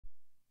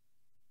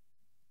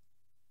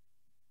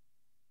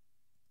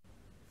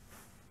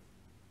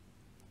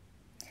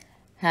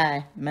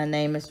Hi, my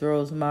name is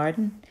Rose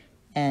Martin,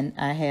 and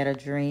I had a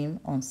dream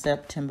on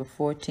September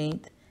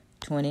 14th,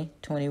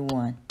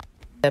 2021.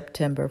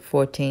 September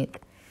 14th,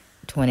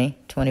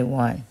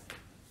 2021.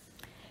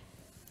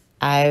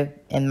 I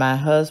and my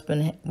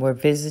husband were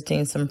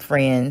visiting some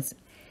friends,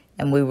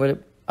 and we were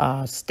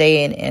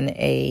staying in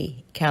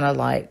a kind of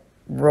like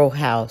row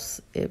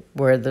house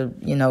where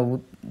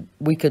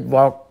we could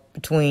walk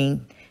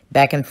between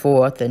back and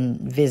forth and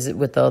visit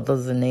with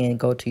others and then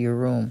go to your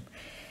room.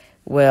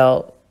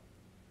 Well,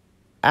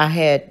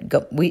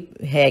 we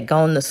had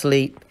gone to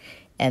sleep,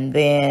 and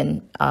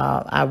then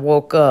I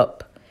woke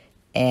up,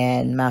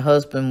 and my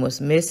husband was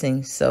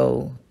missing.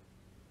 So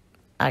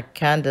I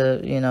kind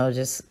of,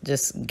 just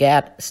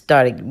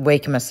started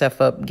waking myself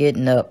up,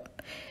 getting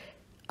up,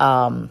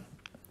 and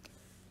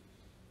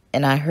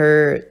I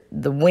heard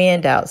the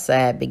wind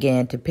outside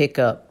began to pick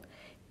up,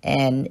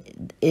 and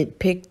it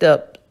picked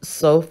up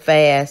so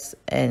fast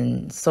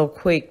and so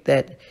quick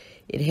that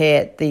it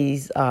had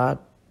these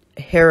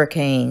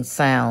hurricane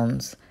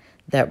sounds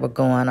that were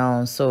going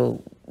on.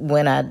 So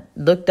when I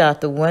looked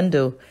out the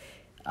window,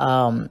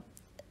 I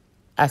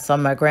saw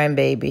my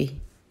grandbaby,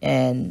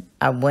 and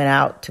I went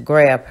out to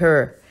grab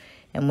her.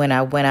 And when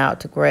I went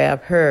out to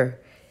grab her,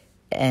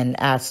 and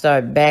I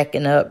started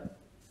backing up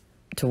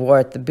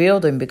toward the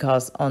building,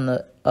 because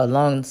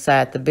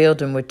alongside the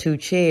building were two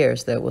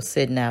chairs that were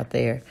sitting out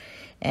there.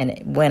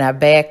 And when I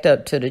backed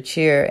up to the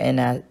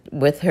chair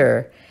with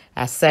her,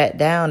 I sat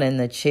down in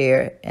the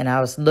chair, and I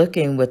was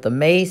looking with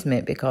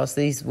amazement because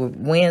these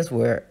winds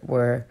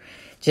were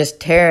just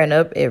tearing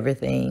up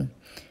everything.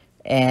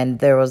 And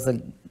there was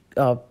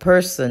a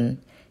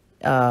person,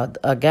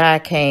 a guy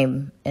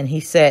came, and he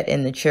sat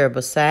in the chair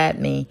beside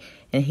me,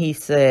 and he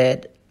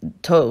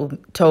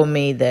told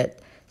me that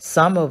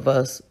some of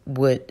us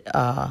would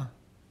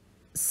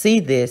see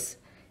this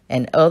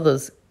and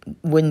others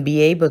wouldn't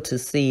be able to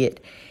see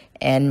it.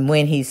 And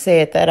when he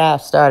said that, I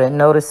started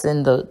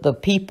noticing the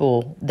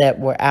people that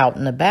were out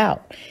and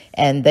about,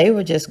 and they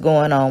were just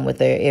going on with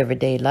their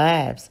everyday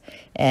lives,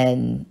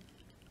 and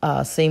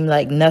seemed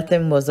like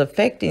nothing was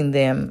affecting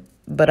them.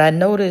 But I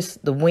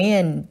noticed the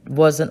wind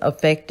wasn't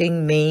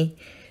affecting me,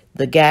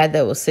 the guy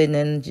that was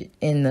sitting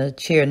in the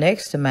chair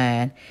next to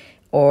mine,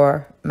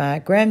 or my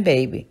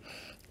grandbaby.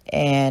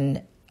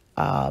 And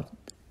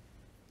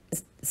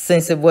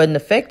since it wasn't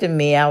affecting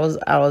me, I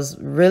was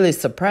really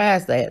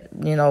surprised that,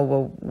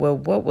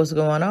 what was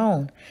going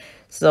on.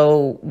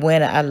 So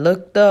when I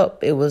looked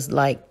up, it was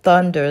like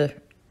thunder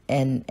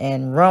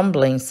and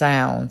rumbling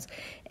sounds.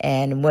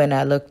 And when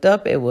I looked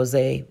up, it was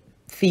a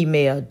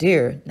female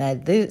deer. Now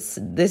this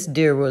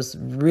deer was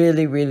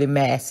really, really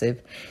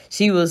massive.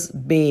 She was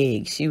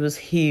big, she was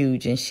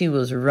huge, and she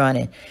was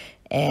running.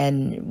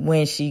 And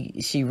when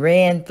she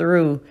ran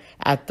through,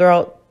 I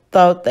thought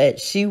that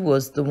she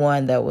was the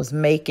one that was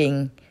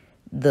making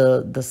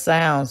the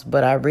sounds,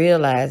 but I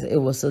realized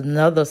it was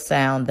another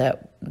sound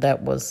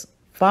that was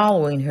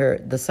following her,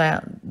 the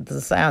sound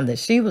that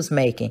she was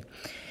making.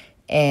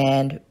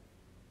 And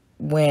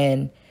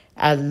when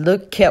I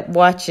kept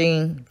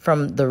watching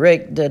from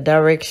the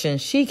direction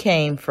she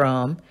came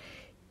from,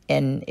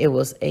 and it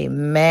was a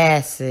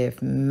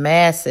massive,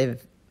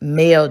 massive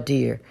male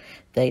deer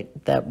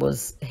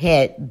that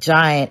had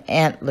giant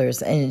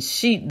antlers, and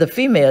the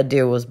female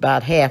deer was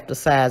about half the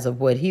size of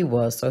what he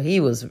was, so he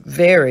was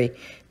very,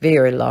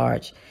 very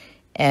large.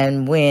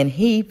 And when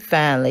he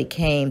finally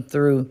came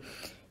through,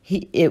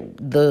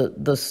 the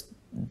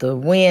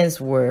winds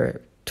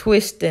were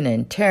twisting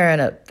and tearing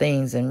up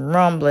things and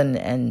rumbling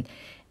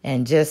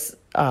and just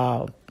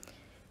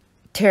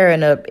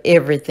tearing up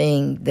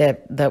everything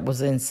that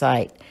was in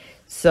sight.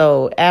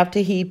 So after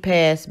he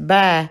passed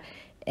by,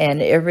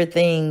 and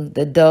everything,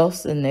 the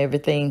dust and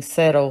everything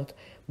settled,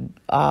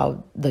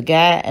 the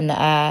guy and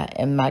I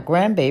and my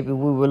grandbaby, we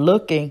were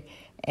looking,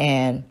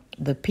 and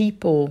the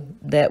people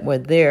that were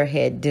there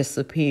had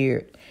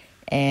disappeared,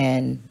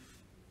 and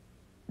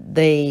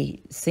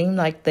they seemed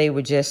like they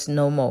were just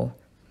no more.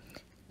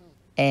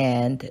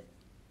 And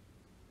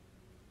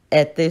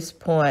at this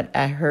point,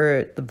 I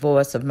heard the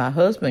voice of my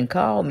husband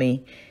call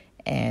me,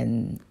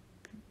 and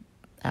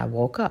I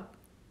woke up.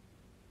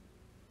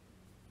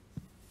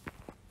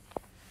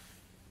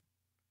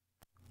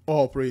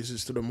 All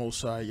praises to the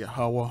Most High,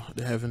 Yahweh,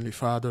 the Heavenly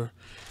Father,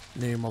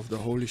 name of the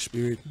Holy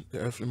Spirit, the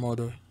Earthly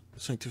Mother,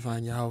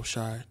 sanctifying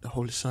Yahushai, the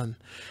Holy Son.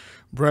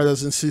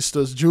 Brothers and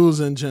sisters, Jews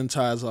and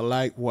Gentiles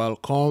alike,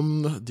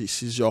 welcome.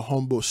 This is your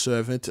humble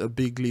servant,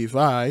 Big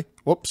Levi.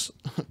 Whoops.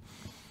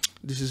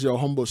 This is your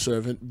humble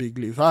servant, Big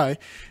Levi.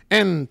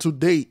 And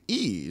today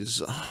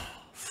is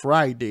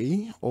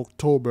Friday,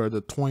 October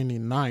the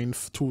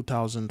 29th,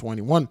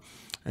 2021.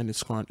 And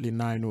it's currently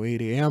 9:08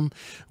 a.m.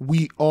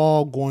 We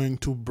are going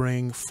to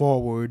bring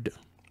forward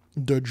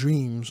the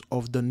dreams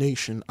of the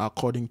nation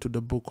according to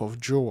the book of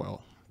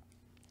Joel.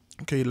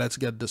 Okay, let's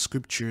get the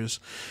scriptures,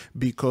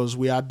 because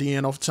we are at the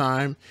end of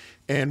time,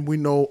 and we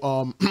know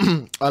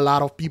a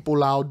lot of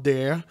people out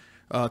there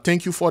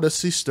Thank you for the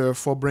sister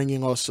for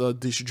bringing us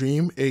this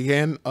dream.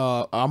 Again,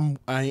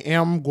 I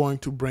am going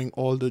to bring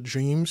all the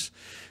dreams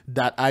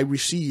that I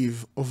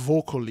receive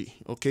vocally.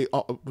 Okay,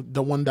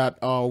 the one that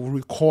are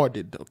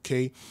recorded.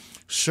 Okay,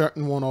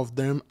 certain one of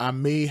them I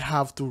may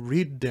have to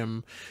read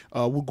them.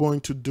 We're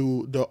going to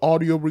do the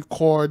audio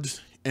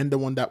records and the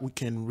one that we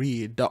can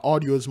read. The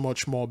audio is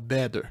much more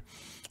better.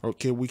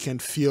 Okay, we can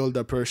feel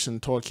the person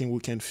talking. We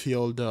can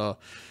feel the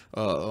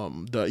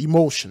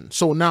emotion.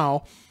 So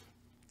now,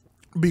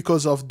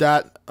 because of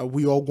that,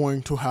 we are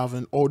going to have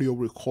an audio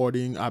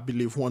recording, I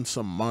believe once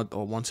a month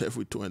or once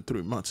every 2 and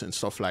 3 months and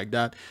stuff like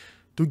that,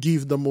 to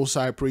give the Most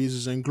High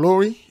praises and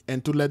glory,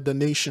 and to let the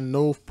nation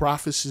know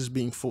prophecy is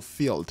being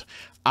fulfilled.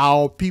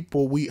 Our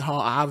people, we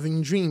are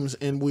having dreams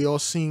and we are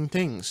seeing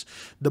things.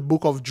 The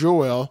book of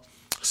Joel,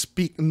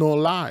 speak no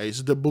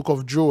lies. The book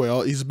of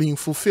Joel is being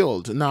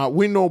fulfilled. Now,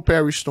 we know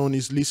Perry Stone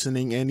is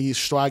listening and he's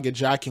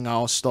jacking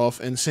our stuff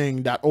and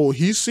saying that, oh,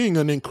 he's seeing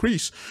an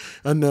increase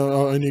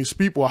and his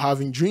people are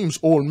having dreams.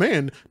 Old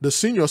man, the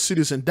senior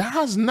citizen, that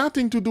has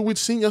nothing to do with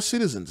senior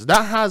citizens.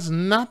 That has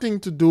nothing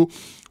to do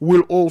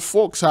with old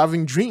folks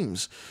having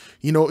dreams.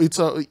 You know,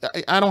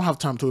 I don't have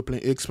time to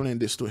explain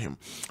this to him.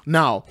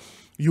 Now,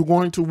 you're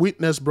going to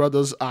witness,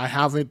 brothers. I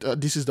haven't.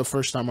 This is the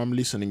first time I'm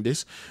listening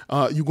this.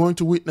 You're going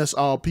to witness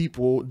our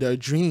people, their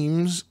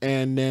dreams,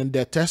 and then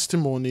their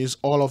testimonies.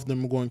 All of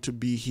them are going to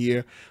be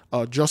here.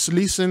 Just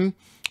listen.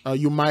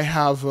 You might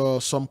have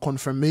some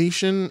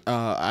confirmation.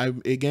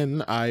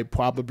 I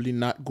probably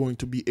not going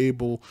to be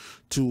able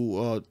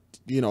to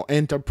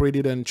interpret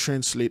it and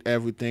translate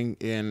everything.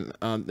 And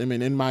I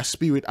mean, in my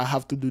spirit, I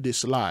have to do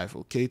this live.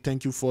 Okay,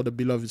 thank you for the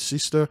beloved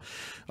sister.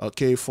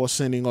 Okay, for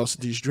sending us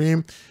this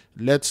dream.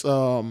 Let's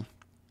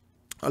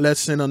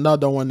send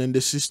another one, and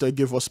the sister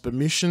give us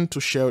permission to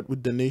share it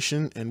with the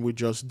nation, and we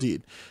just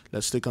did.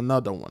 Let's take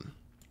another one.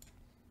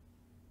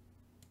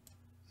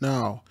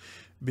 Now,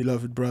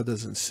 beloved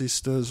brothers and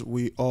sisters,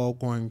 we are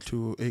going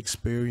to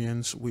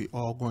experience, we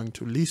are going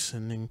to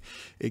listening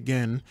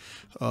again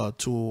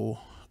to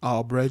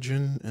our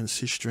brethren and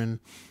sistren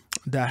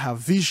that have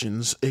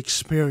visions,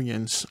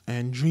 experience,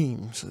 and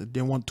dreams.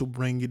 They want to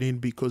bring it in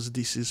because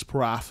this is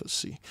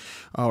prophecy.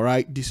 All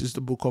right, this is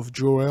the book of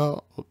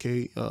Joel,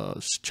 okay,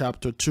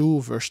 chapter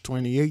 2, verse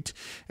 28.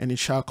 And it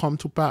shall come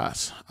to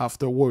pass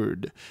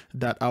afterward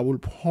that I will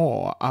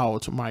pour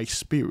out my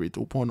spirit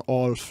upon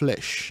all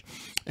flesh,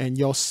 and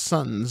your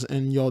sons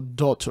and your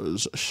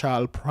daughters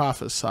shall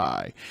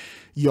prophesy.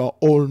 Your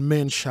old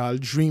men shall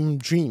dream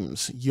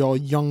dreams. Your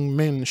young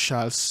men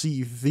shall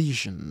see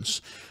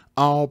visions.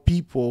 Our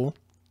people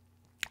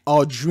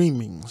are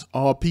dreaming.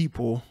 Our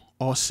people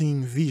are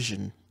seeing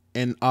vision.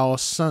 And our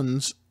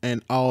sons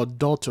and our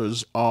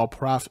daughters are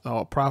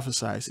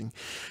prophesying.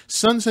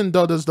 Sons and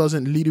daughters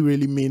doesn't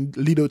literally mean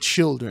little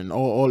children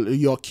or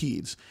your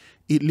kids.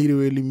 It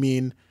literally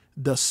means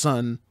the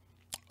son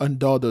and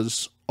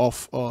daughters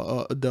of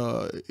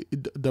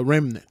the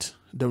remnant.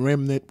 The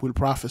remnant will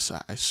prophesy.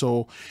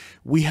 So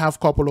we have a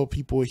couple of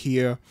people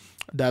here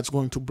that's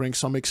going to bring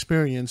some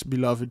experience.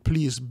 Beloved,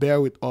 please bear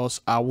with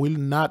us. I will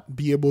not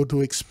be able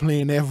to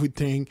explain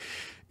everything.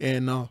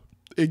 And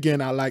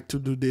again, I like to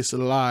do this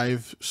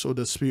live so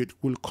the Spirit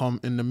will come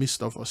in the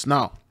midst of us.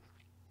 Now,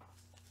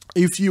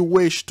 if you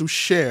wish to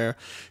share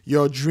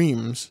your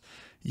dreams,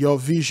 your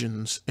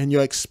visions, and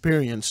your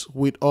experience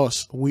with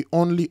us, we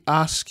only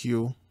ask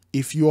you,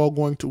 if you are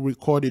going to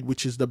record it,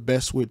 which is the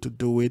best way to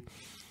do it,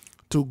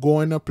 to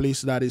go in a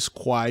place that is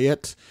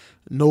quiet,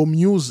 no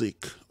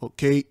music.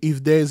 Okay,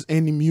 if there's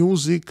any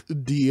music,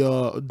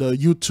 the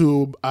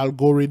YouTube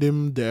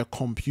algorithm, their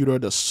computer,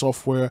 the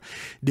software,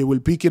 they will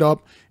pick it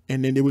up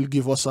and then they will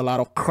give us a lot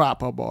of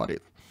crap about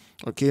it.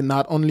 Okay,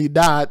 not only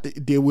that,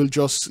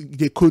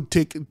 they could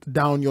take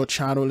down your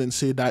channel and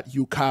say that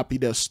you copy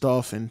their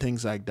stuff and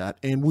things like that.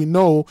 And we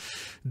know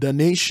the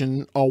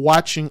nation are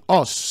watching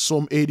us.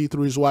 Psalm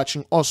 83 is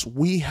watching us.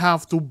 We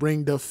have to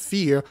bring the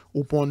fear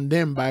upon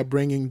them by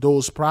bringing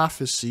those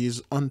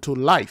prophecies unto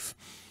life.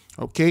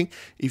 Okay,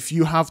 if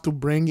you have to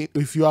bring it,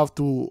 if you have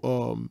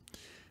to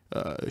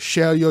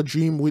share your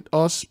dream with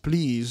us,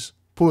 please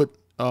put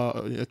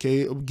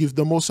okay, give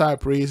the Most High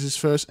praises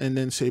first, and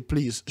then say,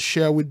 please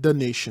share with the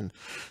nation.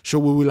 So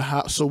we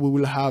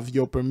will have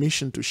your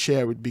permission to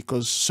share it,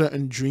 because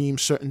certain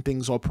dreams, certain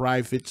things are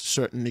private,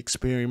 certain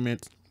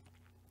experience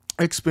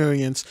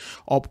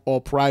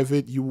or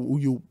private.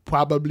 You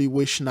probably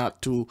wish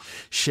not to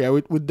share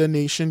it with the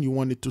nation. You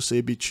want it to stay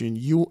between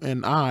you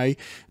and I.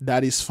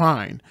 That is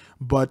fine.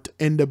 But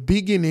in the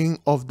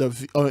beginning of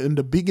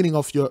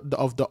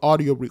the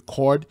audio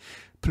record,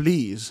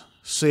 please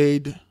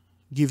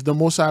give the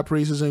Most High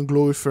praises and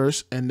glory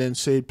first, and then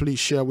say, please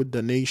share with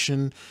the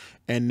nation,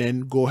 and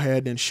then go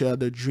ahead and share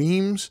the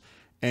dreams.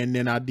 And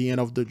then at the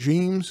end of the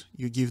dreams,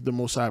 you give the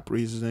Most High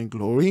praises and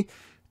glory,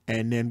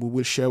 and then we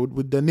will share it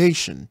with the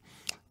nation.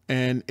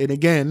 And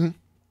again,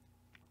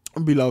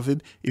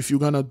 beloved, if you're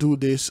going to do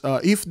this,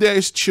 if there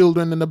is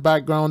children in the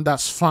background,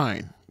 that's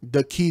fine.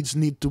 The kids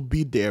need to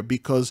be there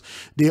because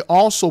they're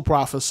also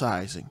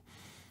prophesying.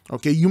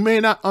 Okay, you may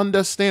not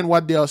understand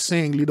what they are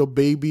saying. Little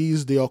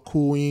babies, they are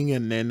cooing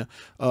and then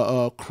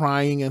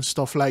crying and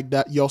stuff like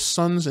that. Your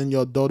sons and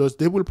your daughters,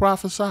 they will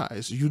prophesy.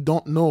 You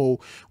don't know.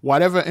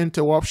 Whatever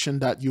interruption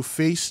that you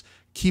face,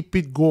 keep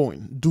it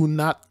going. Do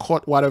not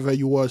cut whatever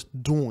you are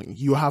doing.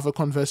 You have a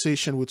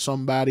conversation with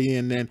somebody,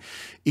 and then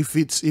if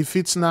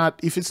it's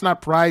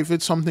not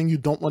private, something you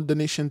don't want the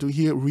nation to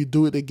hear,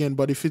 redo it again.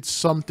 But if it's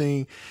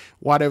something,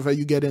 whatever,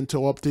 you get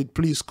interrupted,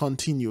 please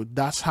continue.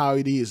 That's how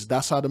it is.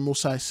 That's how the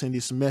Most High sent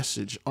his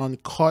message: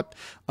 uncut,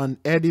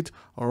 unedited,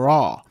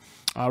 raw.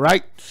 All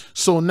right.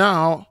 So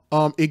now,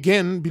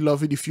 again,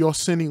 beloved, if you're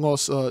sending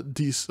us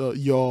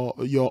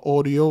your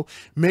audio,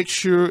 make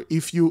sure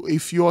if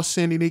you are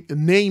sending it,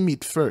 name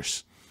it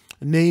first.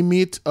 Name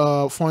it.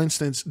 For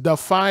instance, the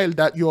file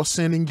that you're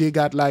sending, they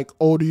got like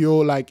audio,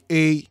 like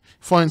A.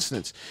 For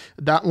instance,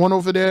 that one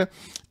over there,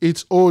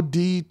 it's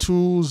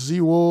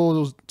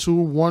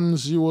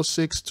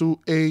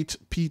OD20210628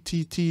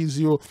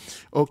 PTT0.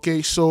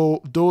 Okay,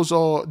 so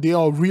they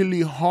are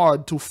really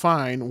hard to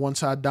find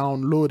once I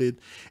download it,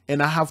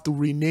 and I have to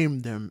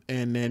rename them,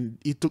 and then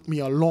it took me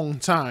a long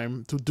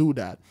time to do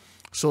that.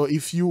 So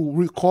if you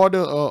record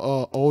a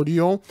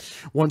audio,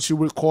 once you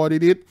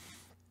recorded it,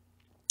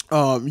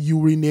 you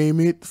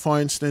rename it.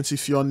 For instance,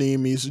 if your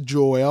name is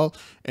Joel,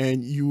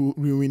 and you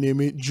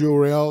rename it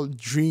Joel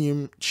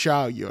Dream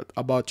Chariot,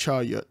 about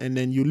chariot, and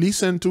then you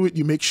listen to it,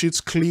 you make sure it's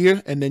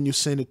clear, and then you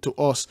send it to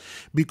us,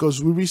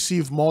 because we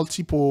receive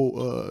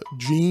multiple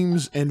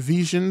dreams and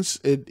visions.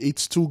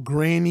 It's too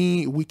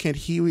grainy, we can't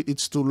hear it,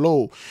 it's too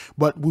low,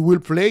 but we will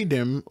play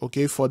them,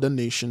 okay, for the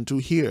nation to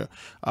hear.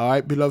 All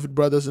right, beloved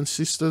brothers and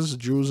sisters,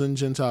 Jews and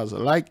Gentiles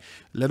alike,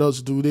 let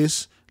us do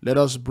this. Let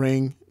us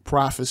bring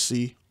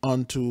prophecy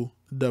unto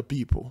the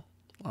people.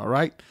 All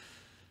right.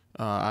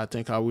 I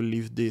think I will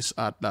leave this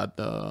at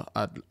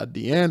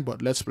the end,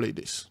 but let's play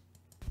this.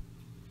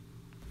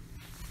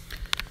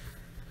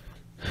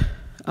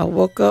 I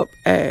woke up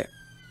at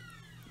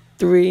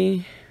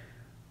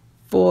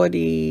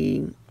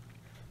 3:40.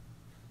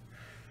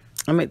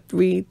 I'm at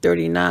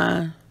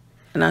 3:39,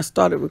 and I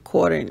started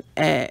recording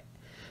at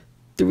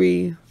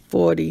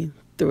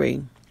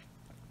 3:43.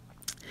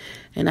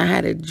 And I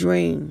had a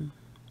dream.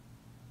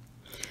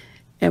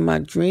 And my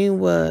dream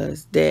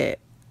was that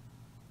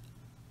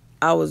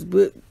I was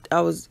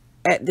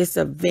at this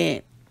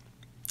event,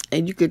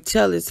 and you could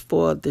tell it's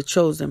for the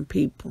chosen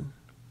people.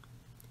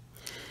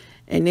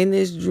 And in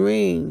this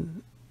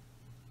dream,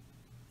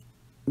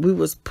 we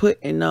was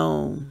putting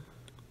on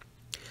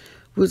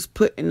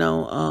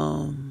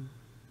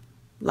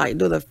like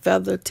little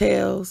feather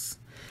tails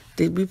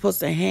that we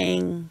supposed to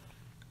hang,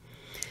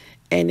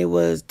 and it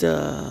was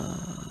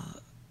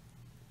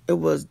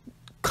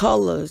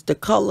colors. The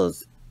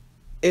colors.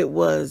 It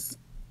was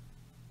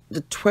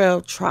the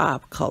 12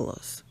 tribe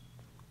colors,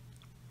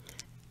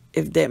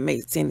 if that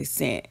makes any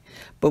sense.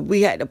 But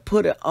we had to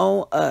put it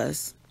on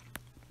us.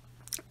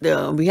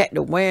 We had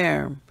to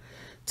wear them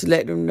to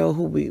let them know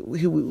who we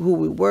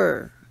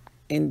were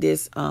in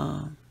this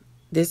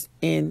this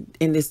event.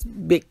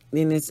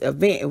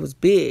 It was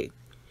big,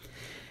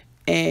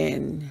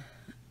 and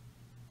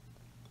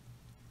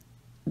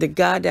the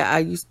guy that I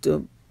used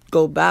to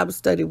go Bible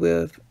study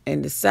with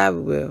and the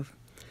Sabbath with,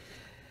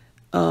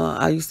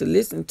 I used to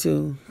listen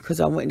to,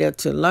 because I went there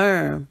to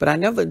learn, but I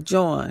never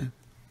joined.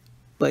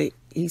 But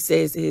he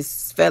says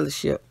his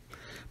fellowship,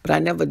 but I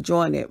never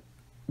joined it.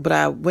 But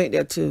I went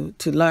there to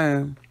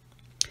learn.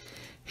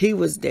 He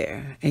was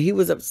there, and he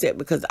was upset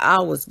because I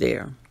was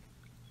there.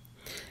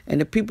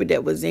 And the people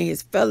that was in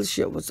his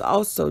fellowship was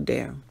also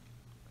there.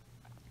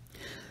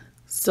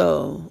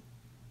 So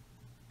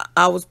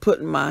I was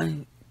putting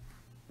my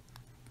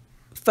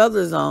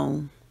feathers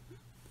on,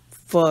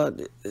 for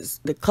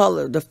the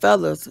color, the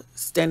feathers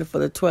standing for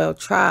the 12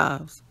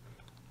 tribes.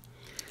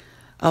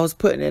 I was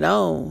putting it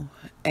on,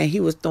 and he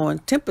was throwing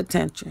temper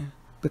tantrum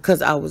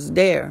because I was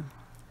there.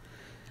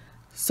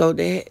 So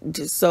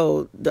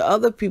the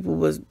other people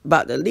was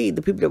about to leave.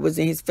 The people that was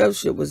in his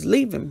fellowship was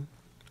leaving,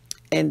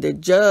 and the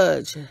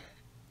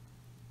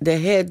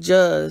head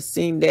judge,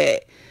 seen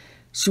that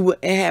she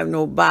wouldn't have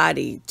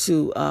nobody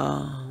to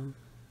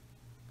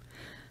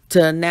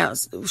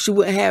announce. She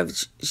wouldn't have.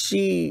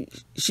 She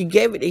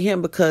gave it to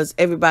him because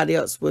everybody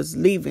else was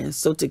leaving.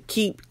 So to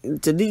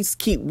at least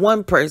keep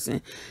one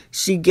person,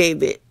 she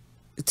gave it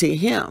to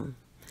him.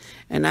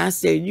 And I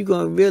said, "You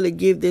gonna really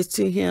give this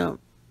to him?"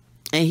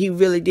 And he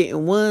really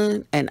didn't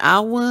win, and I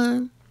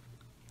won.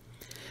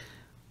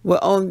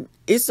 Well,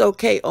 it's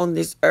okay on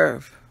this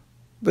earth,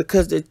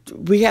 because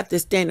we have to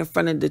stand in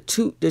front of the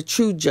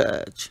true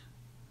judge.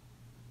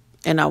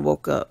 And I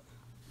woke up.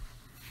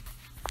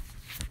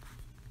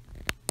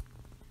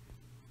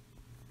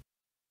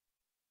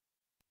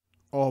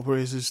 All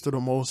praises to the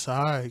Most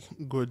High.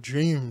 Good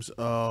dreams.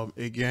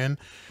 Again,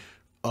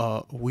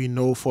 we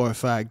know for a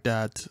fact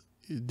that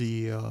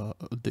the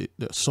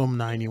Psalm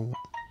 91.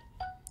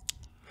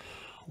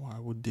 Why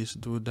would this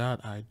do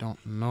that? I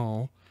don't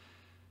know.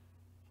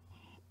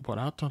 But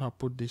I thought I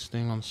put this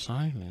thing on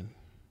silent.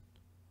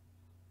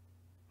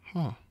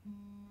 Huh.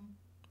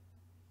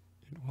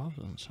 It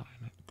wasn't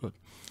silent. Good.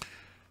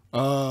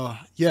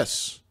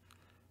 Yes.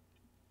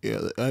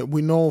 Yeah,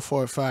 we know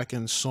for a fact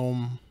in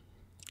Psalm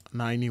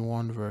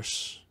 91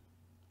 verse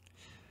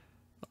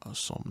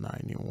Psalm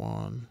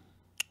 91.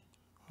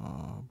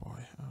 Oh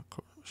boy,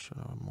 should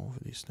I move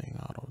this thing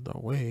out of the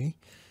way?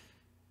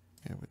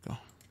 Here we go.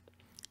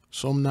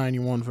 Psalm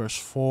 91 verse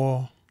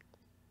 4.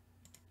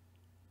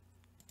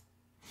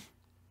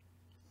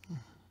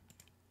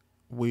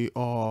 We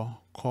are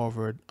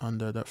covered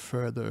under the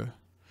feather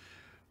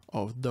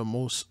of the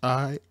Most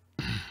High.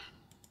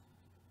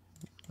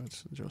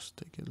 Let's just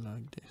take it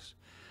like this.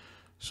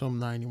 Psalm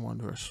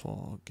 91 verse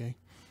 4, okay.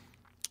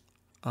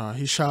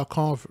 He shall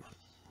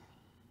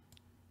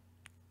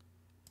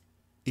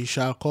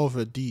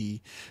cover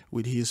thee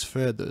with his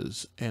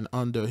feathers, and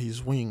under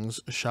his wings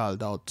shalt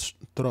thou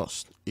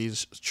trust.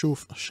 His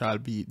truth shall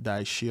be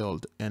thy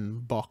shield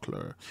and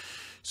buckler.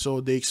 So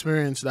the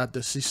experience that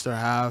the sister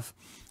have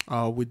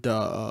with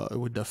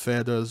the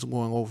feathers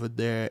going over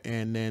there,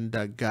 and then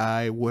the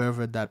guy,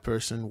 wherever that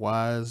person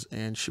was,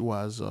 and she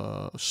was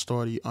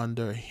study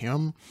under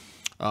him,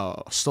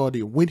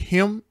 study with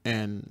him,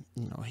 and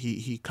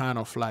he kind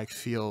of like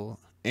feel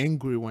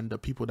angry when the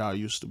people that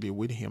used to be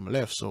with him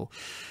left. So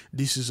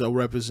this is a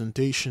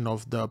representation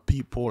of the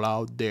people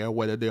out there,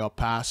 whether they are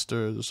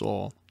pastors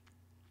or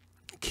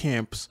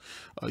camps.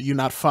 You're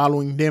not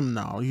following them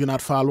now. You're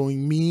not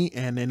following me,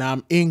 and then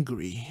I'm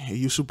angry.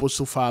 You're supposed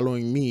to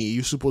following me.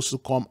 You're supposed to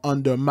come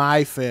under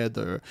my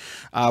feather.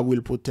 I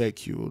will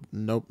protect you.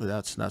 Nope,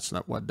 that's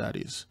not what that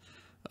is.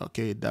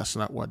 Okay, that's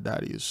not what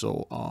that is.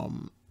 So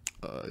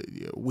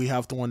we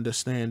have to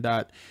understand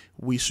that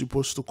we're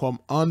supposed to come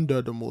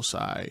under the Most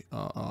High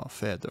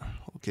feather.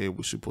 Okay,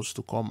 we're supposed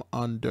to come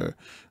under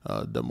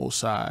the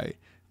Most High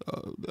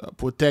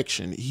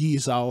protection. He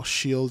is our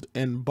shield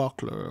and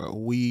buckler.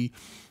 We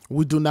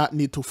do not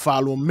need to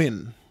follow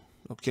men.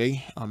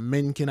 Okay,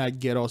 men cannot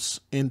get us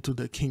into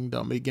the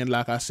kingdom. Again,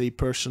 like I say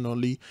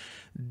personally,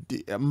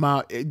 I'm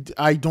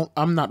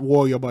not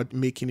worried about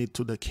making it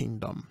to the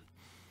kingdom.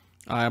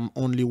 I'm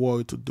only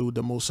worried to do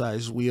the Most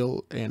High's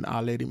will, and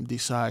I let him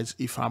decide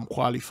if I'm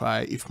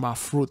qualified, if my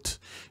fruit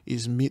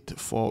is meet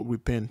for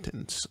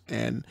repentance.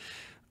 And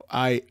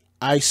I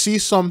see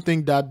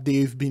something that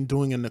they've been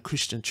doing in the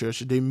Christian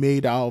church. They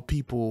made our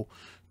people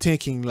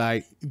thinking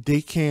like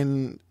they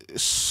can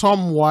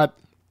somewhat,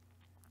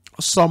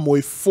 some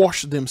way,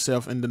 force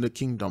themselves into the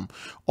kingdom,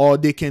 or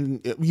they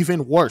can,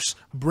 even worse,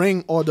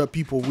 bring other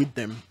people with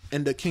them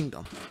in the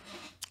kingdom.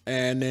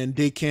 And then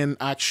they can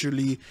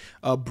actually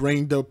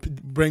bring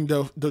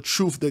the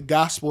truth, the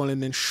gospel,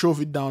 and then shove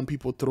it down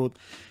people's throat,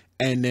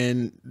 and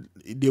then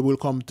they will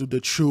come to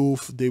the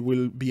truth. They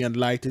will be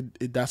enlightened.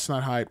 That's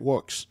not how it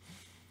works.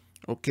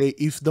 Okay,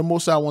 if the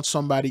Most High wants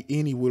somebody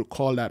in, he will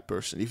call that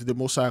person. If the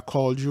Most High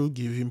called you,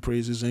 give him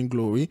praises and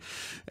glory,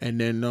 and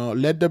then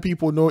let the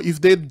people know.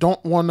 If they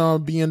don't want to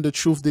be in the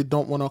truth, they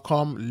don't want to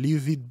come,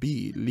 leave it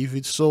be, leave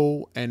it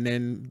so, and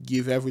then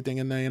give everything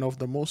in the hand of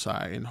the Most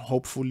High. And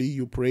hopefully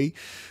you pray,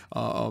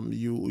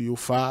 you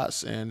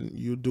fast, and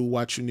you do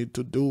what you need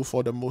to do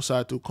for the Most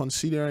High to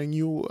considering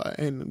you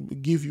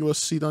and give you a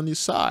seat on his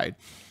side.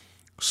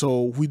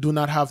 So we do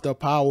not have the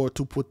power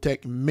to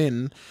protect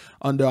men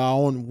under our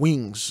own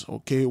wings.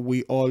 Okay,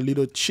 we are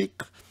little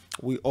chick.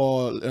 We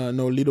all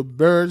know little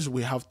birds.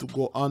 We have to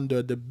go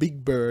under the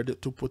big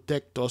bird to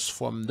protect us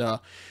from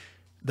the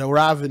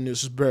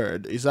ravenous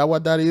bird. Is that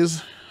what that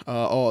is?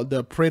 Or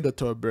the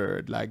predator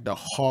bird, like the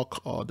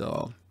hawk or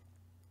the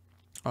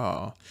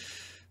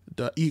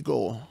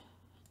eagle.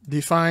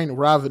 Define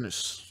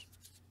ravenous.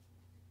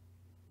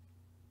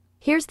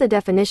 Here's the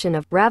definition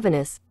of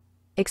ravenous.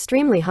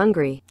 Extremely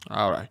hungry.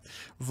 All right.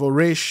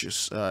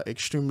 Voracious,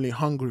 extremely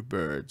hungry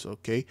birds.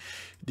 Okay.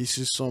 This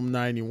is Psalm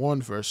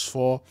 91 verse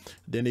 4.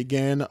 Then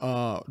again,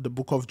 the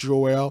book of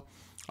Joel.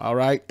 All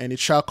right. And it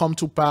shall come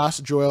to pass,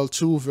 Joel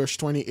 2 verse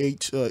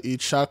 28.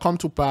 It shall come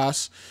to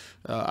pass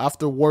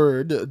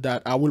afterward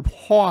that I will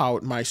pour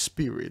out my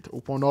spirit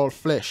upon all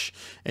flesh,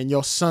 and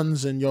your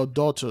sons and your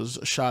daughters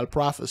shall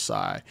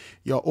prophesy.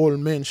 Your old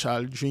men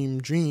shall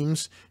dream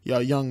dreams.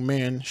 Your young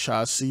men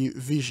shall see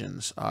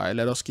visions. All right.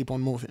 Let us keep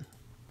on moving.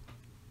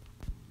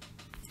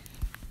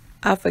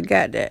 I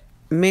forgot to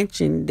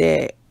mention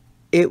that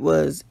it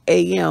was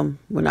a.m.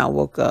 when I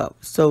woke up.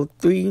 So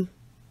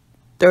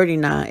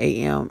 3:39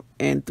 a.m.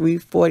 and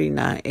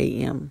 3:49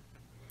 a.m.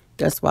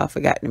 That's why I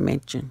forgot to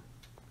mention.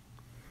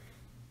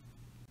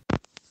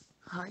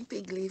 Hi,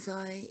 Big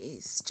Levi.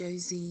 It's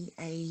Josie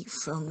A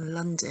from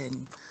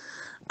London.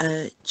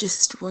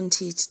 Just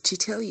wanted to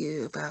tell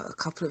you about a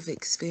couple of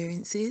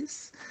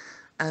experiences.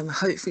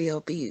 Hopefully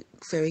I'll be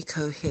very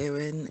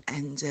coherent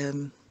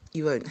and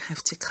you won't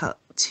have to cut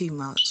too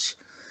much.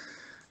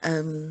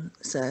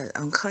 So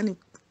I'm kind of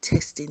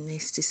testing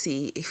this to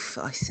see if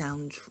I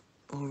sound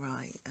all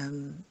right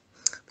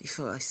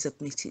before I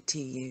submit it to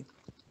you.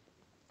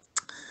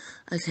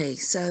 Okay,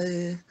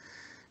 so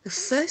the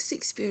first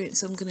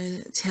experience I'm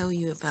going to tell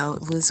you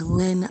about was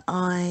when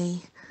I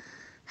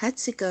had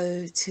to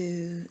go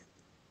to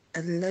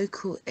a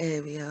local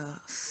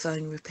area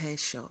phone repair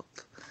shop.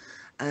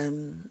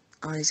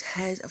 I've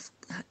had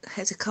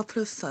a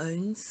couple of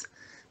phones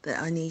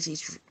that I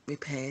needed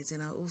repaired,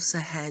 and I also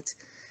had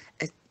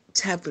a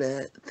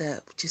tablet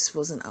that just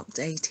wasn't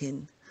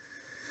updating.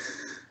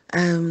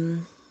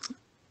 And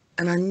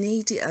I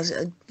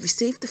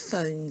received the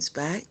phones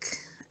back,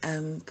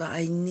 but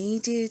I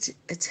needed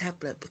a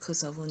tablet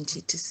because I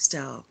wanted to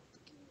start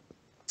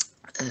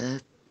a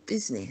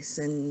business,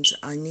 and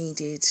I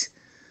needed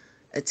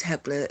a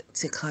tablet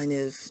to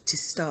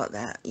start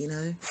that,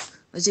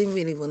 I didn't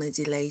really want to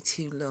delay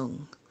too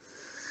long.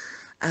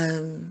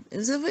 It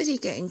was already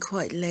getting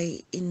quite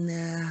late in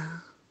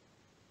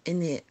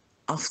the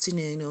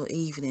afternoon or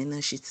evening,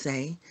 I should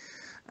say.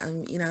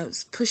 It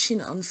was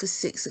pushing on for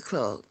 6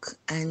 o'clock,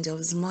 and I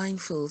was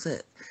mindful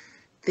that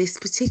this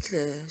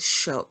particular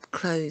shop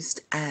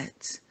closed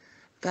at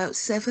about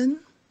 7.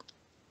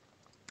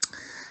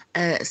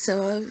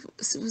 So I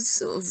was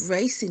sort of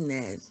racing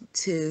there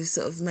to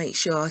sort of make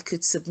sure I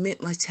could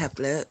submit my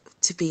tablet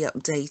to be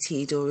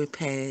updated or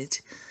repaired.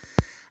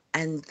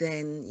 And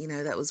then,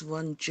 that was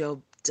one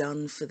job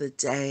done for the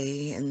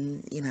day,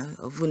 and,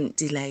 I wouldn't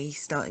delay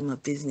starting my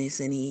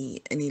business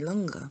any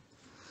longer.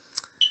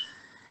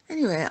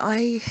 Anyway,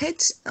 I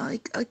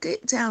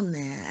get down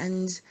there,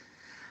 and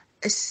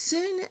as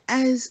soon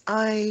as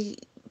I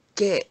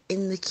get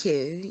in the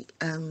queue,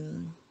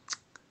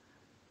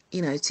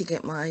 to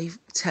get my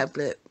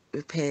tablet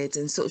repaired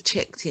and sort of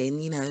checked in,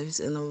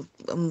 and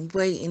I'm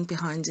waiting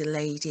behind a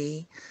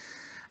lady.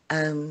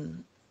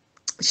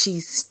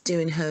 She's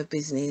doing her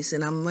business,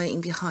 and I'm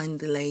waiting behind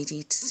the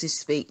lady to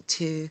speak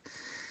to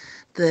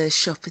the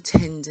shop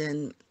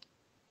attendant.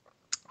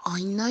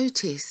 I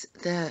notice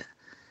that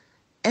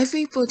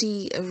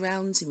everybody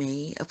around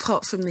me,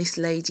 apart from this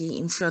lady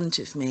in front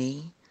of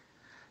me,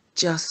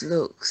 just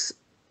looks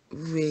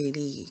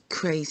really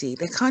crazy.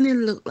 They kind of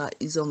look like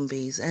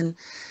zombies, and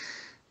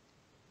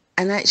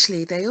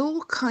actually they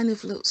all kind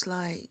of looks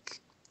like,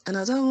 and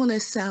I don't want to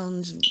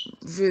sound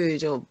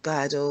rude or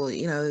bad or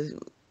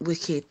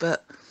wicked,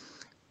 but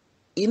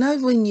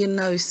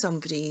when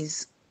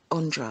somebody's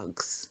on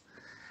drugs,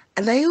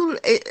 and they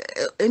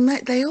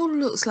all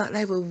looks like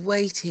they were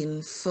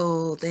waiting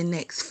for their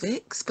next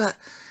fix. But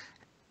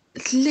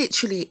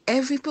literally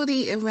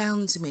everybody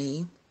around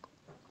me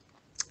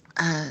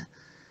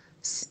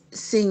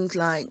seemed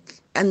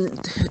like,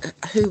 and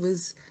who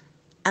was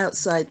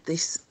outside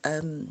this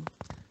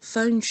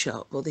phone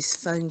shop or this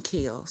phone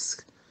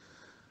kiosk,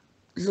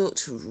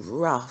 looked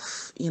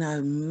rough,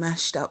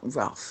 mashed up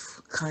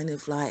rough, kind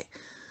of like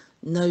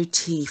no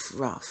teeth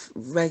rough,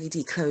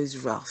 raggedy clothes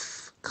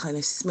rough, kind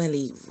of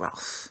smelly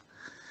rough.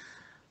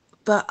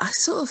 But I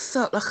sort of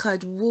felt like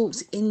I'd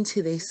walked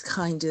into this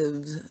kind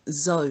of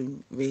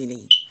zone,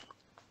 really.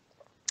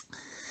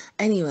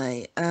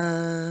 Anyway,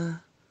 I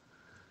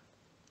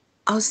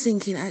was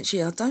thinking,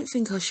 actually, I don't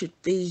think I should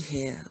be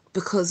here,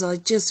 because I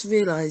just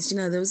realised,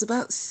 there was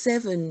about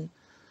 7,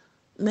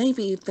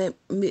 maybe a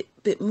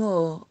bit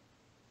more.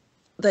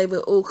 They were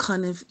all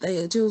they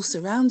had all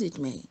surrounded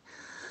me.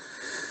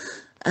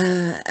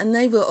 And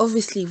they were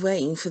obviously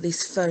waiting for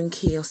this phone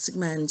kiosk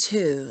man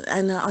too.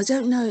 And I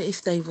don't know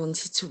if they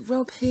wanted to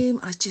rob him.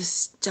 I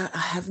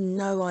have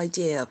no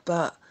idea,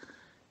 but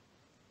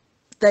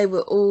they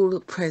were all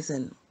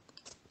present.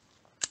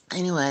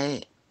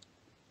 Anyway,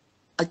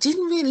 I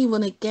didn't really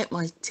want to get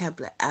my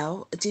tablet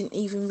out. I didn't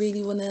even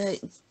really want to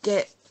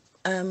get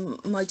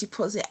my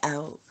deposit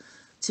out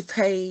to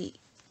pay,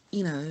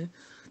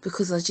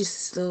 because I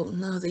just thought,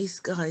 no, these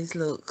guys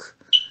look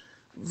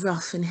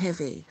rough and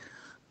heavy.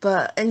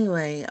 But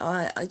anyway,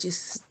 I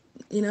just,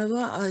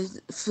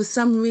 for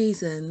some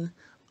reason,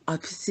 I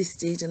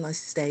persisted and I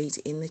stayed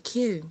in the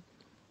queue.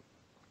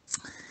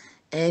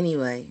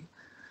 Anyway,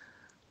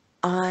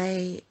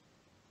 I'm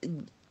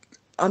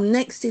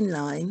next in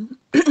line.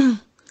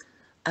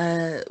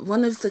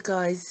 One of the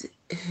guys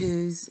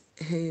who's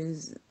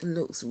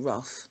looks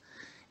rough,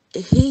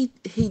 he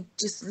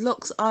just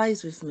locks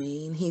eyes with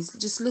me, and he's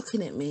just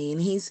looking at me,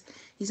 and he's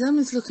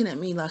almost looking at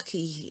me like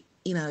he's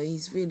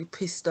really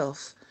pissed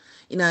off.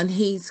 And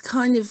he's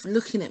kind of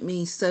looking at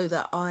me so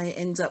that I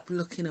end up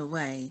looking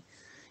away,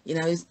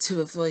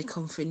 to avoid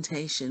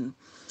confrontation.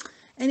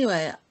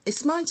 Anyway,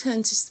 it's my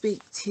turn to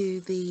speak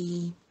to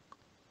the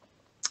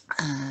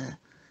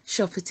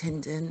shop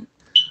attendant,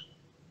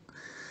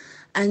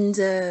 and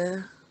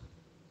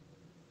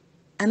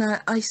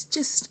I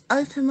just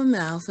open my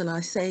mouth and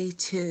I say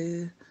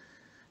to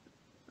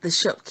the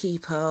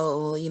shopkeeper,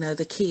 or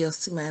the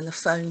kiosk man, the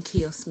phone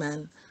kiosk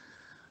man,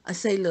 I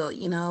say, look,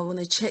 I want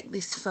to check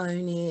this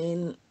phone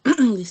in,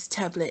 this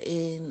tablet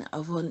in. I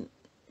want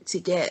to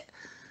get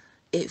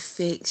it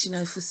fixed.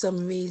 For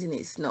some reason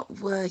it's not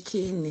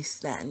working, this,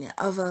 that, and the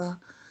other.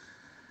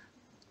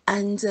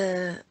 And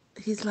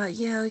he's like,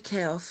 yeah,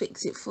 okay, I'll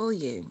fix it for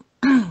you.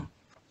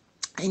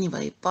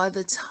 Anyway, by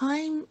the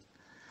time,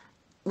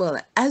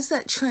 as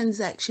that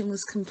transaction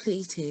was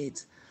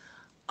completed,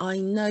 I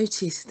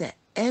noticed that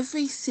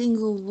every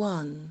single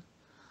one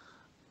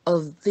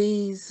of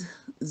these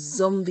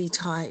zombie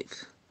type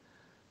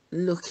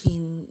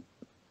looking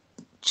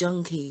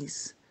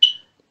junkies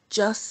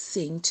just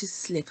seemed to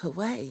slip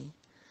away.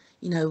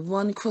 You know,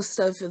 one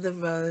crossed over the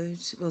road,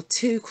 well,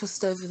 two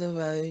crossed over the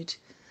road.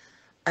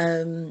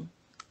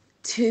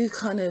 Two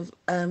kind of,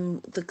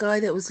 the guy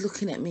that was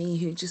looking at me,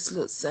 who just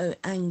looked so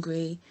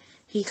angry,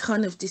 he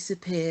kind of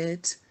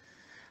disappeared.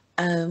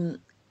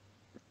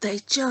 They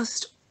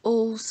just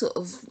all sort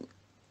of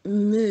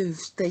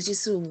moved. They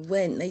just all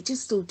went. They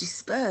just all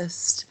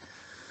dispersed.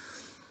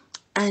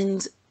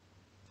 And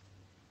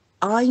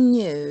I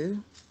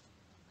knew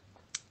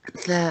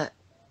that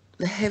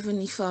the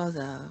Heavenly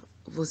Father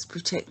was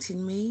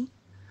protecting me.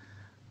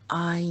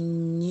 I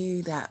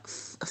knew that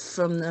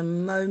from the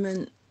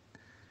moment.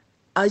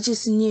 I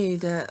just knew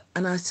that,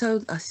 and I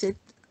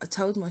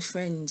told my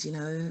friend, you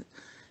know,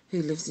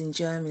 who lives in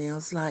Germany, he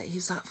was like,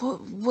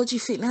 what do you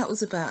think that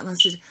was about? And I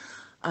said,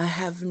 I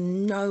have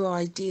no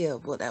idea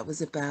what that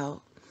was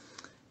about,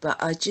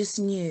 but I just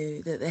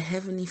knew that the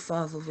Heavenly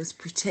Father was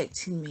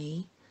protecting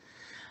me,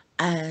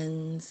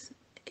 and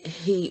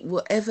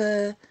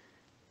whatever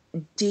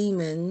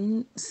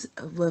demons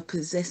were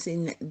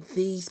possessing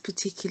these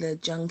particular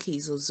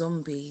junkies or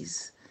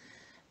zombies,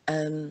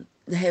 the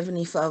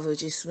Heavenly Father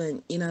just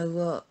went, you know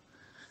what,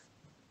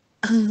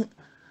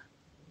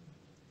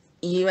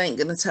 you ain't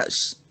gonna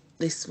touch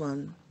this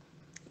one,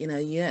 you know,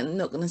 you're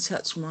not gonna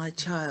touch my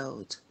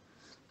child.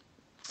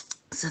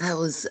 So that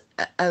was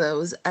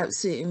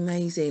absolutely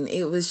amazing.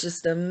 It was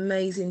just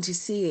amazing to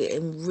see it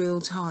in real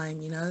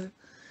time, you know.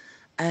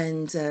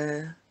 And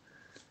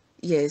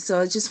yeah, so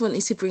I just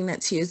wanted to bring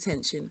that to your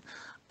attention.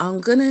 I'm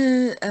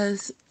gonna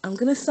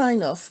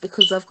sign off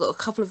because I've got a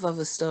couple of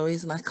other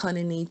stories and I kind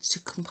of need to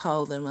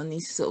compile them. I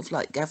need to sort of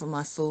like gather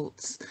my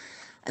thoughts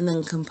and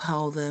then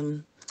compile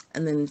them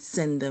and then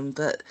send them.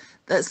 But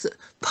that's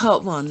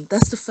part one.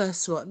 That's the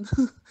first one.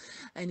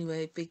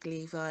 Anyway, Big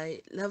Levi,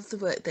 love the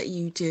work that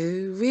you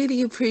do.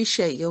 Really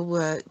appreciate your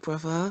work,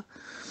 brother.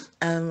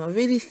 I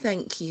really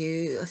thank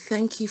you. I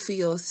thank you for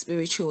your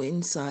spiritual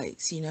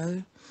insights, you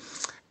know.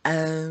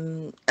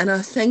 And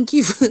I thank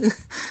you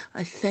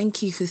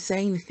for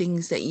saying the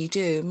things that you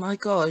do. My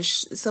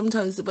gosh,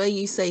 sometimes the way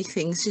you say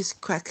things just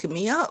cracking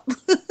me up.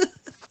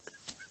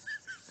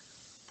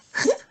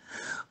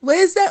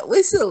 Where's that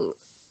whistle?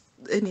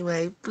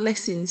 Anyway,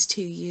 blessings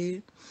to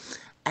you,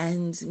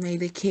 and may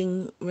the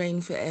King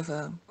reign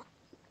forever.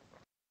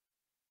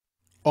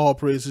 All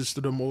praises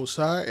to the Most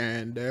High,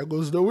 and there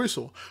goes the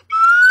whistle.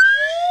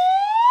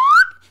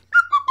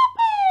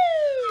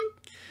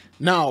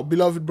 Now,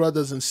 beloved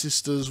brothers and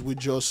sisters, we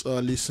just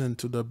listened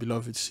to the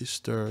beloved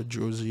sister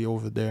Josie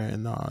over there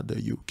in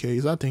the UK.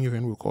 Is that thing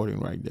even recording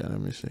right there? Let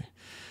me see.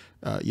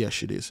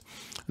 Yes, it is.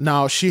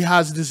 Now, she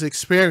has this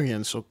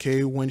experience,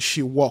 okay, when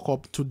she walk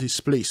up to this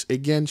place.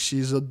 Again,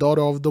 she's a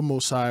daughter of the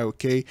Most High,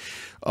 okay?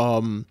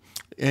 And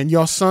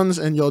your sons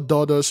and your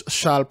daughters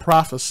shall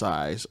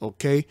prophesy,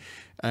 okay?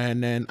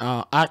 And then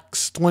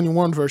Acts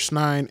 21 verse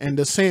 9, and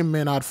the same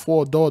man had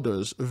 4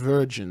 daughters,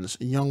 virgins,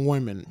 young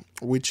women,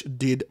 which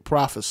did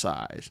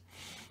prophesy.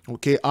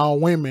 Okay, our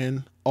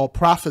women are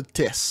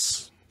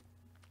prophetess.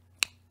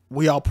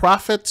 We are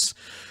prophets.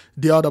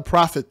 They are the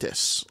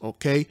prophetess.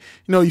 Okay, you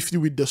know, if you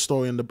read the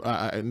story in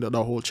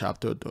the whole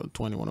chapter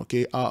 21.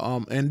 Okay,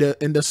 and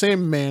the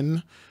same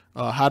man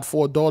had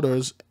 4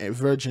 daughters,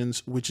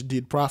 virgins, which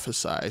did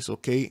prophesy.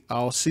 Okay,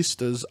 our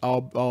sisters,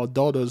 our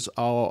daughters,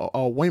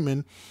 our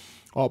women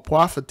or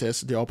prophetess,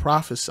 they are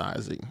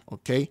prophesying.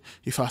 Okay,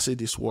 if I say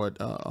this word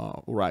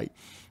right.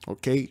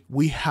 Okay,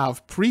 we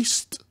have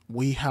priest,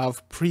 we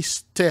have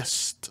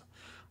priestess.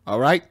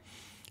 All right,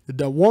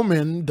 the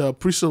woman, the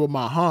priest of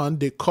Mahan,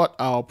 they cut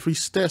our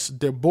priestess.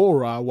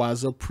 Deborah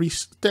was a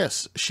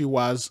priestess. She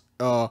was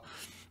a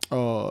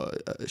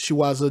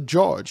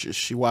judge.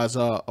 She was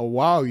a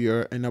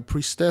warrior and a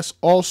priestess.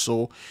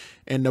 Also,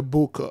 in the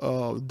book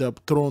the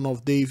Throne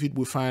of David,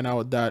 we find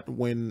out that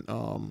when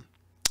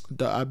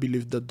I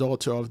believe the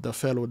daughter of the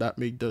fellow that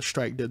made the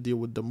strike the deal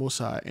with the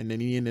Mosai, and then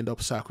he ended up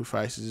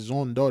sacrificing his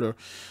own daughter,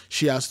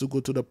 she has to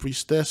go to the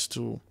priestess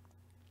to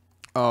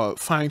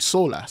find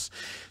solace.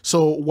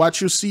 So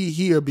what you see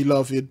here,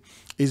 beloved,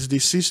 is the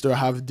sister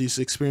have this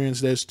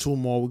experience. There's 2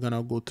 more we're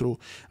gonna go through.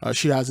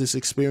 She has this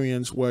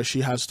experience where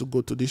she has to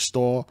go to this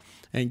store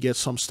and get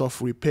some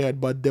stuff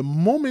repaired. But the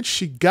moment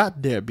she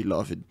got there,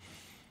 beloved,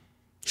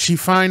 she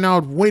find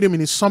out, wait a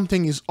minute,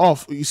 something is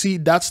off. You see,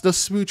 that's the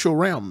spiritual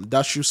realm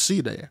that you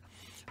see there.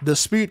 The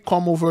spirit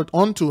come over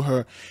onto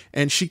her,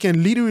 and she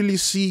can literally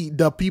see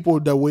the people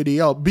the way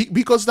they are,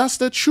 because that's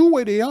the true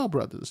way they are,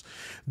 brothers.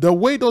 The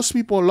way those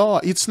people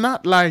are, it's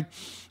not like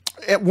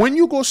when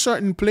you go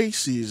certain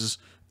places,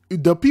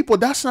 the people,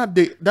 that's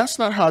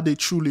not how they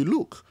truly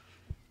look.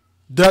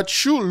 The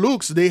true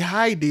looks, they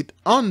hide it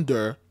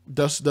under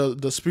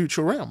the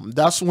spiritual realm.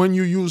 That's when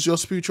you use your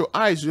spiritual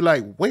eyes. You're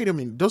like, wait a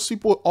minute, those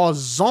people are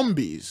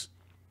zombies.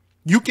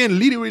 You can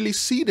literally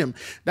see them.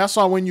 That's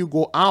why when you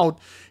go out,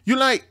 you're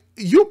like,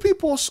 you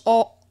people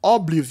are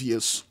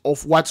oblivious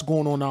of what's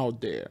going on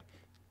out there.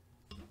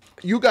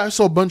 You guys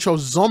are a bunch of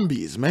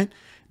zombies, man.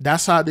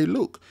 That's how they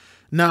look.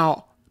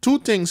 Now, 2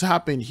 things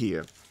happen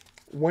here.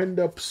 When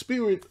the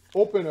spirit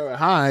opened her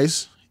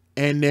eyes,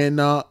 and then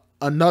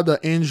another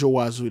angel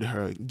was with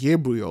her,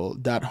 Gabriel,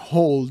 that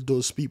hold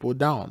those people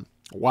down.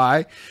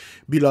 Why?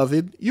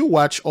 Beloved, you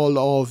watch all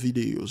our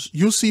videos.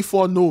 You see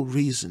for no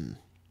reason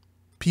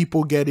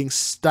people getting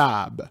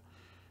stabbed,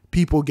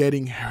 people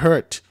getting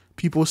hurt,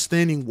 people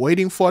standing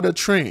waiting for the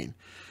train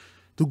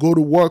to go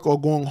to work or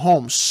going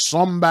home.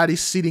 Somebody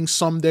sitting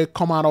somewhere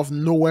come out of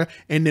nowhere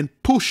and then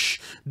push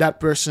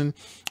that person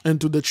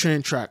into the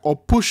train track or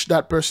push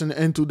that person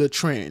into the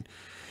train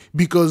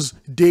because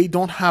they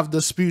don't have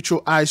the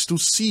spiritual eyes to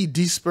see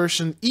this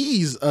person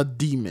is a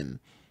demon.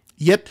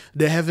 Yet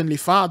the Heavenly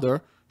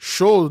Father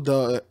showed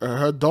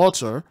her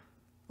daughter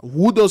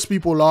who those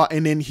people are,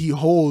 and then he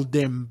hold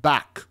them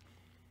back.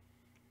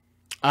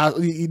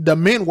 The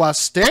man was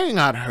staring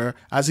at her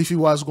as if he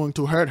was going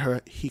to hurt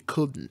her. He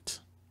couldn't.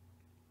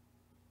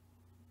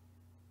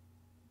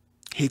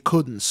 He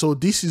couldn't. So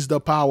this is the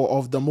power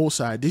of the Most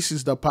High. This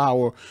is the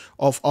power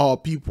of our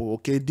people.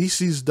 Okay, this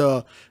is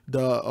the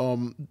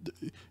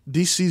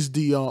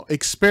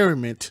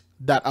experiment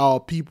that our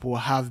people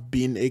have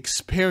been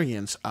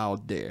experienced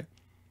out there.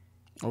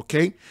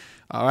 Okay,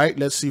 all right.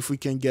 Let's see if we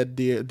can get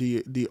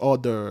the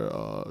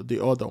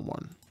other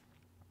one.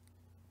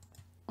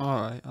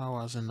 All right, I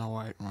was in the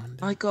white one.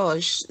 My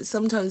gosh,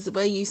 sometimes the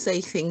way you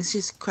say things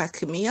just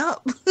cracking me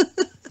up.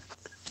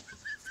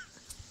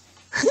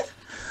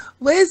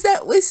 Where's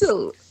that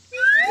whistle?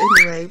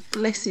 Anyway,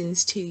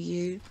 blessings to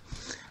you,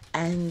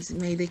 and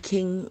may the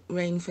King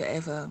reign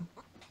forever.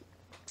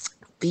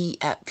 Be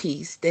at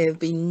peace. There have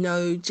been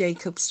no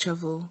Jacob's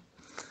trouble.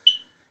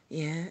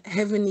 Yeah,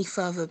 Heavenly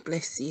Father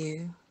bless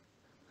you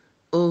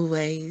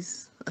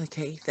always.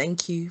 Okay,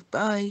 thank you.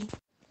 Bye.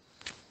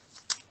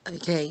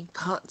 Okay,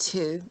 part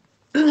 2.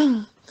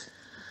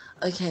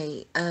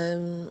 Okay,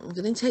 I'm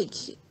gonna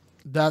take.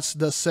 That's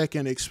the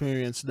second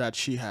experience that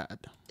she had.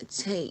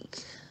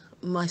 Take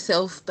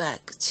myself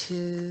back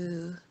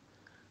to,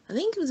 I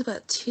think it was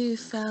about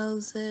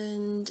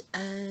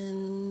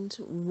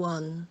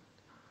 2001.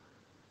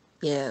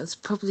 Yeah, it was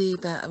probably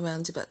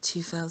around about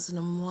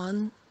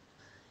 2001,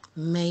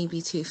 maybe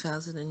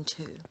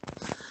 2002.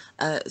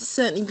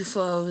 Certainly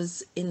before I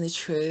was in the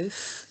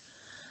truth,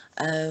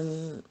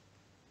 and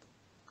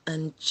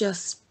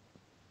just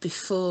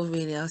before,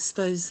 really, I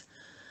suppose,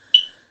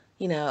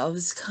 you know, I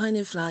was kind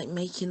of like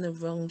making the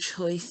wrong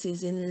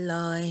choices in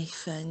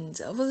life, and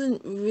I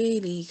wasn't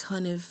really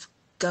kind of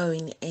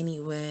going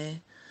anywhere.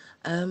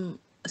 I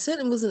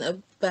certainly wasn't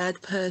a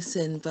bad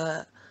person,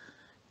 but,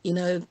 you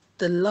know,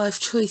 the life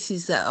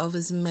choices that I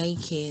was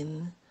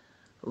making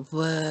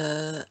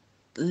were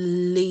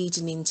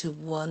leading into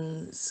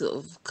one sort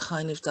of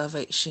kind of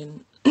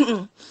direction.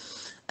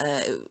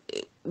 It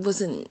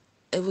wasn't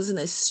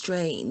a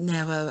straight,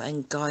 narrow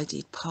and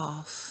guided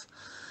path.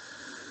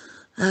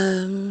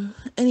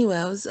 Anyway,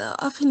 I was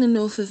up in the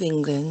north of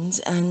England,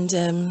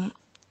 and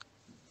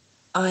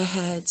I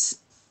had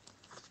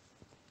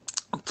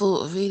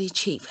bought a really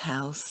cheap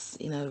house.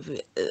 You know,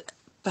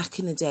 back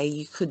in the day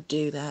you could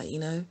do that, you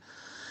know.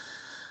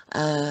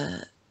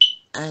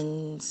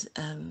 And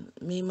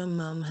me and my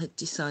mum had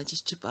decided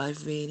to buy a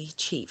really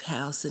cheap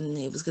house, and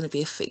it was going to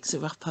be a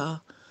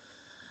fixer-upper,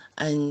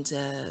 and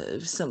it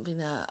was something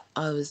that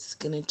I was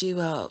going to do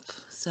up.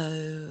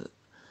 So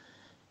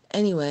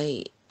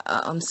anyway,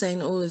 I'm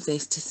saying all of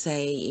this to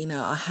say, you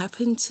know, I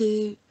happened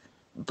to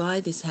buy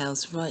this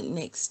house right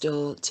next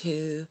door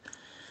to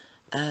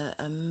a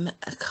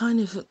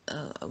kind of,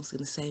 I was going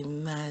to say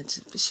mad,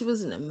 but she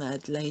wasn't a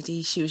mad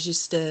lady. She was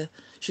just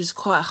she was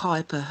quite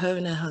hyper, her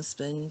and her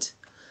husband,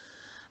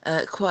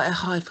 quite a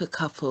hyper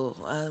couple.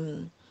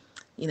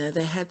 You know,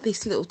 they had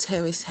this little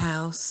terrace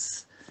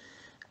house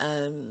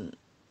in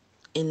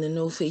the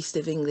northeast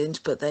of England,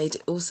 but they'd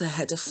also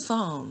had a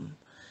farm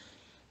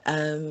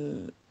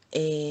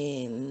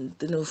in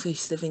the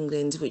northeast of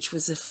England, which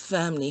was a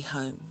family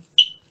home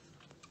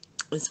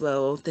as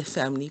well, their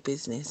family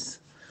business.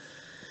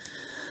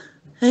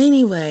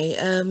 Anyway,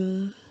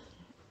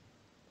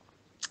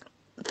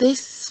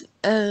 this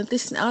I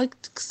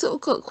sort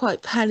of got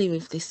quite pally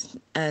with this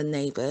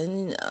neighbour,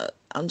 and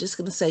I'm just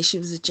going to say she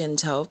was a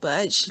Gentile,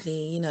 but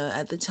actually, you know,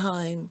 at the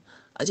time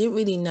I didn't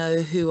really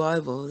know who I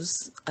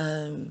was,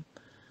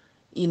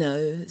 you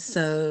know,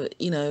 so,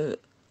 you know,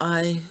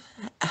 I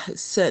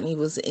certainly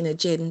was in a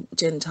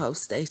Gentile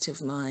state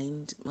of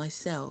mind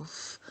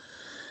myself.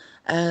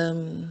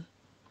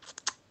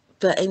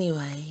 But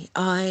anyway,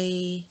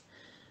 I'm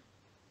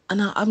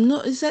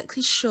not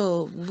exactly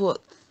sure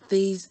what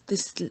this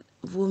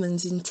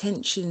woman's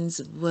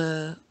intentions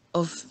were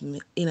of me,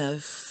 you know,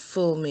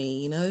 for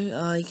me, you know.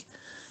 Like,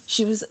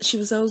 she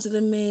was older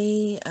than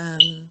me.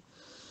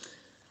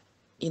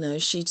 You know,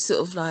 she'd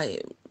sort of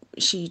like,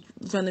 she'd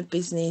run a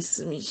business.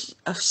 I mean,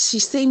 she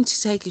seemed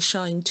to take a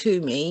shine to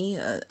me,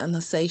 and I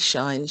say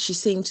shine, she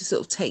seemed to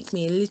sort of take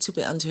me a little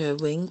bit under her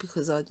wing,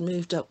 because I'd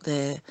moved up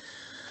there.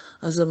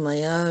 I was on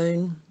my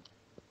own,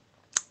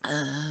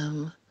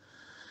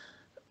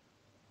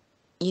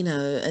 you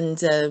know,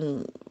 and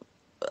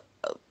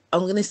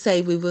I'm going to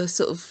say we were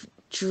sort of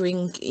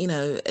you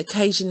know,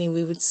 occasionally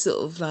we would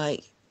sort of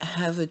like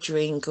have a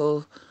drink,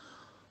 or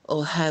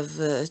or have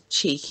a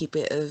cheeky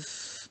bit of,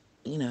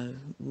 you know,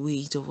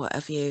 weed or what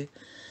have you.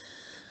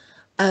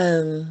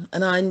 And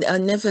I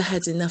never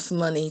had enough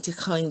money to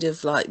kind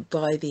of like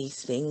buy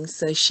these things,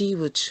 so she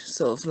would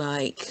sort of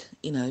like,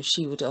 you know,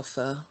 she would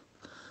offer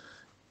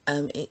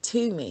it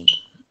to me.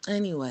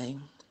 Anyway,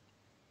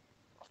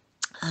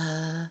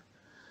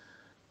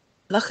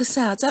 like I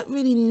say, I don't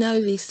really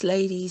know this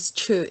lady's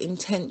true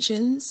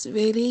intentions,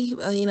 really.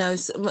 You know,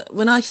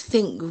 when I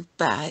think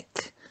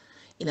back,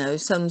 you know,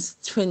 some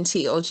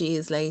 20 odd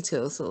years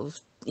later, or sort of,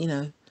 you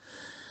know,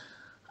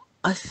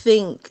 I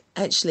think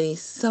actually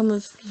some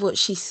of what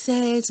she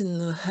said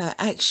and her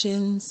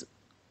actions,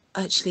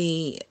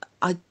 actually,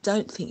 I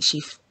don't think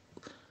she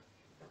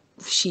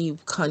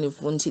kind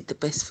of wanted the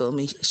best for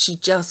me. She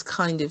just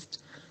kind of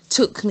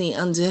took me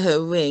under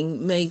her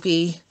wing,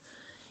 maybe,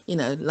 you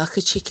know, like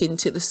a chicken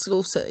to the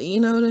slaughter, you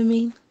know what I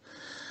mean?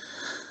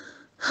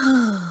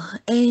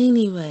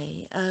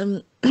 Anyway,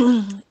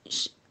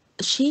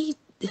 she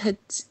had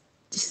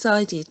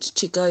decided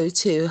to go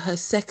to her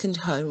second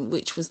home,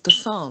 which was the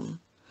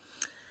farm.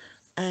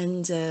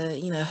 And,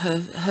 you know,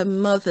 her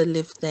mother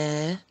lived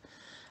there,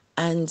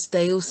 and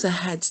they also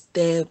had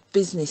their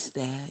business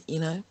there, you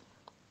know.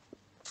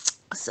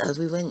 So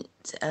we went,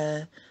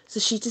 so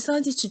she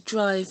decided to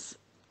drive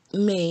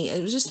me,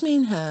 it was just me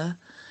and her,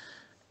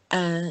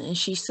 and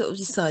she sort of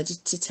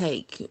decided to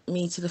take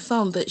me to the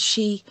farm, but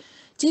she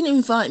didn't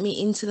invite me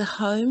into the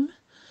home.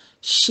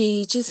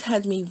 She just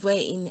had me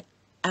waiting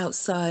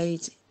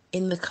outside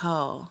in the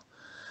car.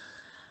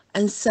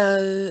 And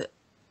so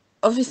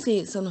obviously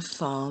it's on a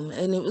farm,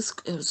 and it was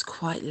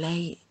quite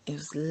late. It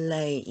was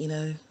late, you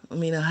know. I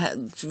mean, I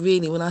had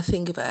really, when I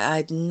think about it, I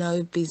had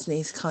no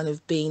business kind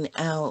of being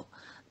out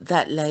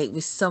that late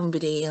with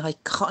somebody I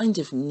kind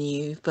of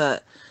knew,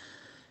 but,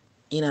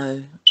 you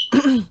know,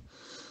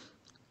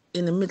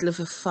 in the middle of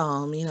a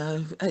farm, you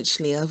know,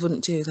 actually I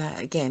wouldn't do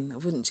that again. I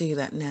wouldn't do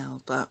that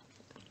now. But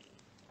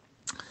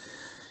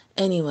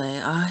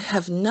anyway, I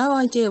have no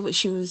idea what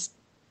she was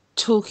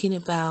talking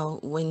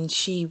about when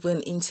she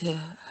went into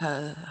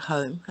her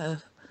home,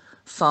 her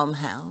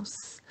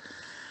farmhouse.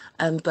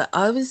 But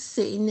I was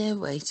sitting there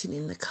waiting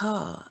in the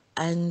car,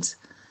 and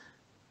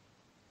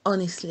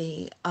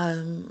honestly,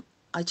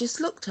 I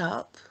just looked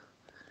up.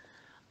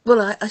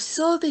 Well, I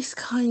saw this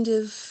kind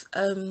of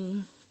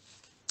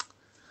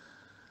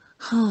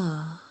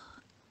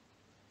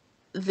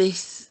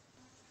this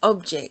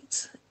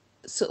object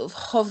sort of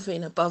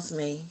hovering above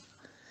me.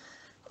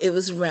 It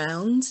was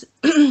round.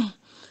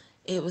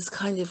 It was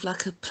kind of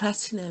like a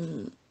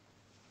platinum,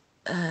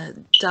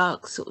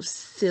 dark sort of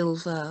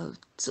silver,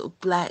 sort of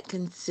black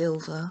and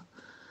silver,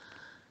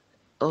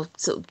 or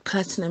sort of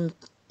platinum,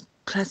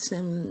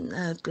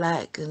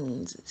 black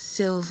and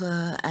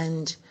silver,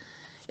 and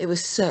it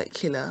was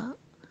circular,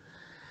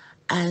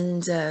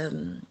 and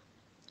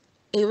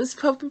it was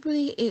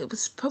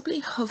probably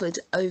hovered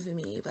over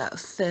me about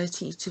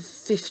 30 to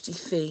 50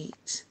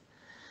 feet.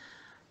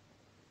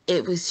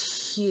 It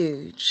was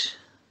huge.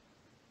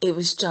 It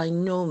was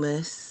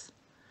ginormous,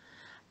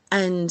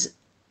 and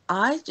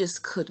I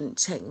just couldn't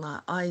take my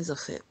eyes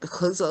off it,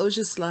 because I was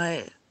just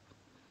like,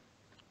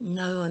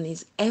 no one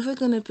is ever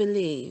going to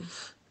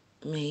believe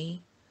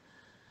me,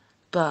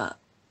 but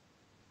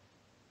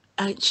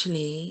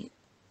actually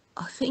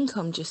I think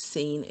I'm just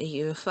seeing a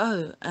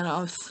UFO, and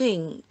I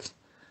think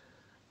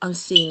I'm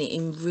seeing it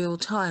in real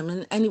time.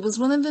 And it was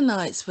one of the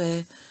nights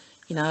where,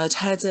 you know, I'd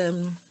had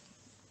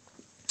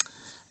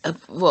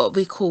what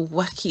we call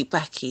wacky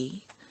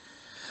backy,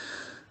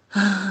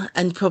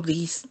 and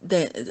probably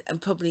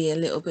a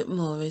little bit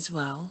more as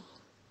well.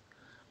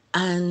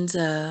 And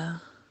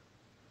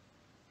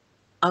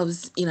I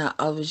was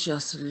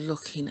just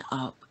looking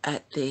up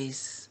at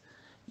this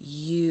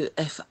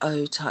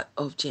UFO type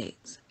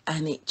object,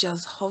 and it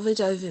just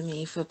hovered over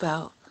me for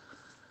about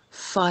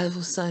 5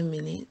 or so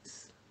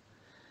minutes.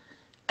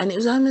 And it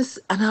was almost,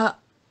 and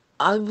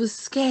I was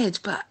scared,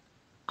 but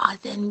I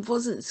then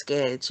wasn't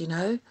scared, you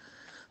know.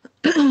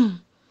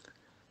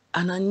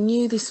 And I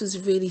knew this was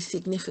really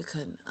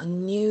significant. I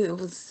knew it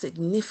was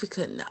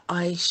significant that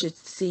I should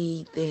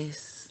see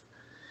this.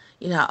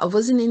 You know, I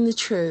wasn't in the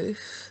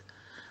truth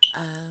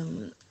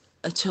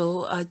at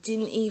all. I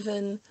didn't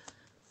even,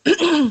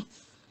 I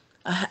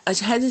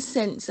had a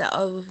sense that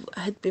I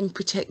had been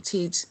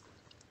protected,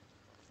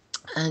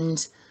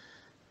 and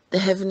the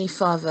Heavenly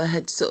Father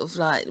had sort of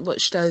like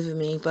watched over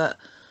me, but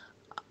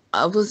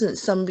I wasn't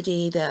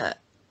somebody that,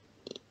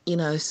 you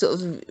know,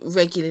 sort of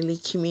regularly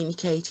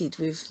communicated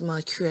with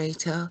my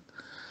Creator.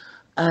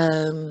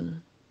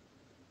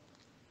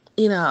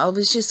 You know, I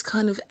was just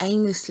kind of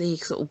aimlessly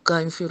sort of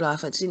going through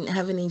life. I didn't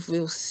have any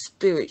real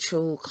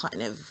spiritual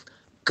kind of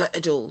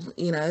girdle,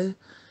 you know,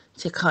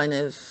 to kind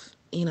of,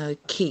 you know,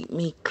 keep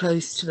me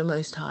close to the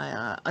Most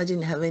High. I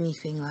didn't have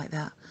anything like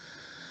that.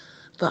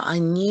 But I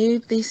knew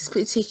this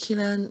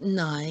particular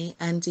night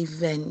and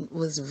event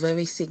was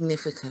very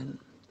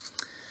significant.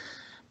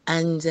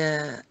 And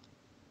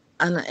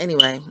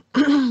anyway,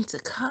 to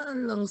cut a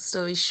long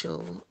story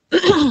short,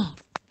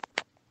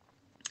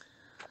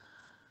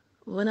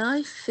 when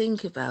I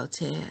think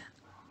about it,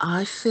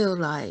 I feel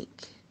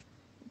like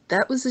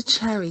that was a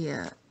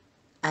chariot,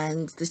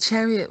 and the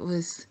chariot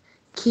was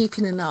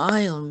keeping an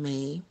eye on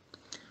me,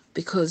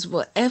 because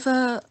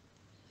whatever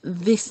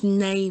this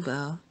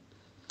neighbor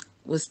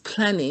was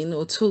planning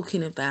or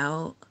talking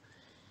about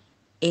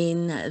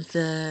in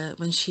the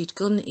when she'd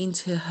gone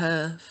into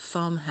her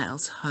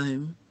farmhouse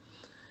home,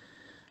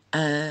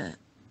 and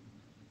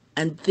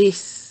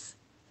this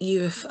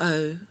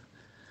UFO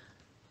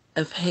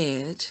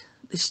appeared,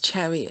 this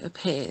chariot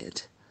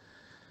appeared,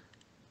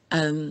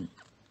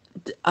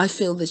 I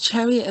feel the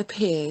chariot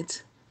appeared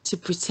to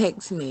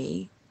protect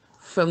me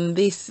from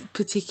this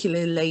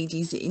particular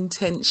lady's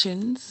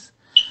intentions,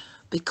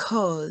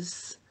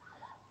 because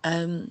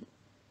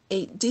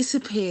it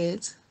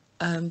disappeared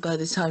by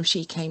the time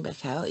she came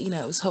back out. You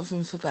know, it was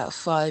hovering for about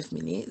 5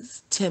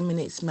 minutes, 10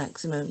 minutes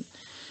maximum.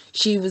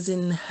 She was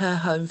in her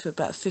home for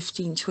about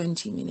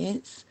 15-20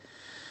 minutes.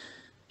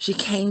 She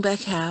came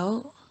back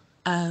out.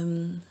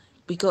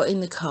 We got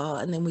in the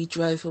car and then we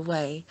drove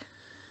away.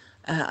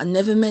 I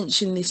never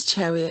mentioned this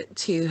chariot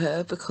to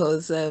her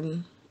because I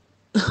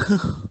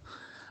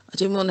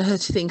didn't want her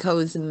to think I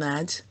was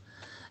mad.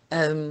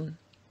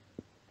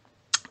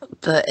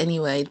 But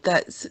anyway,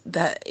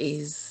 that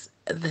is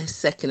the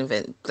second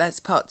event. That's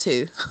part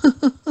 2.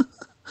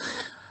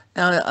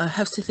 I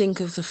have to think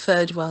of the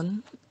third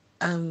one.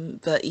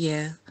 But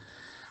yeah,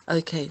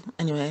 okay.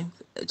 Anyway,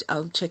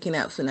 I'm checking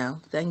out for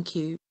now. Thank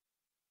you.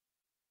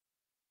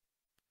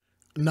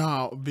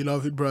 Now,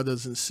 beloved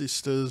brothers and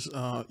sisters,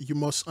 you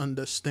must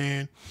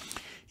understand,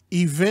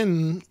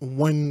 even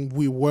when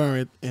we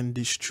weren't in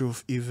this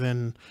truth,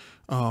 even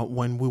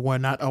when we were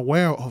not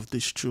aware of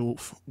this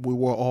truth, we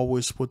were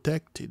always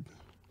protected.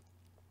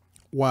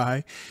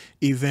 Why?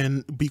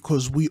 Even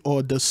because we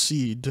are the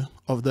seed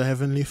of the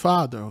Heavenly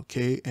Father,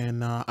 okay?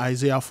 And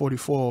Isaiah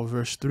 44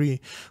 verse 3,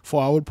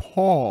 for I will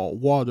pour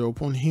water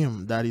upon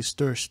him that is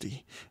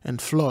thirsty,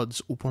 and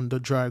floods upon the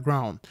dry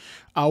ground.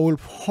 I will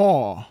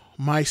pour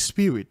my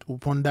spirit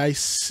upon thy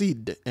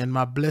seed, and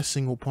my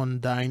blessing upon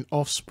thine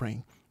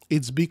offspring.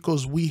 It's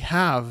because we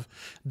have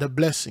the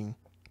blessing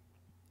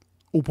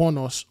upon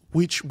us,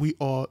 which we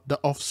are the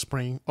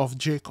offspring of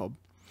Jacob.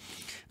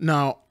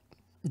 Now,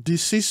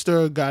 this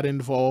sister got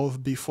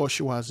involved before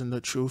she was in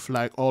the truth,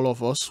 like all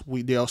of us.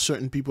 There are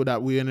certain people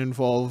that we're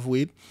involved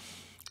with,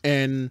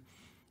 and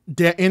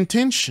their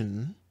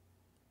intention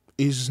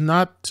is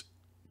not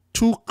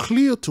too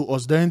clear to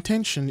us. Their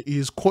intention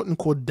is quote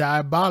unquote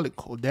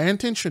diabolical. Their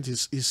intention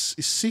is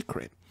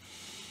secret.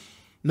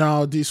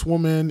 Now, this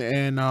woman,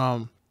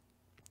 and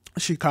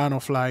she kind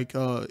of like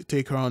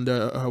take her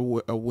under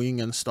her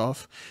wing and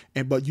stuff,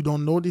 but you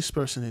don't know this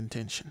person's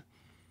intention.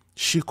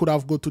 She could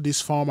have go to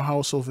this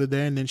farmhouse over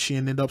there, and then she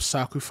ended up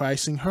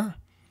sacrificing her.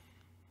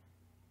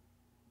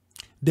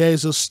 There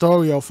is a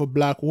story of a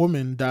black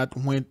woman that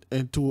went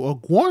into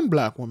one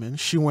black woman.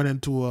 She went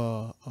into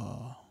a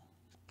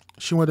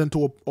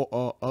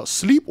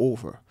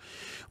sleepover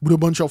with a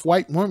bunch of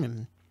white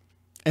women,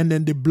 and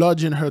then they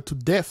bludgeoned her to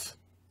death,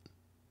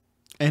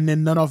 and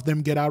then none of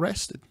them get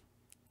arrested.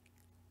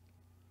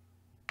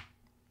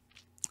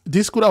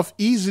 This could have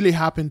easily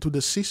happened to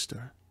the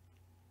sister.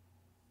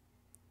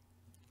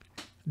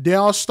 There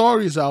are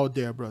stories out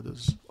there,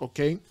 brothers,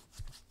 okay?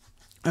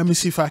 Let me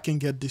see if I can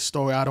get this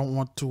story. I don't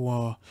want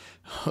to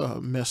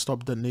mess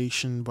up the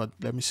nation, but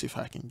let me see if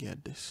I can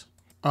get this.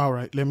 All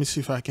right, let me see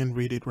if I can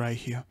read it right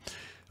here.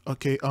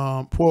 Okay,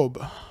 probe.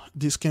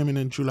 This came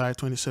in July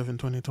 27,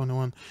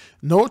 2021.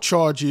 No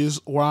charges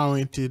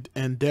warranted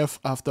and death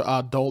after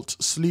adult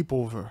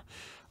sleepover.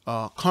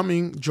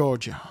 Cumming,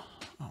 Georgia.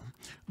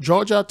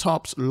 Georgia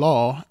Top's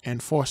law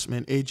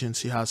enforcement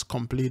agency has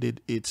completed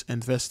its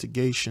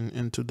investigation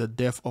into the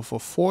death of a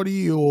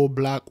 40-year-old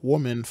black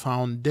woman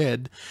found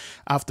dead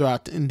after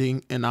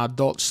attending an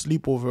adult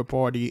sleepover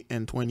party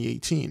in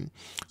 2018,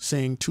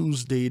 saying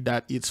Tuesday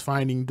that its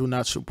findings do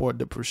not support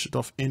the pursuit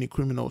of any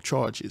criminal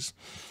charges.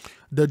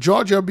 The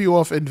Georgia Bureau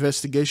of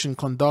Investigation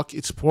conducted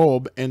its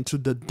probe into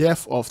the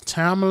death of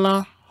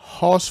Tamala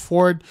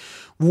Horsford,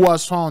 who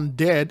was found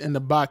dead in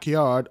the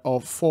backyard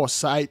of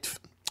Forsyth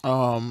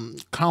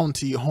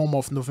County, home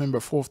of November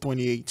 4th,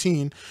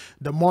 2018,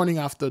 the morning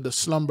after the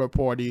slumber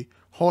party.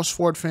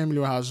 Horsford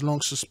family has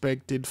long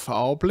suspected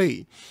foul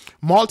play.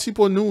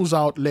 Multiple news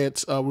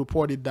outlets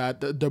reported that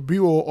the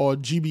Bureau, or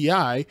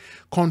GBI,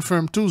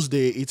 confirmed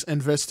Tuesday its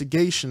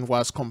investigation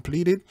was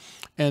completed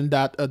and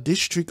that a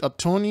district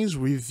attorney's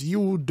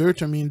review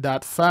determined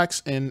that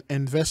facts and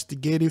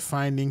investigative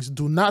findings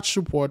do not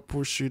support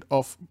pursuit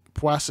of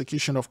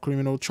prosecution of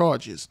criminal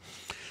charges.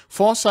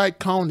 Forsyth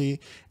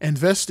County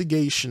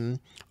investigation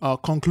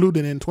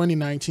concluded in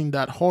 2019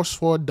 that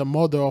Horsford, the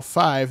mother of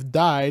 5,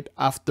 died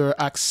after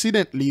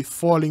accidentally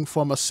falling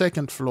from a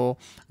second-floor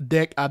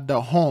deck at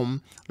the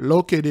home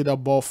located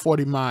above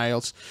 40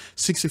 miles,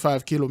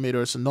 65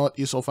 kilometers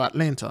northeast of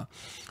Atlanta.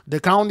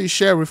 The county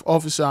sheriff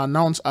officer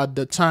announced at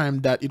the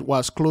time that it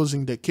was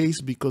closing the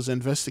case because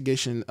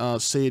investigation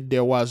said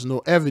there was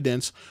no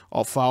evidence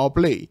of foul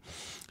play.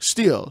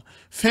 Still,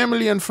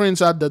 family and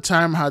friends at the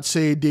time had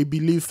said they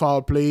believed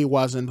foul play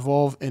was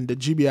involved, and the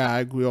GBI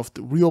agreed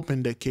to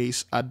reopen the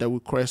case at the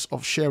request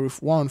of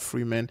Sheriff Warren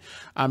Freeman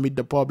amid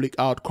the public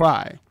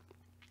outcry.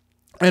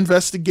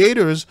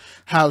 Investigators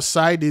have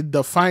cited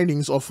the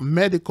findings of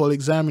medical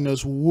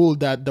examiners who ruled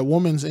that the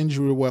woman's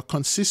injuries were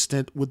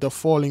consistent with the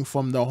falling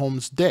from the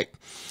home's deck.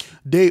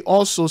 They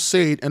also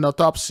said an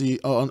autopsy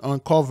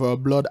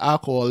uncovered blood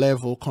alcohol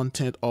level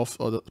content of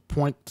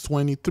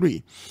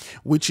 0.23,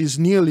 which is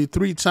nearly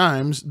 3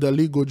 times the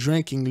legal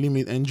drinking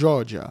limit in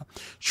Georgia.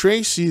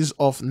 Traces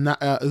of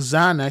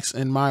Xanax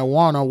and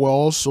marijuana were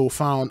also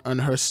found in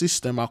her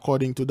system,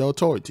 according to the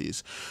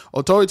authorities.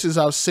 Authorities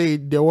have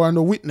said there were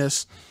no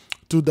witnesses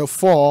to the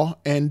fall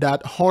and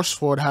that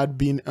Horsford had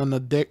been on the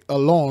deck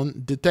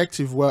alone.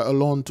 Detectives were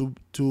alone to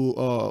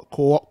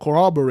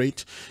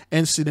corroborate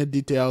incident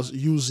details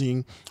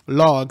using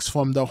logs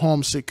from the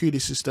home security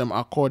system,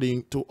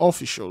 according to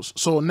officials.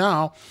 So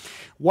now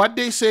what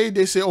they say,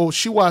 oh,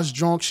 she was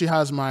drunk, she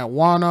has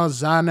marijuana,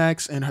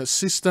 Xanax in her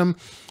system,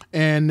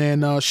 and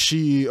then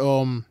she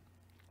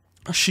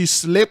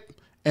slipped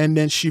and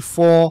then she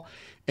fall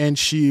and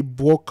she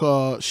broke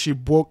her,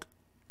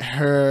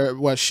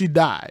 well, she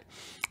died.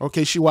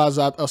 Okay, she was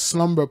at a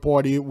slumber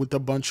party with a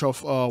bunch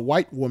of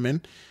white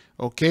women,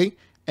 okay,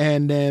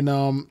 and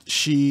then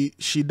she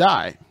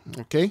died.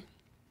 Okay,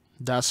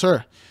 that's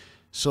her.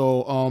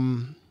 So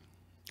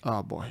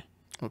oh boy,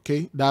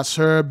 okay, that's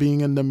her being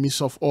in the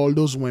midst of all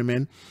those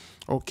women,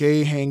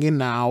 okay,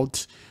 hanging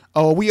out.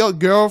 Oh, we are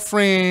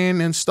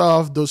girlfriend and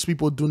stuff. Those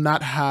people do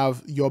not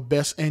have your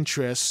best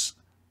interests,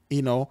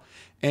 you know,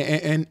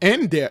 and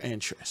their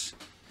interests.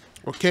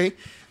 Okay,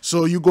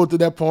 so you go to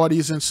their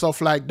parties and stuff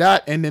like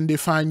that, and then they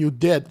find you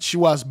dead. She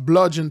was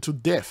bludgeoned to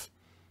death,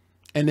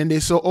 and then they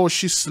say, oh,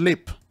 she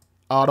slipped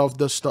out of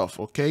the stuff.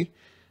 Okay,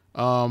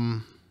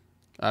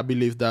 I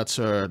believe that's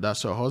her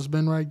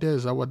husband right there.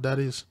 Is that what that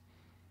is?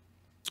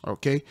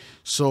 Okay,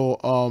 so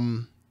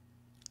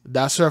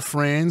that's her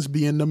friends,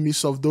 be in the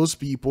midst of those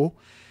people,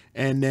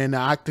 and then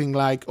acting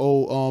like,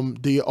 oh,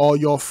 they are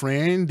your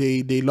friend,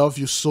 they love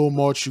you so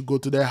much, you go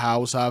to their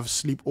house, have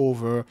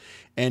sleepover,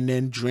 and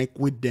then drink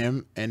with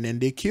them, and then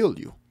they kill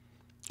you,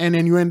 and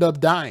then you end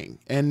up dying.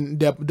 And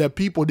the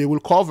people, they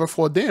will cover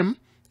for them.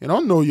 They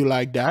don't know you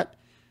like that.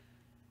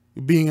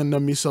 Being in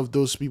the midst of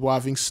those people,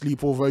 having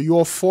sleepover,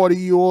 you're a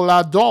 40-year-old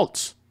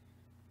adult,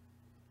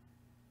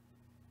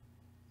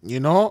 you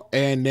know,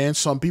 and then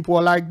some people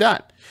are like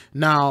that.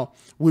 Now,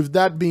 with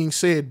that being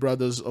said,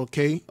 brothers,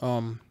 okay,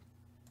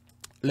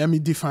 let me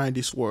define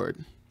this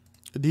word.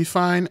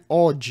 Define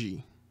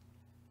orgy.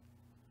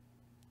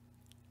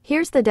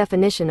 Here's the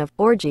definition of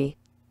orgy: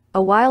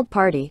 a wild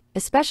party,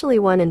 especially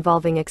one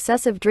involving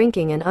excessive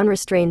drinking and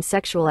unrestrained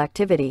sexual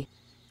activity.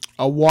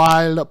 A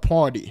wild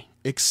party,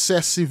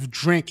 excessive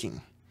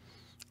drinking.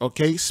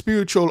 Okay,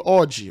 spiritual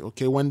orgy.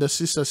 Okay, when the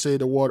sister say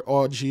the word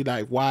orgy,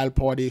 like wild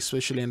party,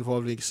 especially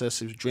involving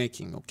excessive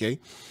drinking. Okay,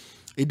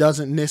 it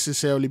doesn't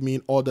necessarily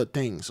mean other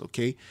things.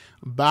 Okay,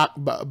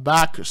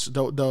 Bacchus,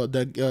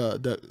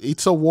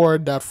 it's a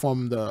word that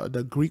from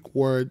the Greek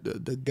word,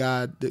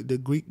 the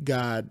Greek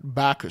god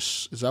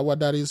Bacchus. Is that what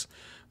that is?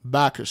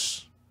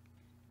 Bacchus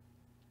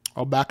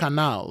or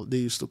Bacchanal, they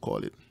used to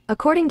call it.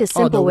 According to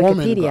simple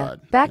Wikipedia,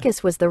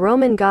 Bacchus was the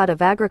Roman god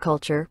of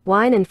agriculture,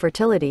 wine, and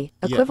fertility,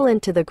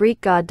 equivalent to the Greek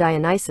god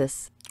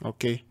Dionysus.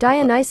 Okay.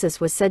 Dionysus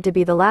was said to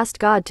be the last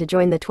god to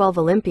join the 12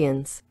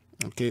 Olympians.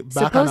 Okay.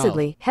 Bacchanal.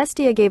 Supposedly,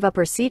 Hestia gave up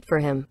her seat for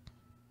him.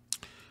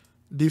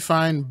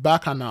 Define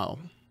Bacchanal.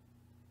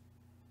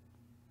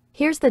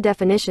 Here's the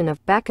definition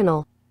of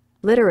bacchanal: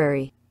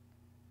 literary.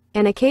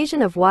 An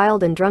occasion of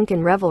wild and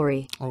drunken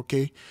revelry.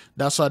 Okay,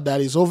 that's what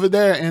that is. Over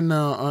there in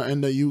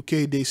the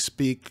UK, they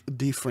speak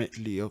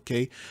differently.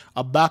 Okay,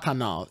 a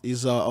bacchanal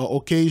is a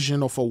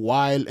occasion of a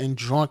wild and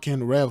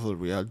drunken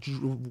revelry, a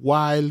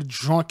wild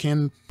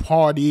drunken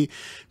party.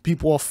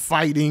 People are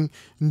fighting,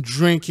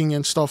 drinking,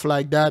 and stuff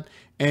like that.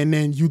 And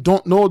then you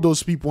don't know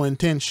those people's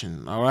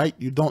intention. All right,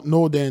 you don't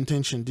know their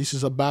intention. This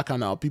is a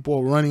bacchanal. People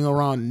are running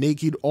around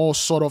naked. All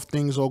sort of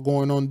things are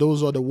going on.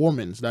 Those are the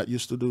women that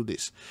used to do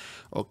this.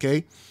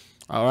 Okay.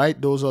 All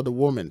right, those are the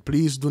women.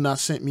 Please do not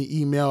send me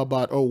email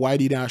about, oh, why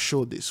did I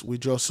show this? We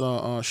just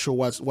show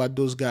what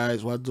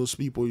those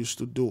people used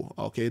to do.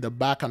 Okay, the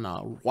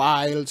bacchanal,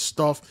 wild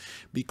stuff,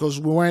 because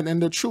we weren't in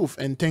the truth,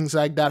 and things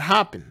like that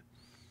happen.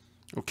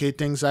 Okay,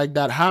 things like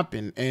that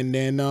happen. And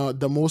then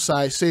the Most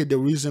High said the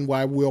reason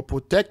why we are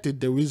protected,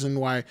 the reason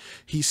why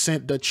he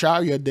sent the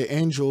chariot, the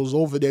angels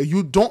over there.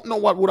 You don't know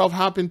what would have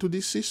happened to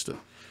this sister.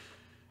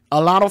 A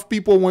lot of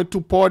people went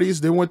to parties,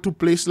 they went to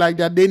places like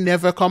that, they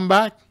never come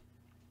back.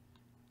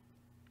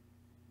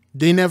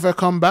 They never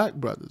come back,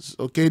 brothers.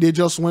 Okay, they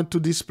just went to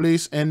this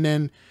place and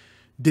then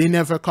they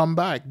never come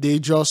back. They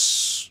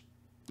just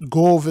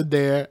go over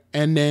there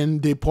and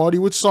then they party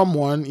with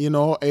someone, you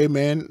know, hey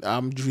man,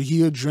 I'm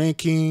here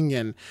drinking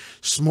and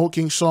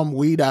smoking some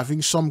weed,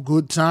 having some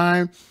good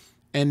time,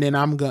 and then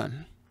I'm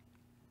gone.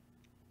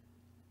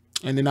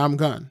 And then I'm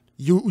gone.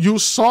 You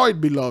saw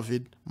it,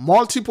 beloved,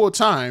 multiple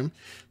times,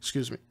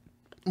 excuse me,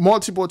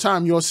 multiple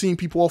times you're seeing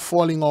people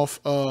falling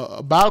off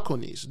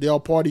balconies. They are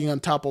partying on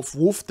top of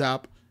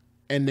rooftop,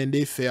 and then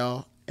they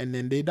fell and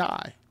then they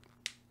die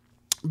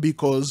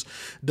because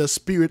the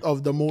spirit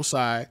of the Most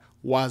High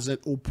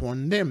wasn't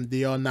upon them.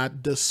 They are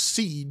not the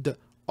seed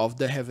of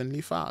the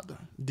Heavenly Father.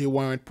 They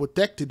weren't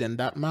protected in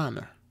that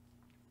manner,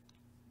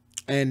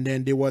 and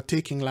then they were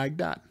taking like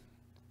that.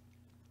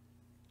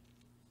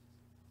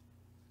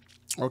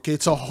 Okay,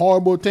 it's a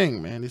horrible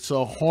thing, man. It's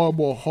a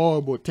horrible,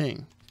 horrible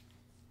thing.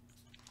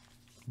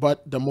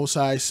 But the Most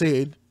High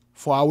said,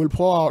 "For I will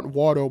pour out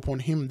water upon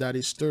him that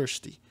is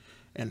thirsty,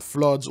 and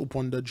floods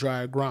upon the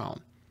dry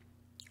ground.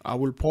 I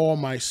will pour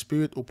my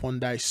spirit upon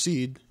thy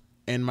seed,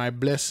 and my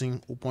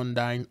blessing upon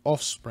thine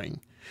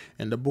offspring."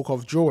 In the book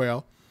of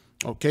Joel,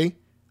 okay?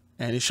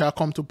 "And it shall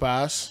come to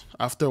pass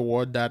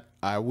afterward that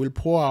I will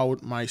pour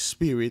out my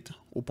spirit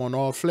upon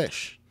all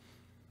flesh."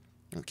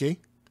 Okay?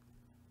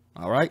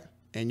 All right?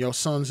 "And your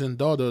sons and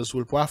daughters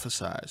will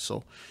prophesy."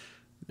 So,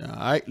 all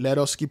right, let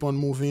us keep on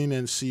moving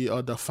and see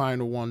the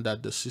final one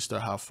that the sister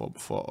have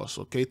for us.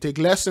 Okay, take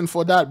lesson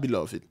for that,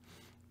 beloved.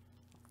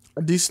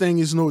 This thing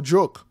is no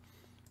joke.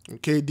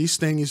 Okay, this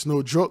thing is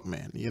no joke,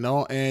 man. You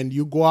know, and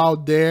you go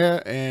out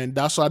there, and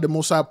that's why the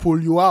Most High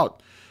pull you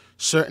out.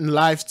 Certain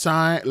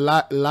lifestyle,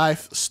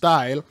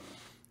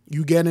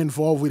 you get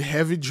involved with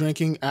heavy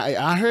drinking.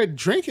 I heard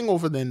drinking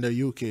over there in the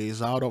UK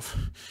is out of,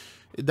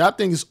 that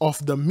thing is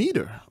off the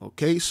meter.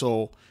 Okay,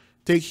 so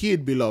take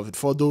heed, beloved,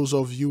 for those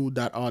of you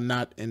that are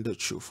not in the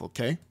truth,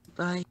 okay?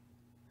 Bye.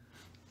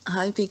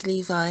 Hi, Big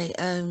Levi.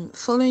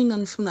 Following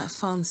on from that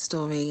farm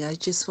story, I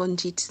just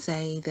wanted to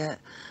say that,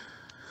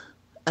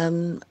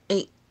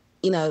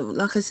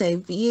 like I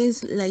say,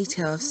 years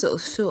later, I've sort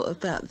of thought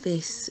about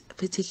this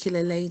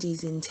particular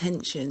lady's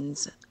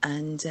intentions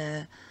and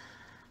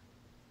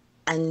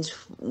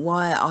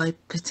why I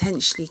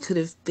potentially could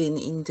have been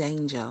in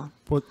danger.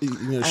 But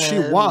she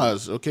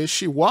was, okay?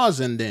 She was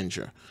in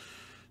danger.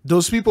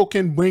 Those people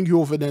can bring you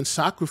over there and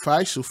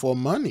sacrifice you for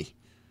money.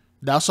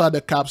 That's why the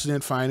cops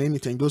didn't find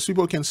anything. Those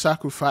people can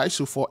sacrifice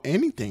you for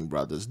anything,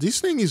 brothers. This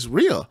thing is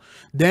real.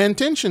 Their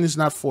intention is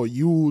not for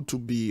you to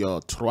be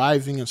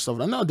thriving and stuff.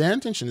 No, their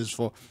intention is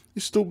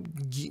to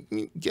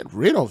get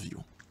rid of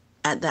you.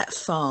 At that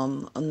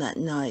farm on that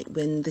night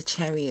when the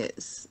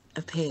chariots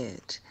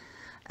appeared,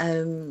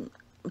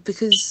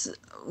 because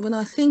when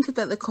I think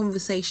about the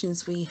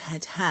conversations we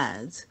had,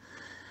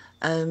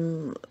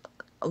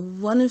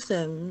 one of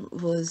them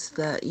was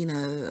that,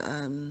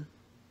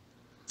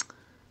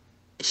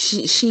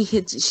 she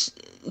had,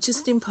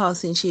 just in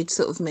passing, she had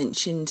sort of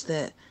mentioned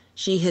that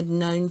she had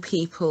known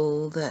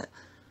people that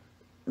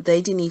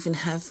they didn't even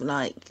have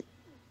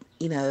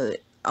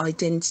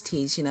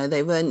identities.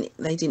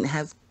 They didn't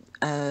have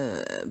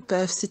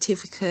birth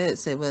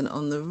certificates. They weren't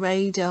on the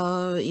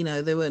radar.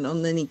 They weren't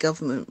on any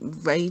government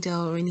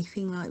radar or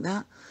anything like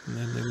that.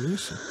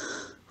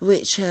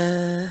 Which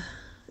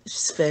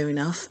is fair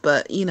enough,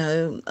 but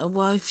a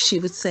wife, she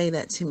would say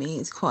that to me.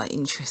 It's quite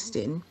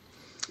interesting.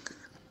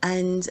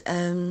 And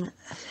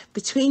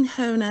between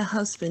her and her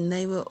husband,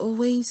 they were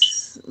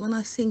always, when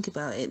I think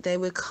about it, they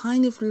were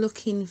kind of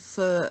looking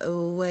for a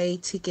way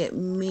to get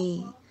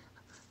me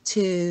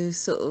to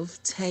sort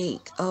of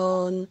take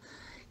on,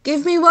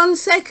 "Give me 1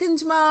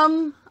 second,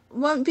 Mum,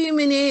 won't be a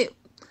minute,"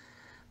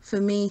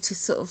 for me to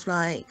sort of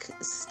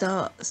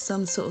start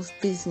some sort of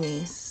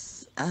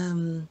business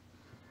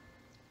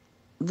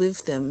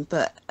with them,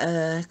 but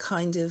a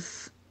kind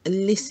of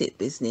illicit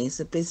business,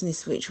 a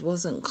business which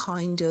wasn't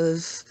kind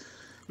of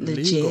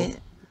legit,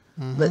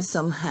 but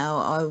somehow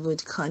I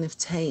would kind of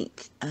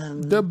take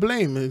the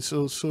blame. It's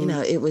also,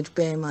 it would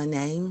bear my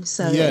name.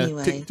 So yeah,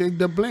 anyway, take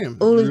the blame.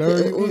 All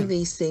of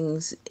these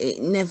things,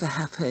 it never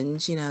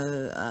happened.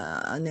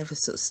 I never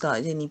sort of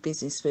started any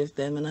business with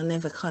them, and I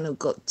never kind of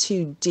got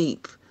too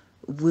deep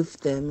with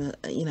them.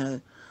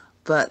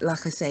 But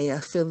like I say, I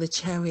feel the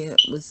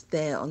chariot was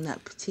there on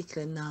that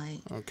particular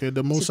night. Okay,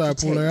 the Most High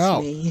pulled her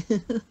out.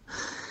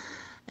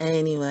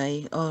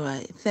 Anyway, all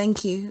right.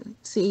 Thank you.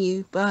 See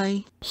you.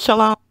 Bye.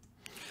 Shalom.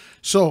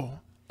 So,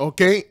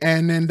 okay,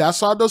 and then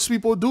that's how those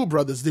people do,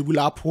 brothers. They will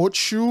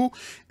approach you,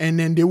 and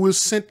then they will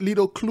send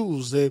little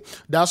clues.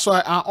 That's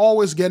why I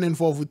always get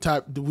involved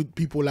with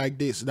people like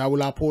this that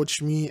will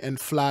approach me and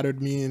flatter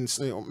me and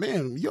say, "Oh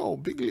man, yo,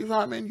 Big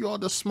Levi, man, you're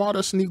the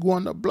smartest nigga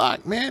on the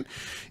block, man.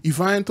 If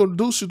I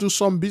introduce you to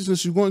some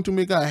business, you're going to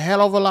make a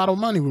hell of a lot of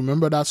money."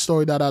 Remember that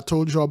story that I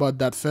told you about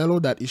that fellow,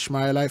 that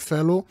Ishmaelite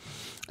fellow?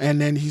 And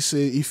then he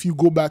said, "If you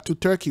go back to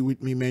Turkey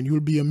with me, man,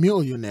 you'll be a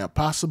millionaire,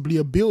 possibly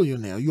a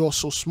billionaire. You're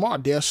so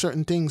smart. There are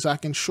certain things I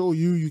can show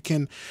you. You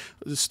can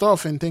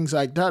stuff and things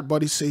like that."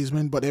 But he says,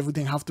 "Man, but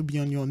everything have to be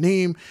on your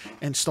name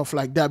and stuff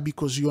like that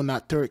because you're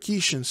not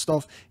Turkish and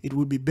stuff. It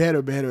would be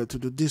better to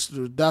do this, to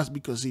do that,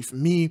 because if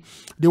they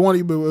want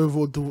to be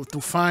able to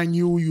find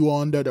you. You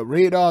are under the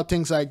radar,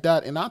 things like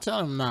that." And I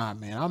tell him, "Nah,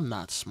 man, I'm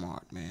not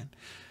smart, man.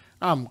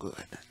 I'm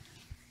good."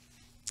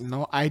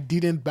 I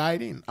didn't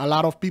bite in. A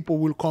lot of people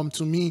will come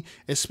to me,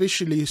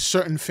 especially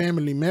certain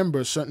family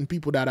members, certain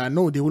people that I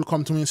know. They will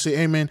come to me and say,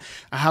 hey, man,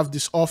 I have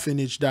this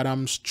orphanage that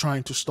I'm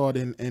trying to start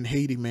in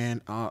Haiti,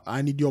 man.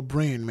 I need your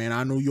brain, man.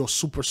 I know you're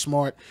super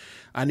smart.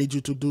 I need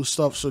you to do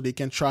stuff so they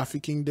can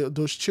trafficking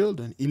those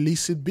children.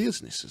 Illicit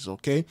businesses,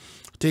 okay?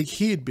 Take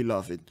heed,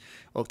 beloved,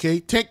 okay?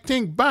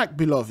 Think back,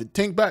 beloved.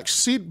 Think back.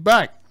 Sit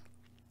back.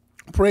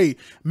 Pray,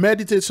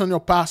 meditate on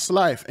your past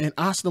life, and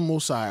ask the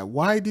Messiah,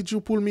 why did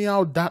you pull me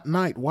out that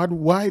night?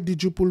 Why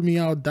did you pull me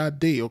out that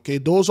day? Okay,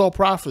 those are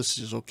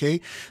prophecies. Okay,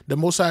 the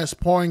Messiah is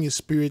pouring his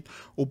spirit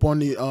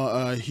upon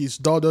his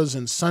daughters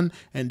and son,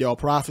 and they are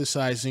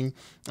prophesying.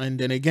 And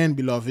then again,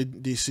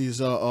 beloved, this is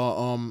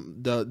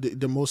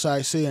the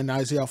Messiah say in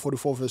Isaiah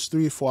 44 verse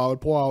 3, for I will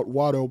pour out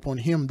water upon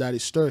him that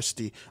is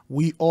thirsty.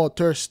 We are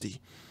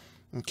thirsty.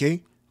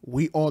 Okay,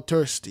 we are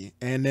thirsty.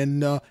 And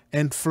then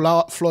and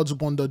floods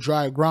upon the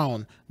dry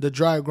ground. The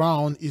dry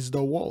ground is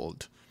the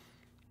world.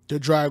 The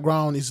dry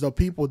ground is the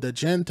people, the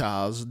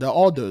Gentiles, the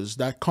others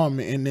that come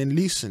and then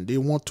listen. They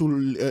want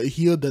to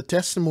hear the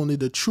testimony,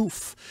 the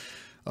truth,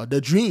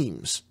 the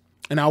dreams.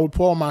 And I will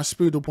pour my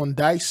spirit upon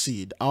thy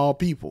seed, our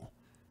people.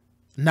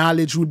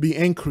 Knowledge will be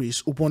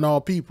increased upon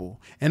our people,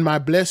 and my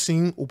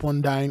blessing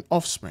upon thine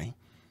offspring.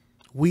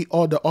 We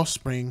are the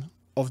offspring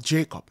of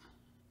Jacob.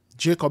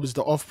 Jacob is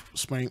the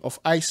offspring of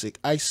Isaac.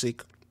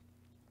 Isaac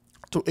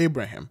to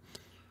Abraham.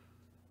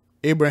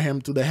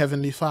 Abraham to the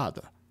Heavenly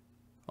Father.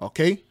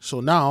 Okay, so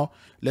now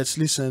let's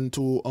listen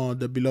to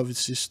the beloved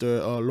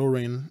sister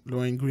Lauren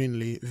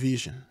Greenlee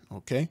vision.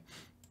 Okay,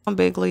 I'm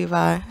Big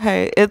Levi.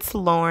 Hey, it's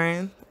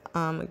Lauren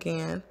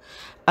again.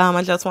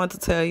 I just want to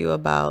tell you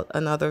about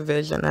another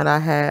vision that I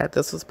had.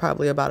 This was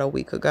probably about a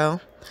week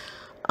ago.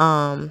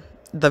 The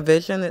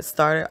vision, it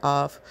started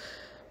off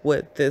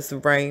with this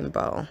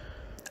rainbow.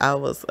 I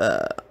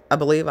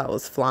believe I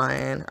was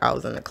flying. I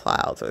was in the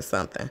clouds or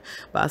something.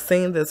 But I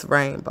seen this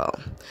rainbow.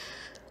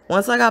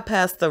 Once I got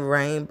past the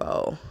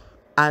rainbow,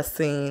 I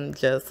seen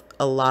just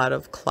a lot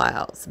of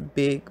clouds.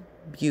 Big,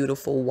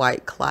 beautiful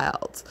white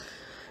clouds.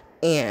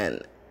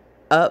 And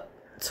up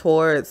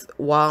towards,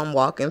 while I'm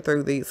walking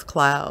through these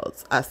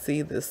clouds, I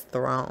see this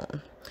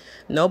throne.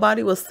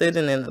 Nobody was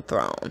sitting in the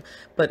throne,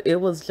 but it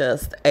was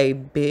just a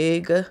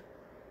big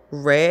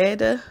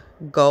red,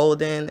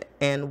 golden,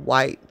 and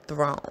white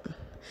throne.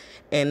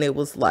 And it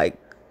was like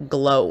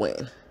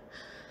glowing.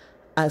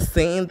 I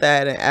seen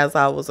that, and as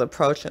I was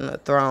approaching the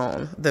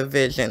throne, the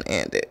vision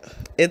ended.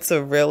 It's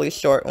a really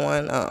short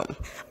one.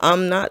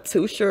 I'm not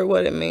too sure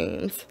what it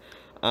means.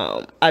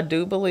 I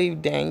do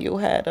believe Daniel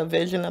had a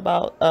vision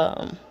about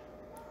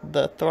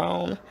the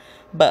throne,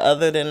 but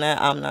other than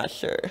that, I'm not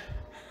sure.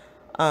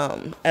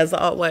 As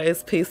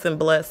always, peace and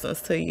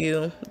blessings to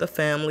you, the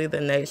family,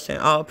 the nation.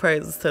 All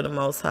praises to the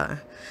Most High.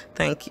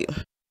 Thank you.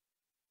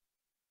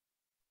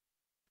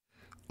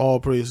 All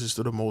praises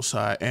to the Most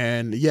High.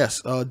 And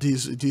yes,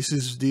 this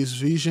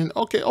vision.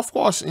 Okay, of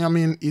course. I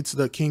mean, it's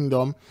the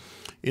kingdom.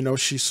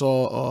 She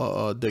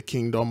saw the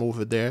kingdom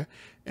over there,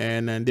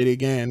 and then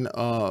again,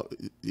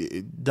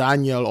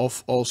 Daniel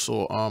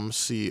also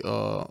see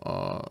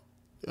the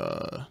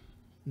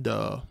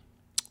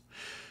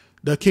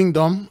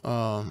kingdom,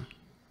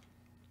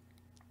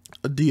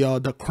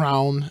 the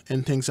crown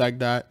and things like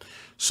that.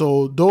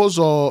 So those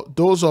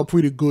are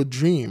pretty good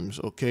dreams.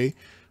 Okay.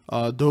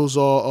 Those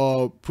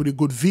are pretty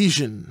good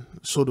vision,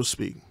 so to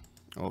speak.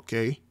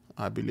 Okay,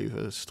 I believe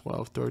it's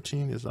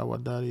 12:13. Is that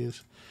what that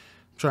is?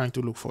 I'm trying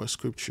to look for a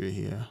scripture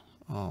here.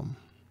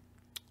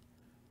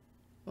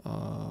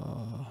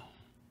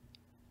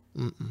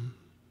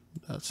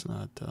 That's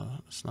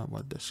not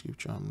what the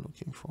scripture I'm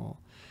looking for.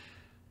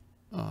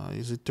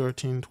 Is it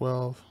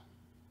 13:12?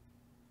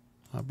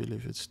 I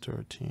believe it's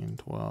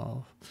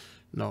 13:12.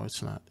 No,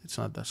 it's not. It's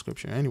not that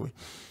scripture. Anyway.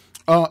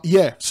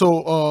 Yeah,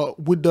 so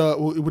with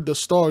the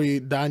story,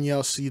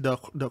 Daniel see the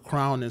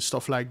crown and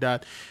stuff like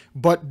that,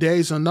 but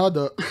there's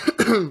another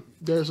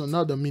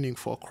meaning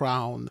for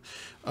crown,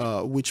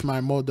 which my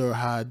mother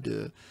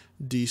had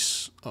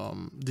this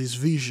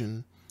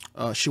vision.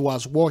 She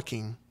was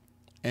working,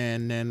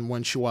 and then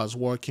when she was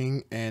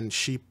working, and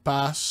she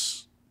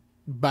passed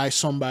by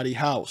somebody's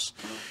house,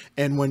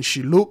 and when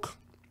she looked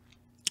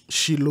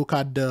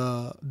at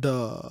the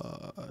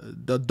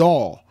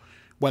door,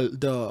 well,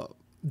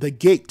 the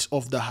gate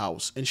of the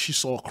house, and she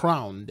saw a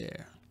crown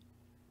there,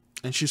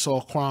 and she saw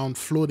a crown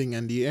floating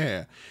in the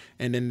air.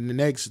 And then the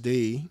next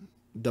day,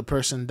 the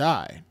person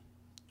died.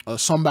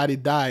 Somebody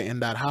died in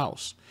that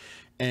house,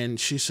 and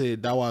she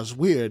said that was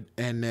weird.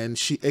 And then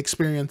she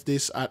experienced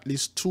this at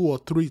least 2 or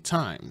 3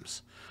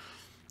 times.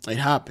 It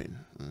happened.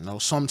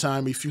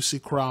 Sometimes if you see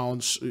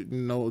crowns,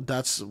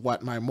 that's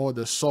what my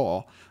mother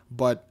saw.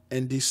 But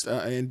in this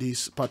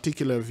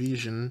particular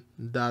vision,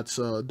 that's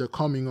the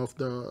coming of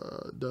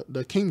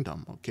the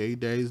kingdom. Okay,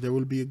 there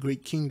will be a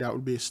great king that will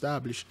be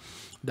established,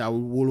 that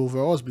will rule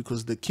over us,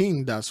 because the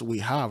king that we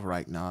have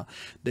right now,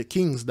 the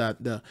kings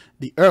that the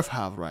earth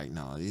have right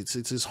now,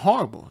 it's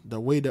horrible the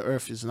way the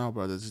earth is now,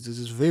 brothers. It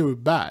is very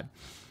bad.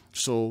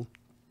 So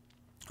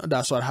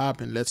That's what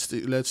happened. Let's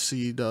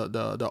see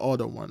the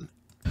other one.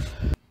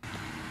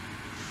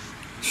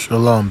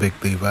 Shalom, Big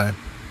Levi.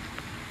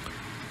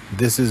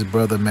 This is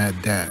Brother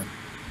Matt Dan.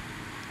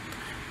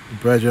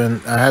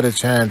 Brethren, I got a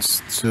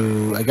chance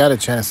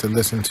to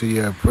listen to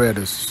your prayer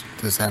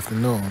this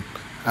afternoon.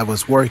 I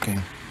was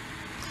working,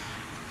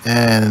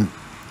 and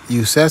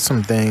you said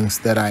some things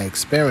that I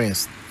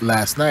experienced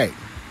last night.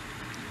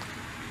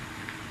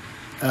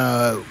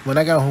 When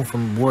I got home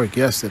from work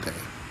yesterday,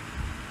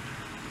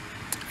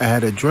 I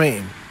had a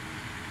dream.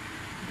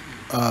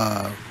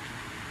 I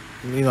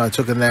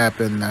took a nap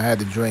and I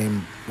had a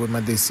dream with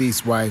my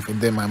deceased wife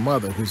and then my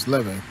mother who's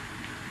living.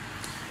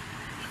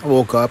 I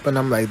woke up and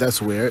I'm like,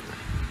 that's weird.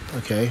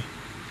 Okay.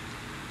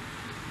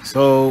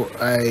 So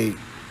I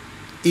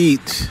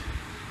eat,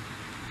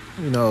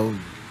 and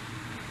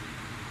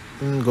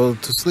go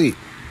to sleep.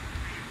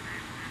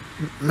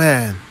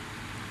 Man,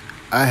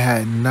 I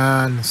had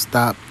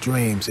non-stop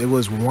dreams. It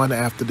was one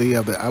after the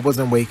other. I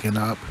wasn't waking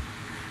up.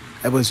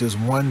 It was just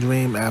one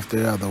dream after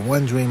the other,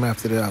 one dream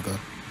after the other.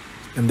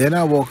 And then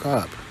I woke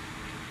up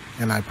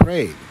and I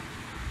prayed.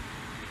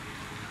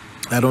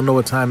 I don't know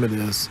what time it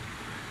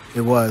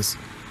was.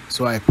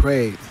 So I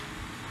prayed.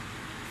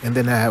 And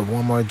then I had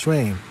one more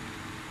dream.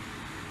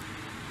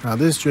 Now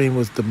this dream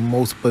was the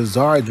most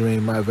bizarre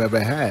dream I've ever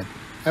had,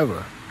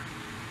 ever.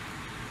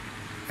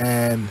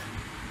 And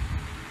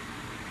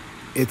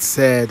it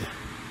said,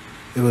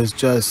 it was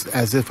just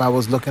as if I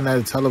was looking at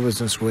a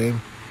television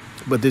screen,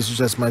 but this is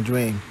just my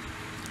dream.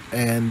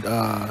 And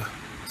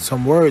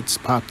some words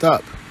popped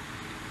up.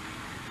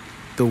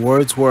 The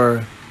words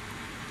were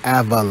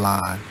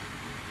Avalon.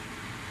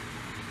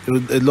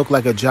 It looked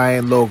like a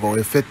giant logo.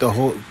 It fit the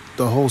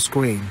whole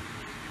screen.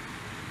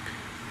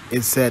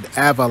 It said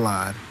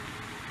Avalon,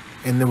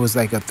 and it was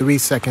like a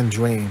 3-second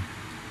dream.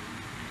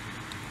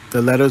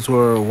 The letters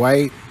were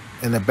white,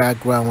 and the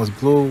background was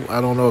blue. I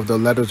don't know if the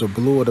letters were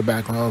blue or the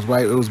background was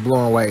white. It was blue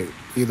and white,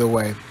 either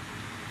way.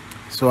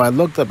 So I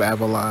looked up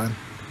Avalon,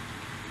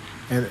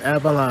 and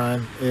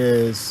Avalon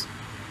is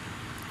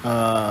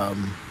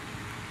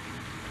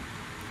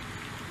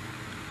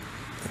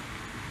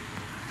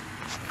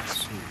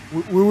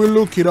we will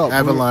look it up.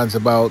 Avalon's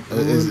about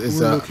we'll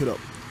look it up.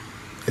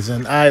 It's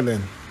an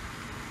island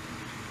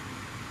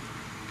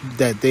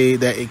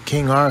that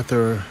King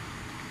Arthur.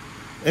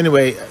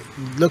 Anyway,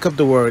 look up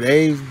the word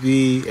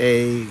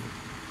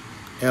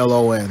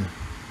Avalon.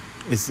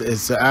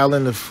 It's an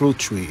island of fruit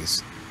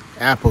trees,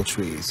 apple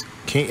trees.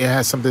 It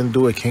has something to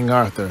do with King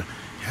Arthur.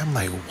 And I'm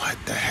like, what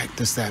the heck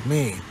does that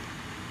mean?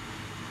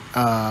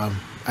 I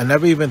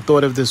never even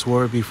thought of this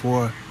word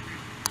before.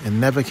 It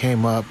never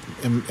came up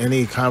in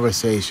any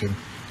conversation.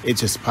 It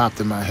just popped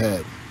in my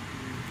head.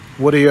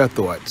 What are your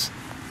thoughts?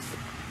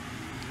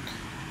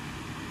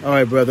 All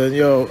right, brother.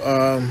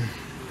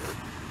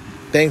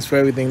 Thanks for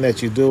everything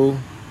that you do.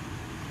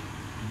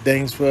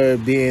 Thanks for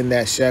being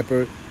that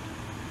shepherd.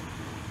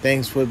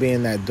 Thanks for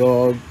being that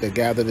dog that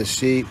gathered the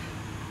sheep.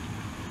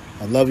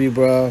 I love you,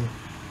 bro.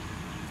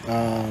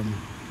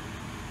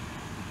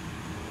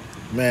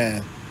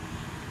 Man,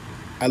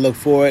 I look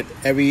forward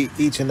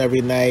each and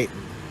every night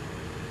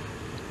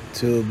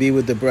to be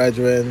with the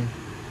brethren,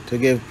 to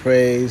give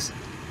praise,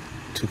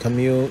 to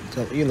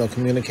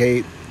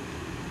communicate,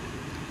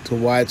 to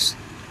watch,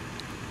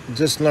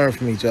 just learn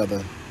from each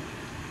other.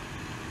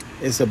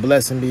 It's a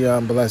blessing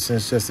beyond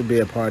blessings just to be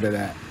a part of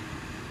that.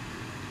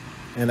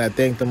 And I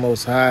thank the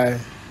Most High,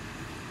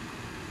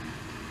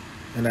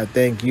 and I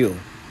thank you.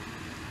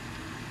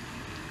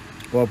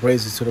 All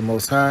praises to the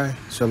Most High.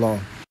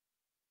 Shalom.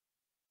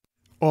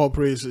 All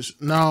praises.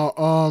 Now,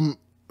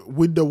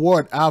 with the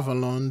word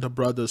Avalon, the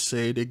brother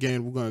said,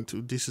 again,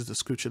 this is the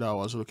scripture that I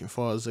was looking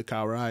for,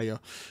 Zechariah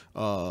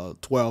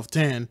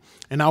 12:10.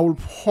 And I will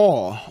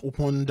pour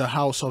upon the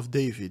house of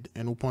David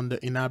and upon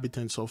the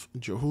inhabitants of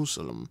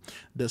Jerusalem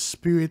the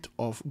spirit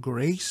of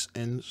grace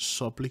and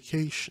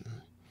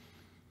supplication.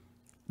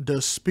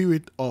 The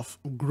spirit of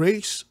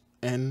grace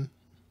and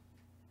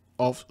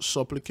of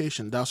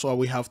supplication. That's why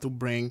we have to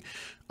bring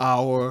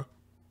our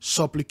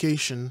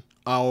supplication,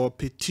 our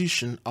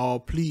petition, our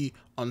plea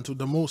unto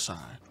the Most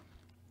High.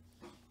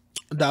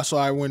 That's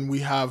why when we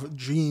have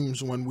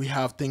dreams, when we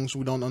have things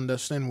we don't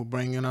understand, we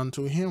bring it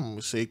unto Him.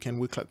 We say, can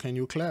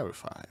you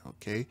clarify?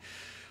 Okay.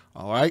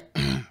 All right.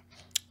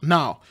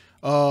 Now,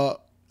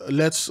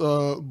 let's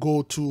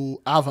go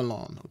to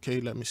Avalon.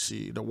 Okay. Let me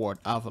see the word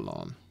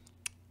Avalon.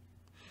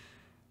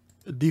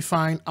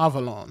 Define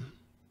Avalon.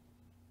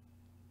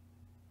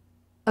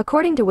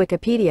 According to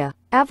Wikipedia,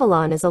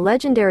 Avalon is a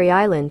legendary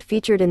island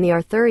featured in the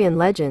Arthurian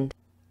legend.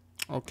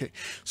 Okay,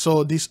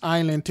 so this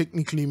island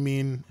technically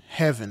mean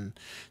heaven.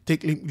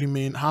 Technically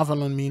mean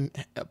Avalon mean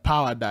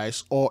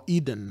paradise or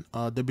Eden.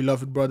 The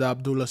beloved brother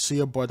Abdullah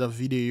Seer brought a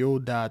video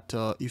that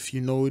if you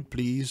know it,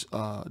 please,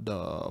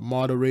 the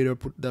moderator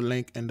put the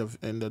link in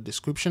the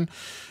description.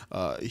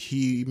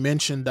 He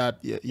mentioned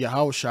that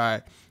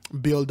Yahushua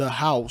built a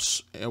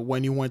house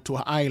when he went to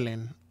an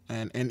island,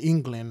 and in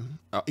England,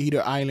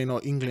 either Ireland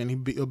or England, he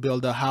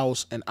built a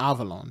house in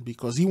Avalon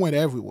because he went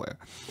everywhere.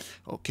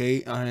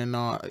 Okay, and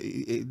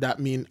that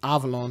means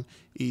Avalon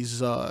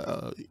is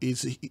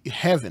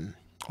heaven.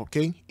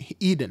 Okay,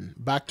 Eden.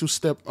 Back to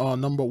step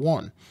number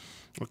 1.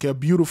 Okay, a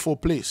beautiful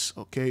place.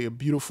 Okay, a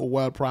beautiful,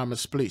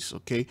 well-promised place.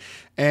 Okay,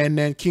 and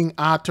then King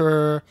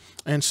Arthur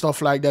and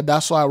stuff like that.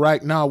 That's why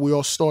right now we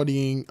are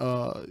studying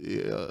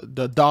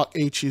the Dark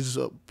Ages.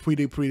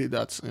 Pretty.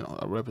 That's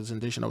a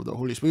representation of the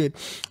Holy Spirit.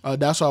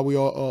 That's why we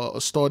are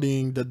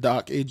studying the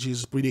Dark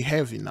Ages pretty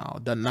heavy now.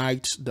 The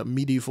knights, the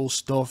medieval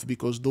stuff,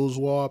 because those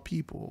were our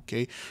people.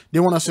 Okay,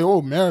 they want to say,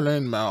 oh,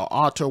 Maryland,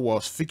 Arthur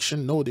was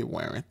fiction. No, they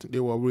weren't. They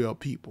were real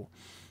people.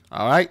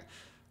 All right.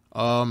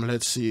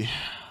 Let's see.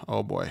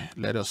 Oh boy,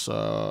 let us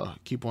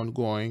keep on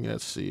going.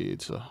 Let's see.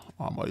 It's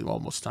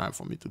almost time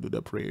for me to do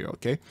the prayer.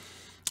 Okay.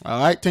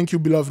 All right. Thank you,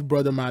 beloved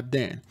brother Matt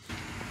Dan.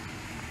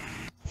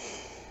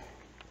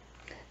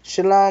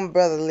 Shalom,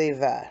 brother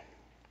Levi.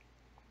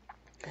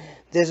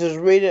 This is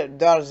Rita,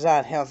 daughter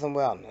Zion Health and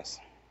Wellness.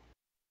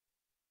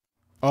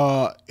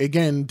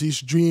 Again, this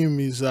dream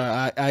is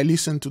I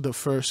listened to the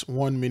first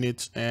 1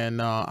 minute,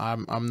 and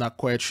I'm not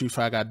quite sure if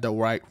I got the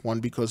right one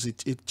because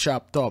it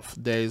chopped up.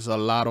 There's a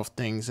lot of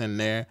things in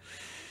there,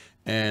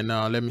 and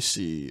let me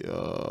see.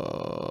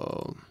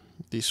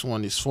 This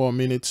one is 4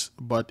 minutes,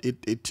 but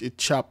it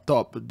chopped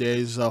up.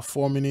 There's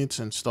 4 minutes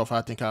and stuff.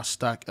 I think I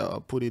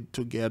put it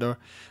together.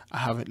 I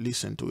haven't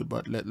listened to it,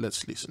 but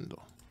let's listen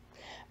though.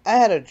 I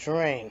had a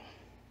dream.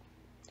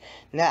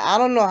 Now I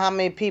don't know how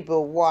many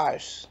people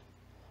watched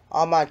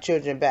All My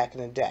Children back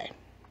in the day.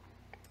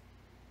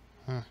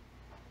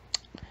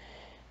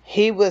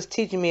 He was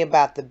teaching me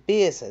about the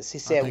business. He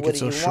said, what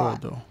do you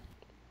want? Though.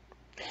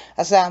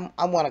 I said,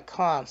 I want a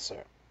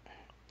concert.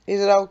 He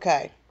said,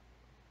 okay.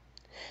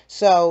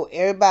 So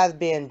everybody's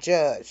being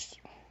judged.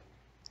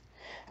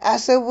 I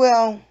said,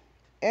 well,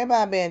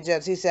 everybody being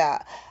judged. He said,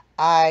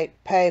 I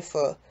pay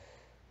for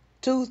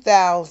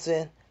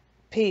 2,000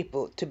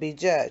 people to be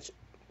judged.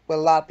 But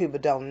a lot of people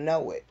don't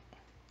know it.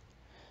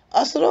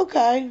 I said,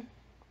 okay.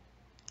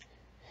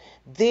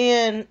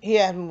 Then he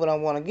asked me what I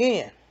want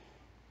again.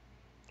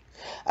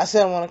 I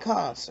said, I want a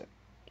concert.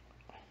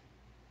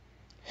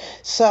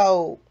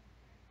 So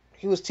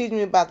he was teaching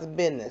me about the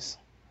business.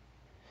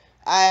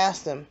 I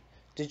asked him,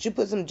 did you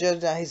put some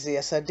judges down? He said,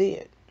 yes, I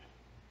did.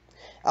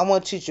 I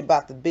want to teach you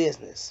about the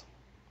business.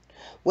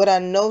 What I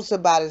noticed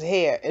about his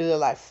hair, it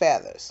looked like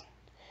feathers.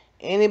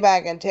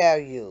 Anybody can tell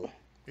you.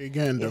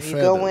 Again, the if you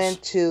feathers. go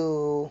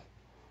into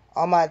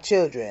All My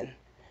Children,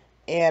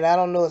 and I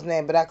don't know his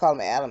name, but I call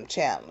him Adam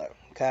Chandler,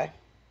 okay?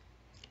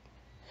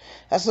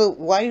 I said,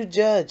 why are you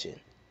judging?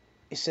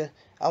 He said,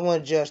 I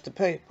want to judge the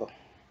people.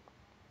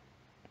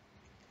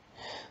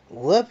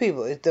 What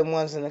people? It's the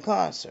ones in the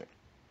concert.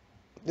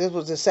 This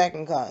was the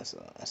second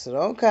concert. I said,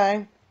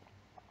 okay.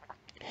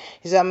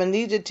 He said, I'm going to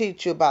need to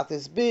teach you about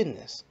this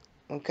business.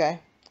 Okay?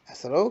 I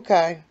said,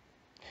 okay.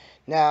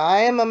 Now, I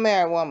am a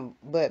married woman,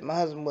 but my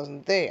husband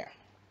wasn't there.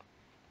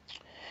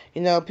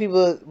 You know,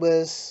 people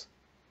was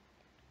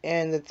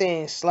in the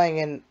thing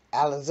slanging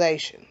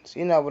allegations.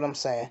 You know what I'm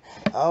saying?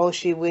 Oh,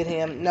 she with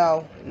him?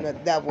 No,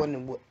 that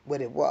wasn't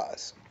what it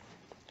was.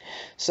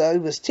 So he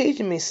was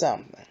teaching me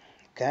something.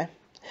 Okay?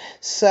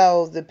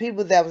 So the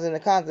people that was in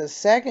the concert the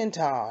second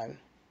time,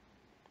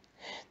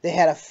 they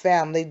had a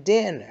family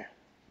dinner.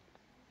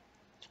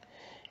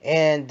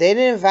 And they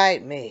didn't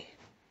invite me.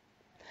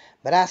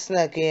 But I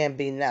snuck in and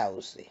be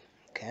nosy.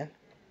 Okay?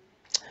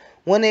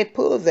 When they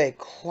pulled their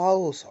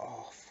clothes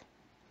off,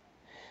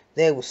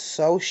 they were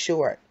so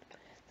short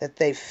that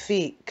their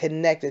feet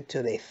connected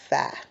to their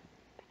thigh.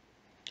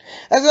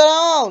 I said,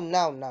 oh,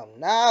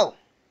 no.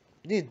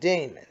 These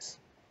demons.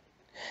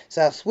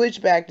 So I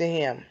switched back to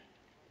him.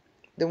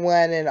 The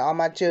one in All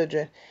My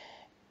Children,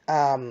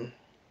 a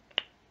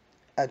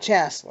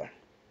chancellor.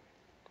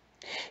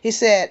 He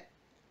said,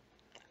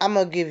 I'm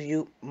going to give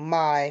you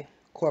my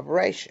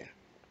corporation.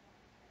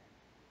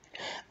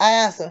 I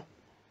asked him,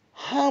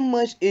 how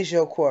much is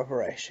your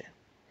corporation?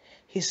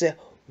 He said,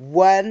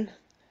 $1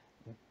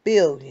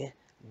 billion.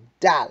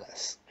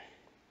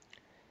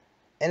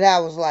 And I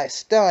was like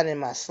stunned in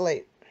my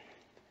sleep.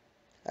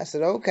 I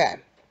said, okay.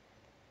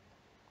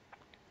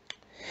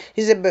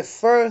 He said, but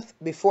first,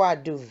 before I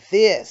do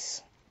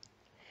this,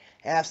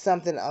 I have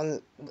something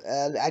on,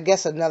 I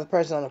guess another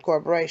person on the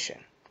corporation.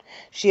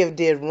 She have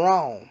did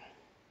wrong.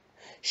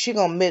 She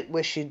gonna admit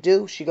what she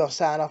do. She gonna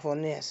sign off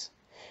on this.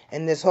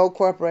 And this whole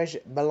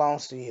corporation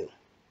belongs to you.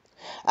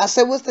 I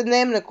said, what's the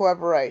name of the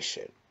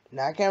corporation?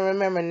 Now, I can't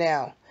remember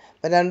now.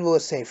 But I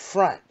would say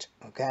front,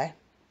 okay?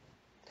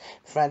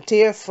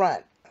 Frontier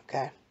front,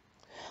 okay?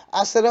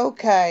 I said,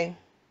 okay.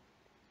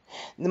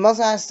 The Most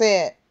High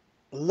said,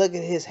 look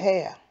at his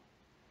hair.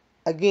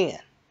 Again.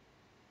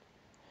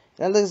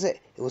 And I looked at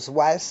it. It was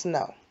white as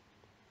snow.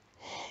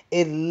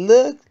 It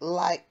looked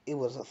like it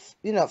was,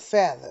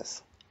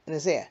 feathers in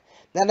his hair.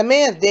 Now, the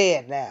man's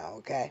dead now,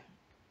 okay?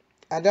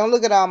 I don't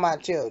look at All My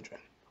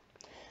Children.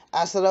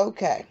 I said,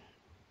 okay.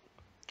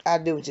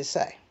 I'll do what you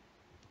say.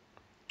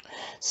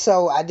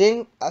 So I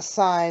didn't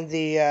assign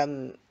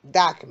the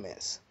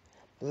documents.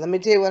 But let me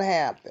tell you what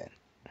happened.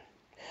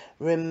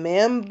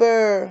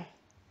 Remember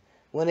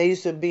when they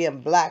used to be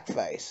in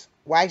blackface?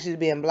 Whites used to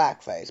be in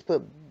blackface.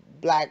 Put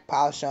black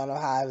polish on or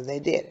however they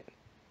did it.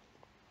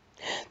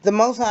 The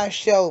Most High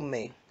showed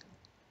me.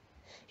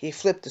 He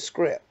flipped the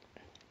script.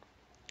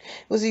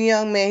 It was a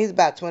young man. He's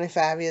about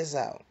 25 years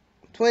old.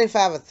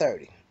 25 or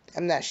 30.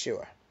 I'm not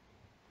sure.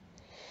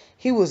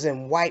 He was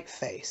in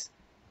whiteface.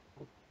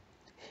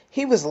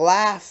 He was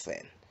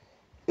laughing.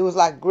 It was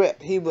like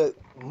grip. He would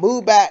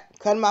move back,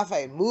 cut my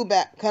face, move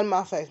back, cut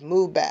my face,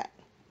 move back.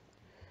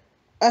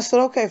 I said,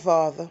 okay,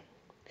 Father.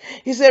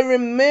 He said,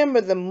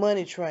 remember the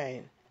money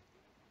train.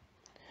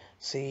 I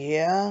said,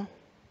 yeah.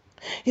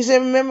 He said,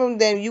 remember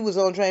when you was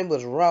on the train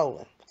was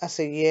rolling. I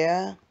said,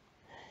 yeah.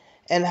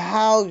 And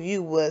how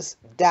you was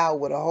down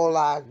with a whole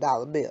lot of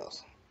dollar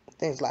bills.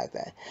 Things like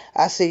that.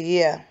 I said,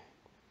 yeah.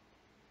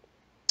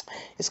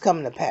 It's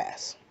coming to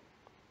pass.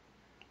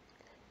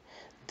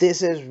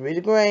 This is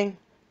Rita Green,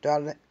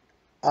 Darling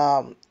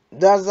Health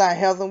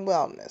and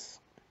Wellness.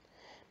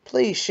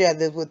 Please share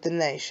this with the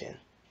nation.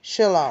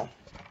 Shalom.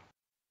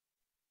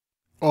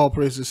 All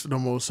praises to the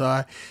Most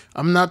High.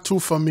 I'm not too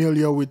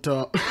familiar with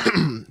the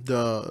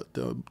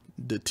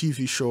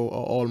TV show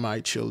All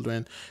My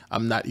Children.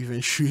 I'm not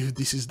even sure if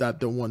this is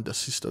the one the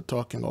sister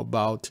talking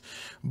about.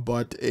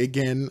 But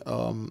again,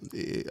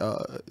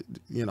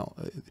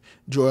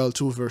 Joel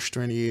 2 verse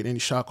 28, and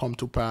it shall come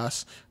to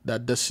pass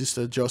that the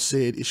sister just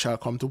said, it shall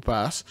come to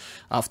pass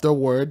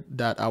afterward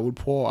that I will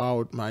pour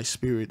out my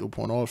spirit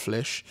upon all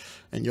flesh,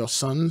 and your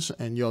sons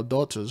and your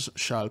daughters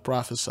shall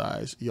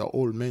prophesy, your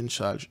old men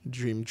shall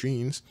dream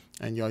dreams,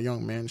 and your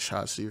young men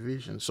shall see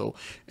visions. So,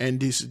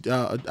 and this,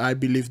 I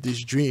believe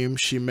this dream,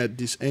 she met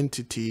this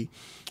entity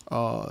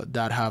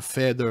that have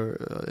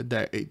feather,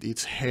 that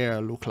its hair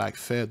look like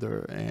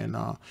feather, and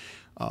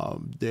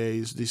there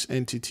is this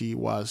entity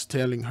was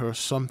telling her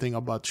something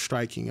about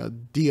striking a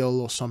deal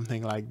or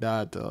something like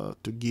that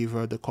to give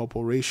her the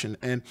corporation.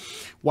 And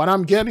what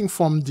I'm getting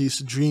from this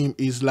dream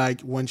is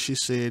like when she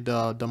said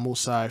the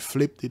Messiah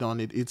flipped it on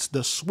it, it's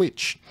the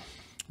switch.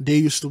 They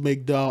used to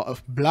make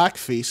the black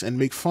face and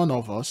make fun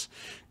of us,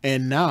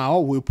 and now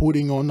we're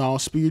putting on our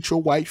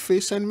spiritual white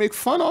face and make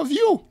fun of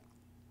you.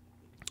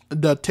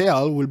 The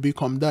tail will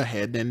become the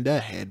head, and the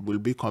head will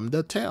become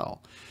the tail.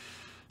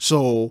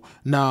 So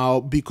now,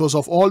 because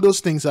of all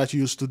those things that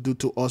you used to do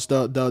to us,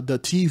 the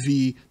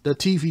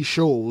TV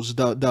shows,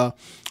 the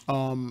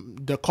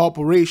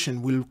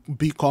corporation will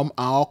become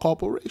our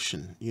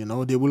corporation. You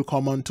know, they will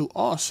come unto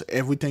us.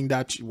 Everything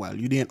that, well,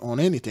 you didn't own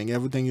anything.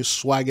 Everything you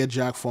swagger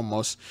jack from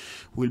us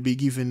will be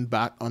given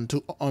back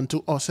unto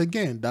us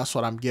again. That's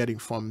what I'm getting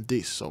from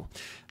this. So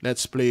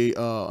let's play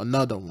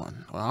another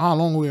one. How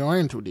long we are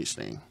into this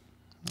thing?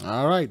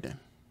 All right then.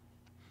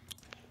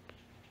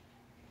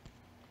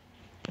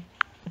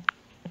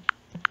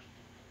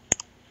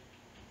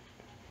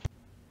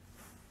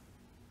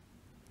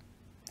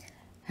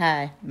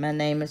 Hi, my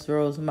name is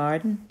Rose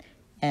Martin,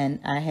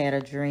 and I had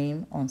a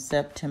dream on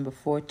September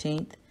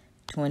 14th,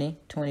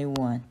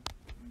 2021.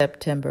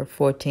 September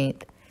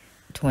 14th,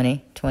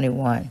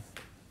 2021.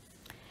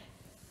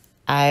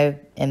 I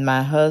and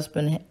my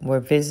husband were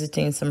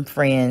visiting some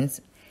friends,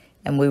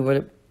 and we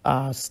were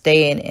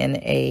staying in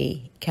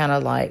a kind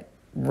of like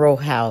row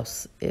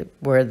house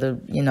where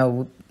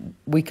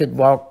we could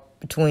walk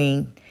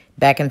between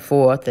back and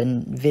forth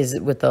and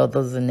visit with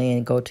others and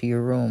then go to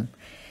your room.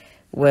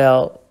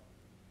 Well,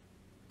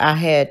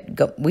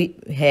 we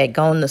had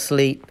gone to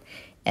sleep,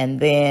 and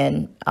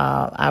then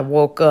I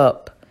woke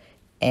up,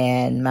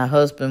 and my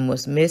husband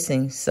was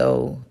missing.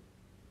 So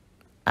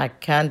I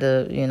kind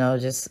of,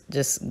 just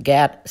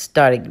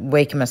started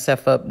waking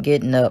myself up,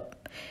 getting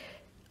up,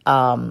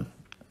 and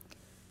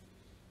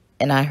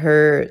I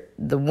heard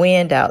the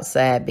wind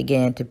outside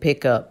began to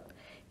pick up,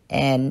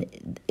 and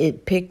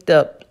it picked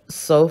up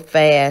so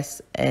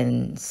fast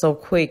and so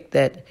quick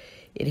that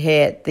it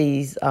had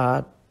these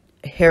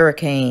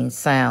hurricane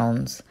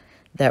sounds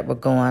that were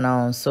going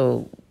on.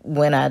 So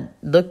when I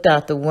looked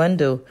out the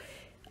window,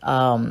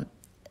 I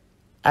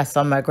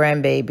saw my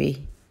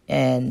grandbaby,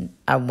 and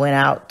I went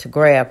out to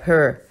grab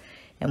her.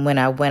 And when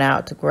I went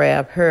out to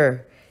grab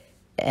her,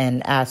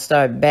 and I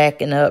started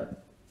backing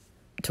up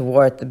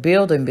toward the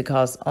building,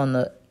 because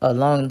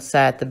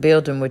alongside the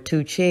building were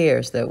two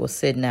chairs that were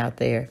sitting out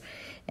there.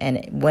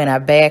 And when I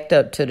backed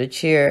up to the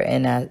chair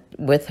and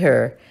with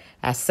her,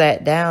 I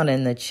sat down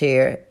in the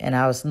chair, and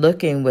I was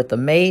looking with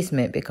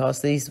amazement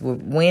because these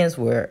winds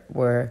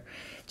were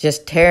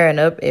just tearing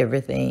up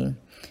everything.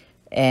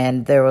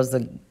 And there was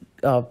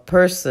a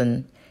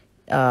person,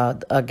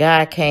 a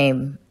guy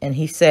came, and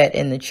he sat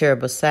in the chair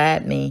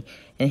beside me,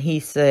 and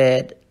he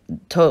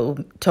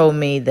told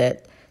me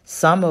that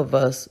some of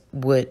us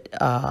would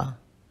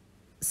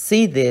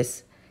see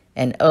this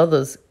and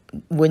others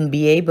wouldn't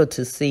be able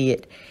to see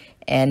it.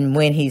 And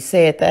when he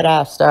said that,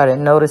 I started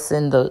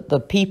noticing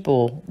the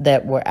people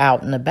that were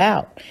out and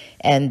about,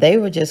 and they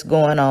were just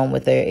going on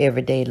with their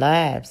everyday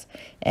lives,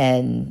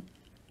 and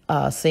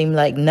seemed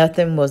like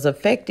nothing was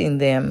affecting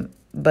them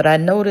but I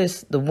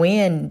noticed the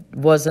wind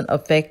wasn't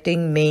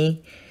affecting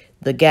me,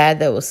 the guy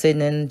that was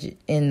sitting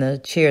in the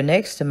chair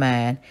next to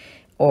mine,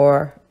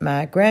 or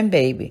my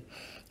grandbaby.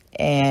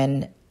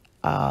 And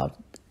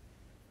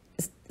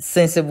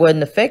since it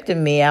wasn't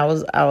affecting me, I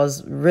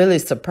was really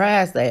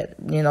surprised that,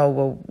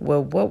 well,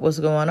 what was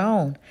going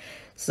on.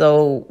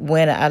 So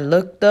when I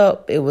looked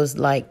up, it was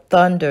like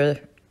thunder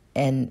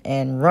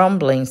and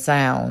rumbling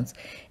sounds.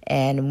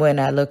 And when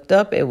I looked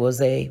up, it was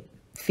a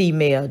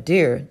female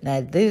deer.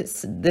 Now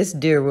this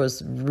deer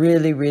was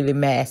really, really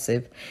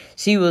massive.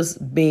 She was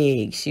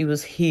big, she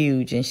was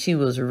huge, and she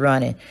was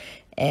running.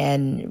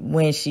 And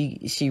when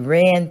she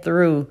ran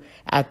through,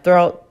 I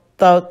thought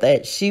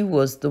that she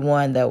was the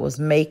one that was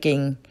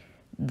making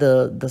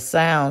the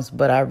sounds,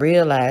 but I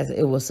realized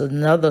it was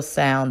another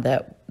sound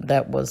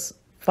that was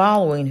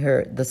following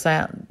her, the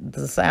sound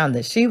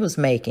that she was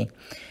making.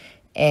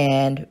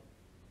 And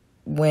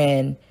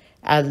when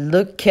I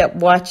kept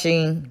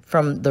watching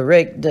from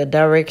the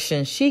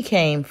direction she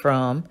came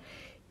from,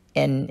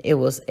 and it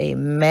was a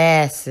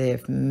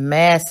massive,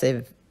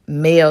 massive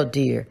male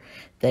deer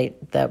that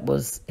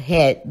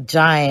had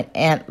giant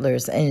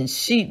antlers, and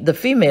the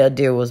female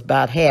deer was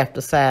about half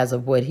the size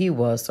of what he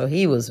was, so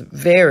he was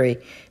very,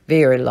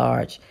 very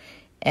large.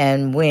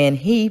 And when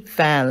he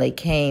finally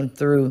came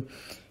through,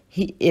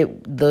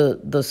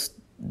 the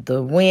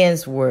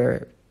winds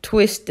were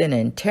twisting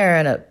and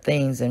tearing up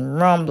things and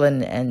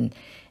rumbling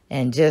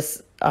and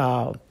just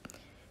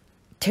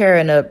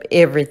tearing up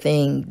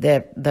everything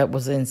that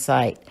was in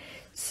sight.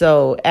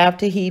 So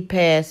after he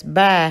passed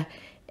by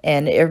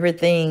and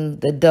everything,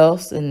 the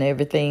dust and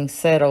everything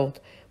settled,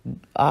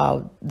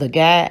 the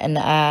guy and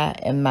I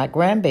and my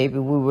grandbaby,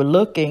 we were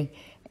looking,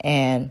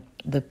 and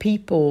the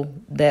people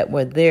that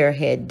were there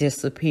had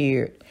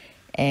disappeared,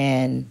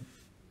 and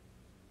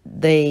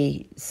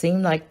they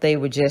seemed like they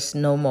were just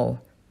no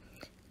more.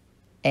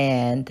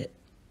 And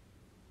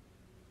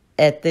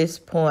at this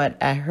point,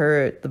 I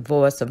heard the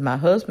voice of my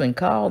husband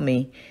call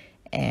me,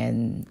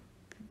 and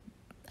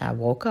I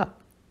woke up.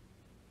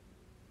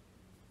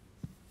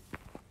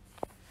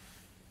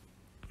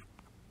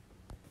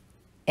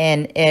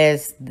 And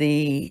as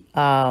the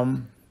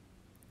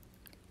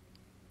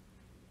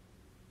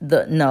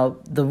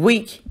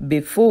week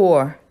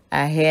before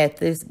I had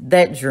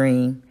that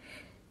dream,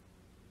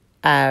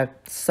 I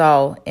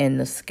saw in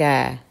the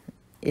sky,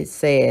 it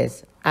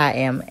says, "I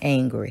am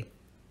angry."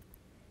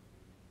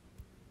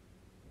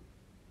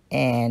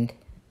 And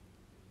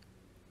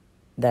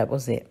that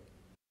was it.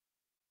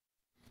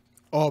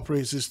 All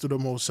praises to the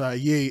Most High.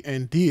 Yea,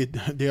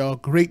 indeed, there are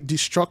great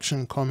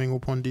destruction coming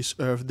upon this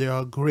earth. There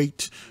are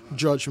great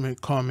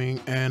judgment coming.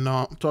 And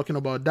talking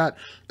about that,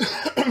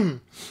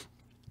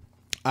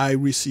 I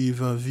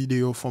received a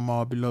video from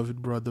our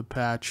beloved brother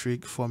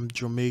Patrick from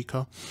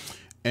Jamaica.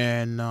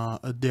 And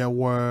there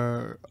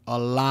were a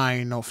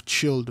line of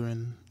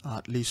children,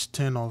 at least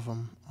 10 of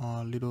them,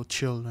 little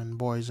children,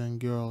 boys and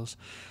girls,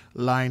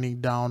 lining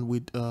down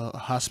with a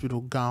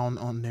hospital gown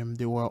on them.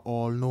 They were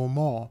all no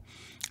more.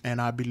 And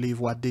I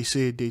believe what they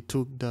said, they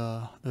took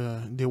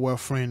they were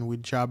friends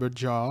with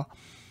Jabberjaw,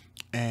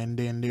 and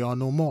then they are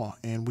no more.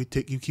 And we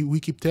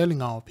keep telling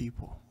our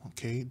people,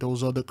 okay,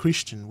 those are the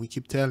Christians. We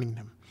keep telling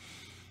them,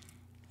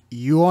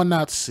 you are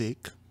not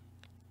sick.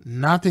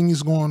 Nothing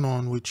is going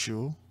on with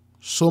you.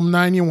 Psalm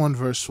 91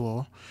 verse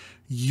 4,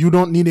 you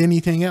don't need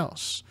anything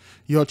else.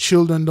 Your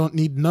children don't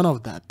need none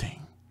of that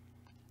thing.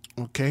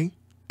 Okay?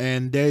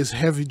 And there's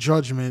heavy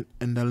judgment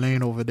in the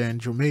land over there in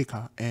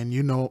Jamaica. And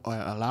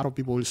a lot of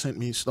people will send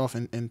me stuff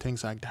and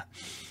things like that.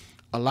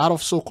 A lot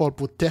of so-called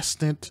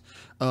Protestant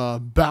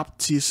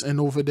Baptists and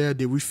over there,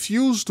 they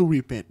refuse to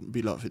repent,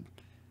 beloved.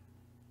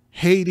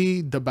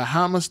 Haiti, the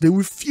Bahamas, they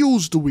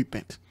refuse to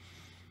repent.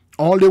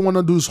 All they want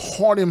to do is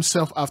hoard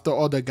themselves after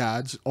other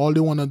gods. All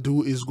they want to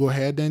do is go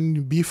ahead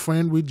and be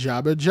friend with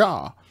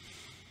Jabberjaw.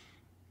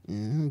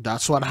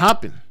 That's what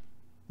happened.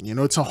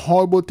 It's a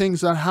horrible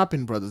things that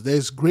happen, brothers.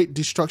 There's great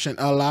destruction.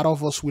 A lot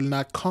of us will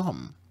not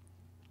come.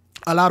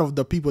 A lot of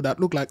the people that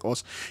look like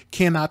us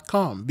cannot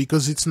come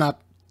because it's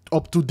not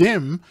up to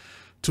them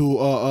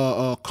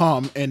to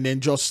come and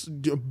then just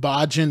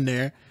barge in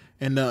there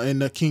in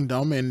the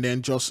kingdom and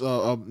then just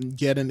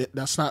get in it.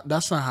 That's not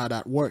how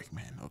that works,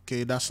 man.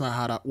 Okay, that's not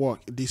how that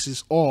works. This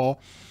is all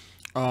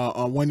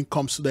when it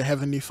comes to the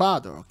Heavenly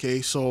Father.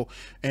 Okay, so,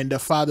 and the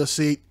Father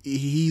said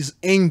he's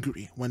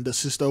angry. When the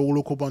sister will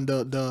look up on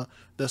the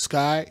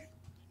sky,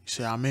 he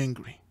say, I'm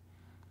angry.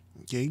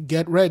 Okay,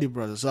 get ready,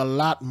 brothers. A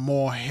lot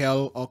more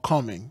hell are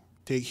coming.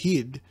 Take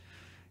heed.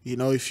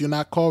 If you're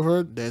not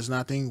covered, there's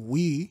nothing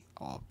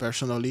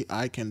personally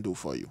I can do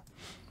for you.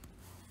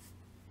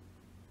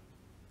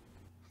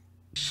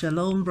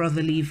 Shalom,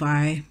 Brother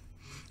Levi.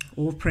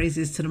 All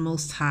praises to the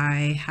Most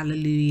High.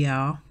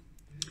 Hallelujah.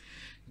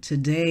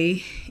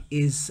 Today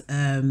is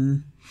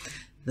the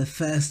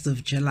 1st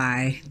of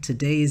July.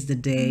 Today is the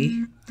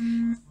day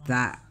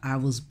that I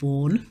was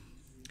born.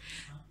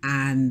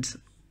 And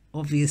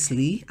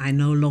obviously, I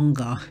no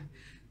longer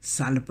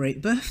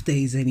celebrate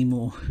birthdays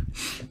anymore.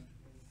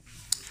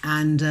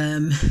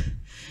 And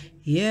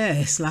yeah,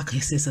 it's like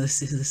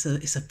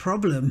it's a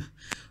problem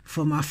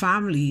for my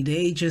family.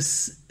 They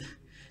just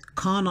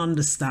can't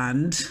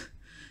understand.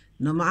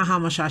 No matter how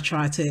much I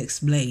try to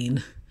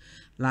explain,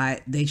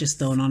 like, they just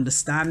don't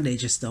understand. They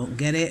just don't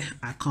get it.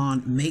 I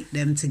can't make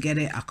them to get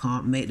it. I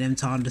can't make them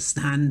to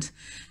understand.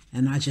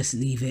 And I just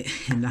leave it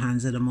in the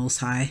hands of the Most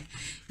High.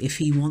 If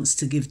he wants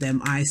to give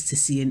them eyes to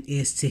see and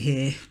ears to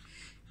hear,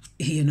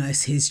 you know,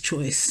 it's his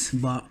choice.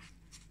 But,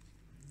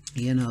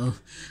 you know,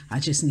 I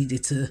just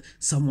needed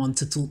someone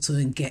to talk to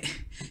and get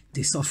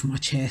this off my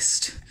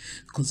chest.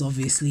 Because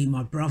obviously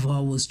my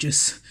brother was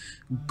just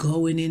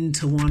going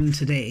into one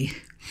today.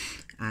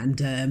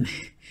 And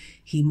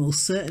he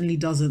most certainly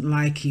doesn't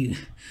like you.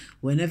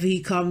 Whenever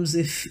he comes,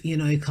 if, you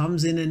know, he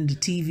comes in and the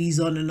TV's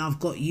on and I've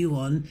got you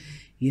on,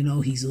 you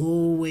know, he's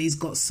always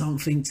got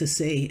something to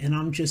say. And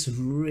I'm just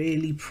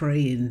really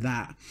praying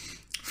that,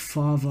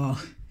 Father,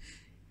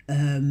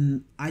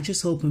 I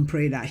just hope and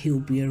pray that he'll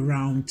be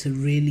around to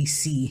really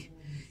see,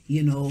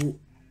 you know,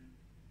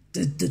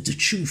 the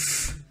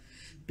truth.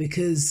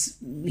 Because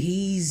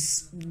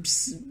he's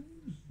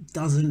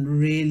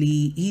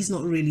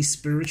not really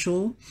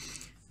spiritual.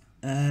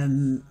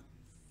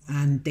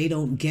 And they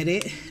don't get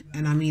it.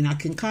 And I mean, I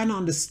can kind of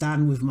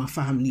understand with my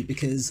family,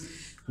 because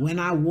when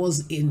I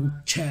was in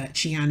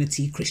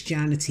Christianity,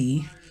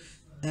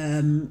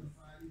 in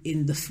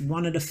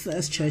one of the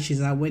first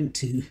churches I went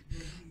to,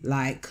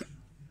 like,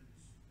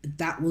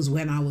 that was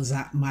when I was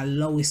at my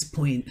lowest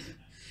point,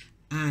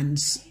 and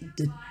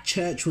the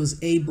church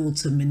was able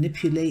to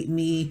manipulate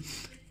me,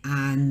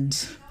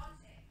 and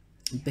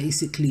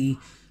basically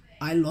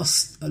I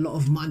lost a lot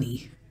of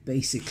money,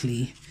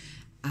 basically.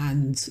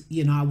 And,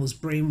 you know, I was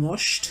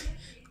brainwashed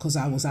because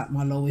I was at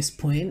my lowest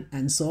point.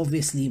 And so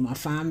obviously my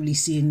family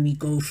seeing me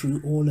go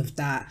through all of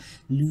that,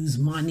 lose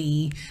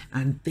money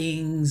and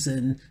things.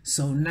 And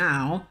so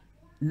now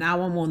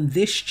I'm on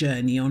this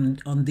journey,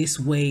 on this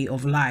way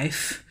of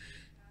life.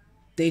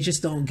 They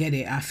just don't get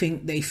it. I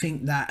think they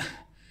think that,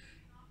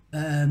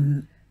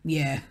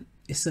 yeah,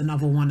 it's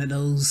another one of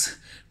those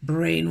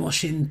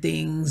brainwashing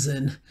things.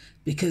 And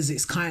because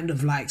it's kind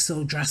of like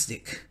so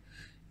drastic,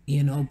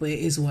 you know, but it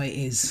is what it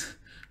is.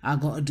 I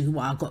got to do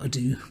what I got to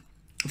do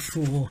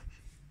for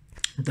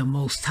the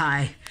Most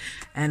High.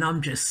 And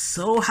I'm just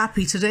so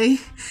happy today.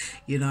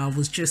 You know, I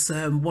was just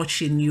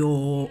watching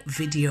your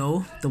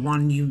video,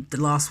 the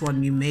last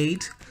one you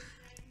made.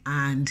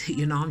 And,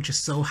 you know, I'm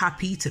just so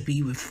happy to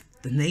be with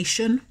the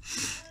nation.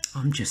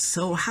 I'm just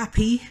so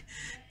happy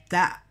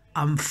that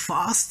I'm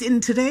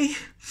fasting today.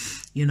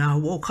 You know, I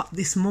woke up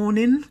this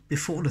morning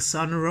before the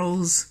sun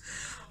rose.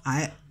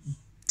 I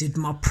did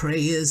my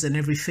prayers and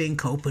everything,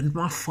 opened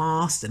my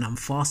fast, and I'm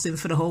fasting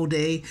for the whole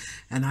day.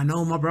 And I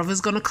know my brother's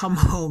gonna come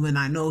home, and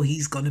I know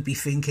he's gonna be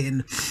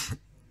thinking,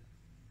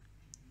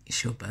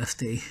 it's your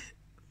birthday.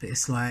 But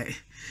it's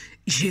like,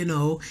 you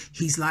know,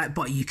 he's like,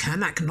 but you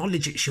can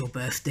acknowledge it's your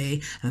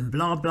birthday and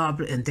blah blah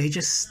blah. And they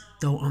just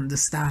don't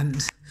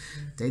understand.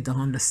 They don't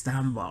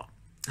understand. But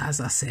as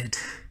I said,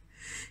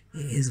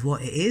 it is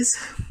what it is.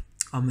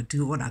 I'm gonna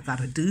do what I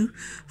gotta do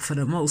for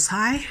the Most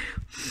High.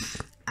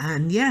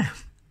 And yeah,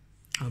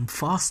 I'm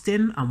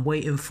fasting. I'm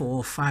waiting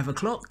for 5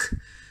 o'clock,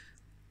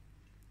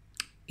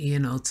 you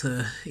know,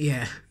 to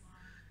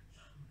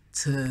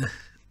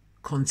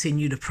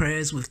continue the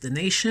prayers with the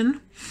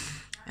nation.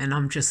 And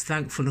I'm just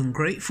thankful and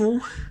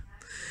grateful.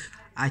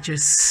 I'm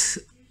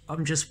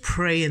just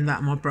praying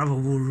that my brother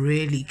will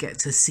really get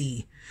to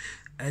see,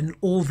 and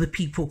all the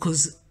people,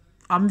 because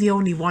I'm the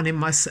only one in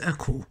my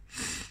circle.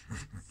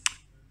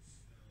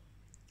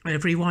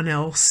 Everyone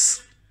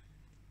else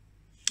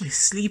is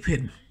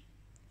sleeping.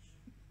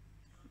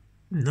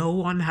 No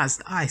one has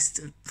eyes.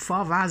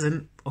 Father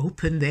hasn't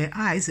opened their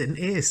eyes and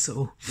ears.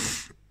 So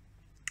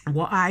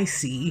what I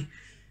see,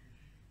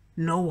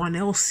 no one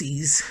else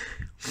sees.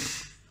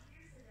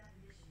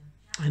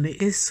 And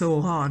it is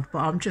so hard, but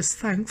I'm just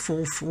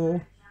thankful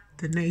for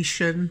the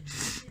nation.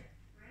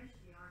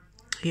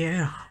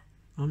 Yeah,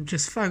 I'm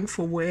just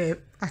thankful where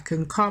I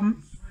can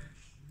come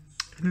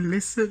and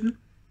listen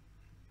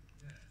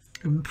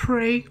and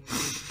pray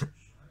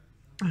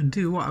and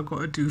do what I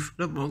got to do for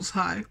the Most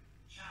High,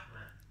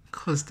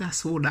 because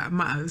that's all that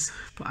matters.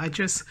 But I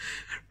just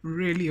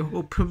really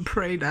hope and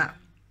pray that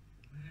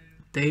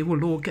they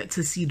will all get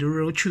to see the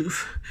real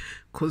truth,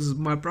 because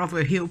my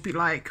brother, he'll be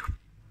like,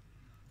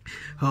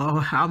 oh,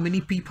 how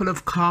many people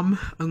have come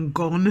and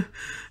gone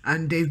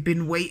and they've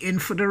been waiting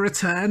for the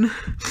return,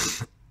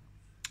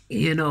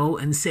 you know,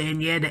 and saying,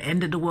 yeah, the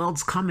end of the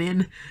world's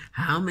coming.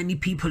 How many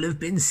people have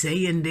been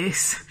saying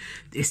this?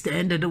 It's the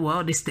end of the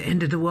world, it's the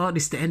end of the world,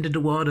 it's the end of the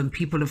world. And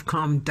people have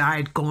come,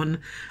 died, gone.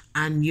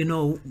 And, you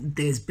know,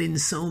 there's been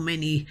so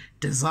many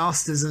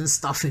disasters and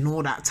stuff in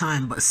all that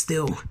time, but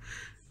still,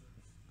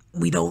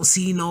 we don't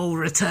see no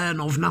return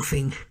of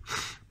nothing.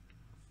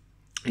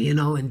 You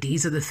know, and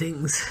these are the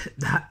things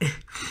that,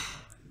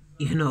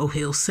 you know,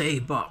 he'll say,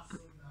 but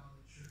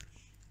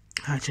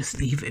I just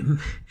leave him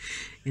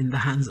in the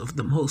hands of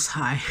the Most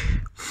High.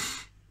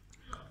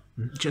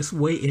 Just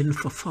waiting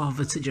for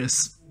Father to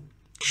just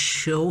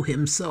show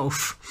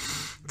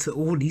himself to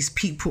all these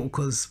people,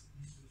 because,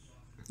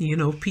 you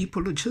know,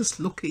 people will just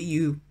look at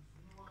you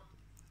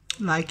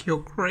like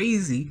you're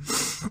crazy.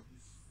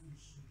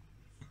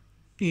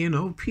 You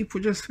know, people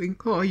just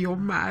think, oh, you're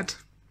mad,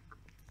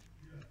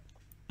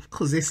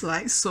 because it's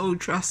like so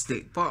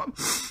drastic, but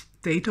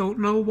they don't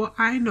know what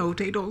I know.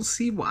 They don't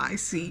see what I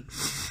see.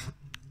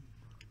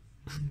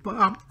 But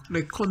I'm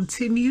going to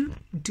continue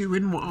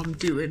doing what I'm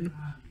doing.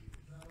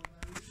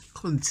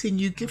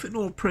 Continue giving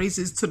all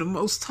praises to the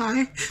Most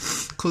High,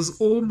 because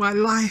all my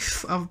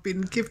life I've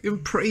been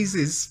giving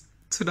praises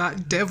to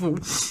that devil.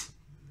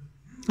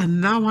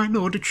 And now I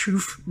know the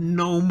truth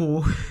no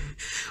more.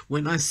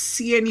 When I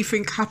see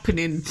anything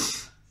happening,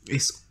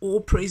 it's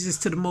all praises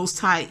to the Most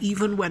High.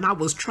 Even when I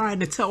was trying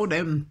to tell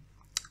them,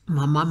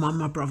 my mum and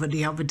my brother,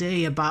 the other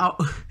day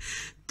about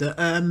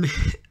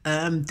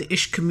the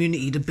Ish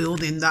community, the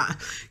building that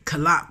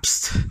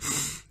collapsed,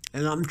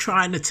 and I'm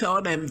trying to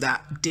tell them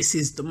that this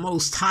is the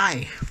Most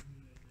High,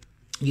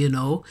 you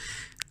know,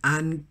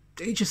 and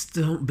they just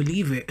don't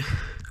believe it.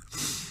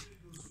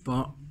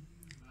 But,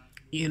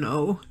 you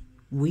know,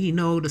 we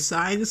know the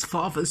signs.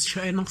 Father's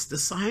showing us the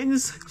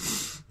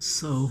signs.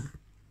 So,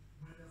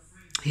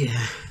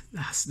 yeah,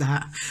 that's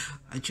that.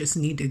 I just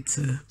needed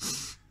to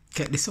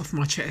get this off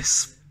my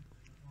chest.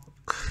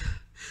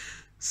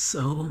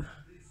 So,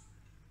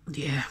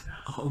 yeah,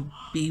 I'll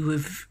be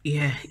with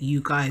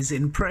you guys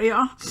in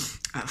prayer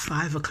at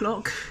 5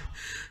 o'clock,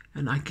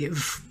 and I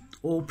give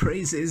all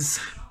praises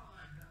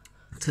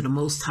to the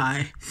Most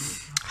High.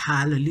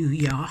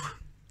 Hallelujah.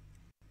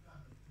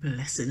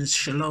 Blessings.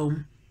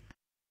 Shalom.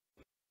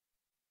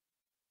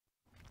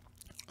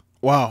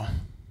 Wow.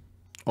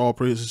 All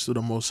praises to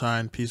the Most High,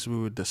 and peace be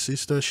with the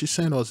sister. She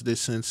sent us this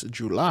since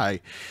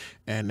July,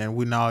 and then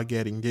we're now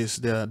getting this.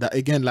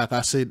 Again, like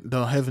I said,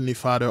 the Heavenly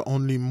Father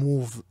only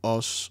moved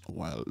us,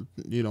 well,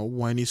 you know,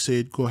 when He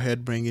said, go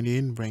ahead, bringing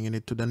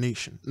it to the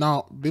nation.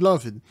 Now,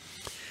 beloved,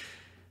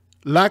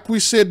 like we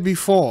said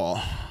before,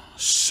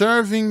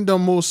 serving the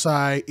Most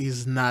High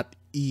is not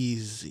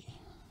easy.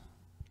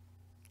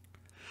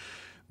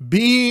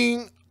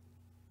 Being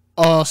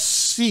a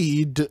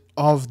seed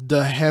of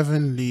the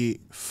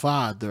Heavenly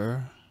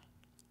Father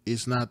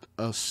is not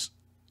a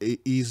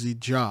easy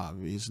job.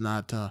 It's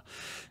not a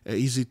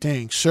easy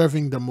thing.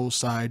 Serving the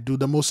Most High, do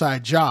the Most High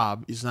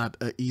job is not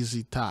an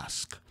easy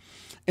task.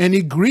 And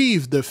it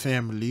grieved the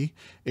family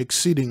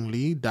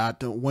exceedingly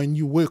that when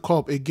you wake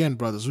up, again,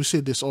 brothers, we say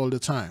this all the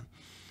time,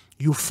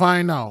 you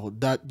find out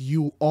that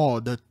you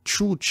are the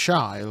true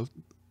child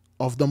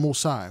of the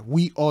Most High.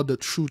 We are the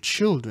true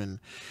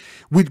children.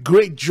 With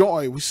great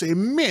joy, we say,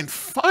 man,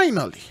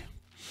 finally,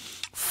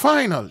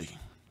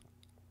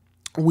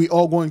 we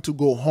are going to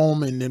go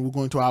home, and then we're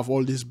going to have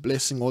all this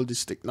blessing, all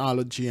this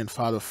technology, and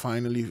Father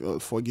finally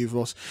forgive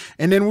us.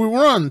 And then we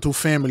run to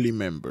family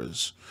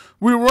members.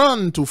 We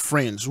run to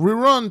friends. We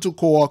run to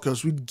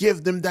co-workers. We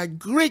give them that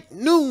great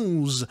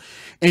news.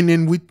 And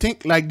then we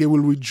think like they will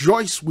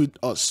rejoice with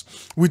us.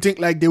 We think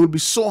like they will be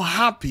so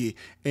happy.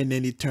 And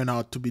then it turned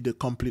out to be the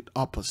complete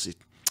opposite.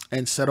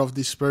 Instead of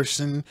this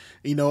person,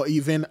 you know,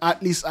 even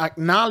at least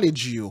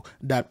acknowledge you,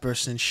 that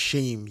person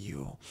shame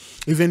you.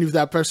 Even if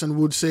that person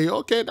would say,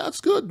 okay, that's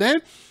good,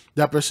 then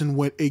that person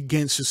went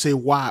against you, say,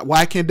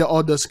 why can't the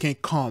others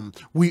can't come?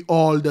 We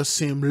all the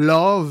same.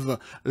 Love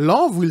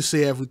will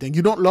say everything.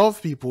 You don't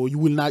love people, you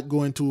will not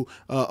go into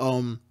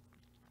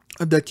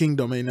the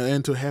kingdom and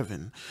into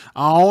heaven.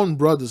 Our own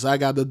brothers, I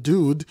got a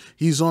dude,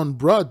 his own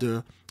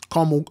brother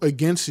come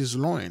against his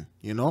loin,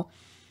 you know.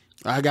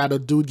 I got a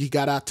dude, he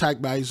got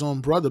attacked by his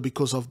own brother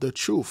because of the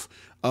truth.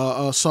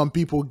 Some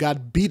people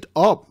got beat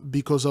up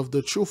because of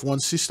the truth. One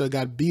sister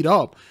got beat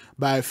up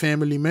by a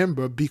family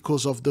member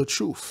because of the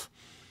truth.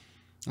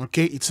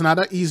 Okay, it's not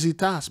an easy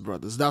task,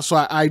 brothers. That's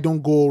why I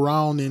don't go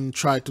around and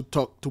try to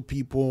talk to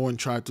people and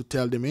try to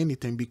tell them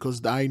anything,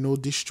 because I know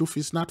this truth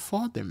is not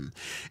for them.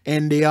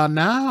 And they are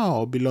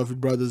now, beloved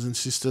brothers and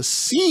sisters,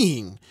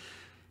 seeing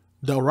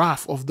the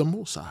wrath of the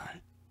Most High.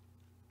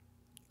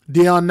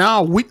 They are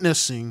now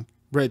witnessing,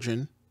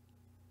 brethren,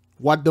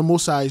 what the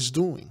Most High is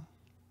doing.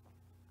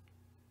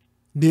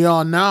 They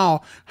are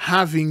now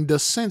having the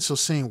sense of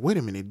saying, wait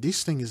a minute,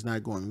 this thing is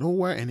not going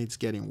nowhere and it's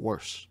getting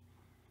worse.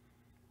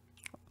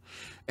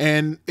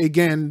 And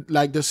again,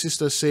 like the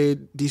sister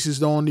said, this is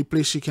the only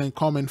place she can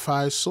come and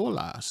find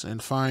solace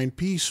and find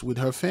peace with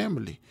her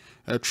family,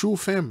 her true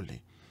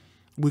family.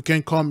 We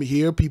can come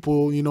here,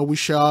 people, you know, we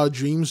share our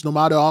dreams no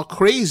matter how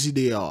crazy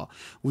they are.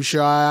 We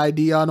share our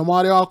idea no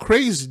matter how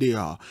crazy they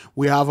are.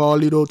 We have our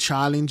little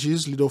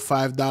challenges, little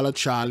 $5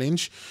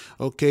 challenge.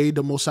 Okay,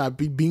 the Most High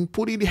being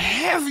put it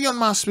heavy on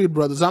my spirit,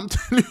 brothers. I'm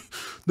telling you,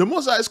 the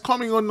Most High is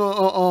coming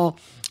on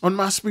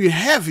my spirit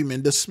heavy,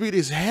 man. The spirit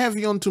is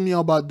heavy onto me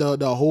about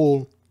the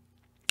whole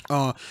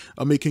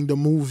making the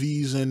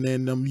movies and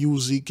then the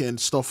music and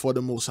stuff for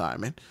the Most High,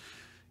 man.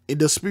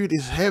 The spirit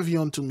is heavy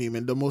unto me,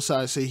 man. The Most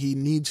High say he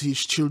needs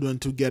his children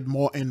to get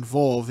more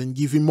involved and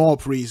give him more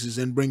praises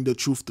and bring the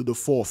truth to the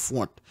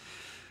forefront.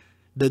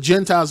 The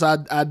Gentiles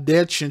had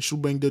their chance to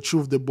bring the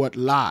truth, they but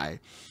lie.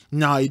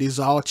 Now it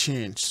is our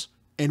chance,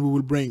 and we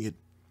will bring it.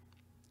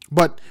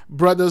 But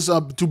brothers,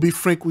 to be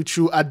frank with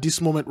you, at this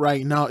moment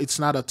right now, it's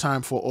not a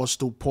time for us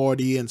to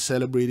party and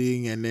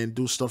celebrating and then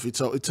do stuff.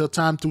 It's a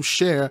time to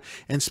share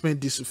and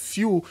spend this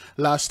few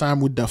last time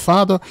with the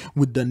Father,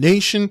 with the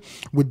nation,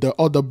 with the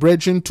other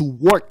brethren, to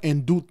work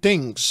and do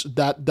things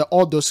that the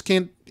others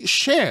can't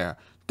share,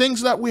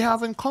 things that we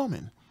have in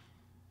common.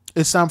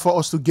 It's time for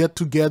us to get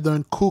together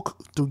and cook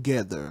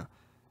together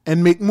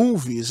and make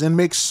movies and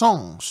make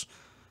songs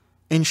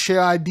and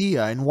share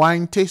idea and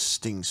wine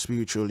tasting,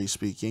 spiritually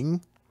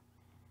speaking,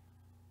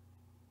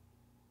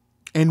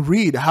 and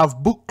read,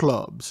 have book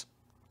clubs.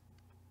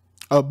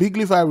 Big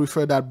Levi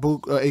referred that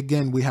book,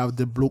 again, we have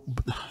the book,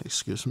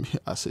 excuse me,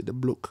 I say the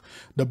book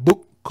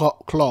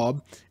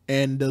club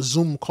and the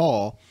Zoom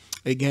call.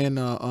 Again,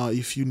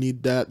 if you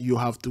need that, you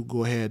have to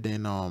go ahead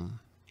and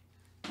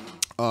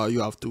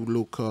you have to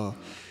look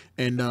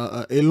and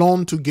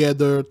Alone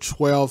Together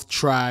 12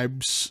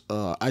 Tribes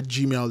at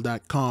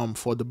gmail.com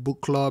for the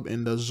book club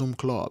and the Zoom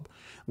club.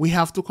 We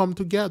have to come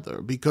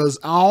together because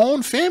our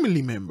own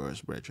family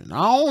members, brethren,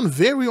 our own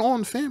very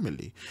own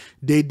family,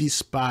 they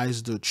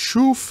despise the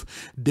truth.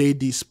 They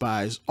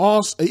despise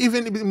us.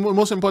 Even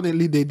most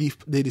importantly, they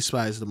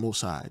despise the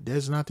Most High.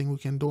 There's nothing we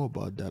can do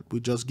about that.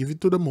 We just give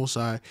it to the Most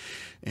High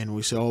and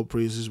we say all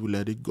praises, we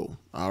let it go.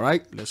 All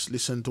right, let's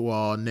listen to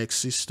our next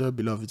sister,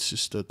 beloved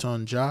sister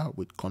Tanja,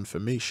 with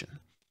Confirmation.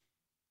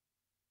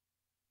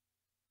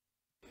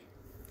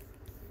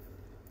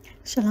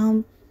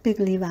 Shalom, Big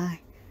Levi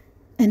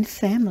and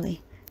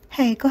family.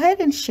 Hey, go ahead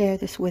and share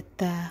this with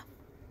the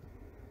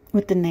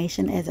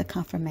nation as a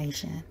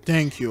confirmation.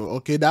 Thank you.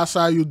 Okay, that's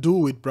how you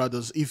do it,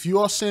 brothers. If you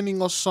are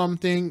sending us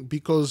something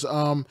because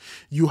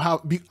you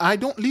have, I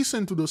don't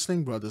listen to those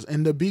things, brothers.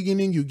 In the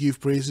beginning, you give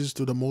praises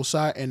to the Most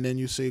High, and then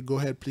you say, go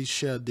ahead, please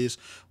share this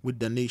with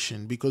the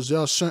nation, because there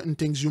are certain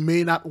things you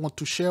may not want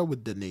to share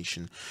with the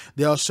nation.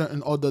 There are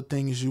certain other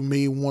things you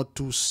may want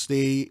to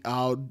stay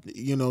out.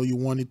 You know, you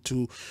want it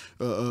to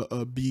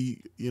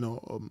be,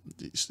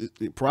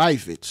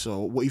 private.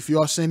 So if you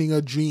are sending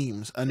a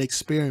dreams, an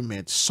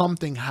experiment,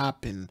 something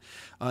happen,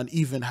 an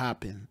event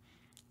happen,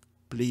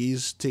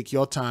 please take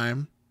your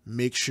time,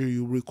 make sure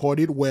you record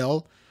it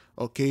well.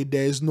 Okay,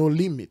 there is no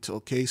limit.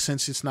 Okay,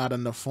 since it's not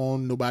on the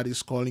phone,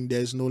 nobody's calling,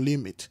 there's no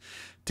limit.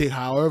 Take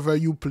however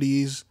you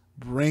please,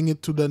 bring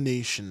it to the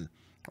nation.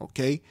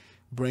 Okay,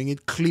 bring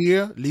it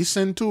clear,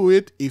 listen to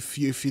it. If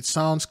it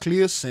sounds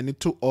clear, send it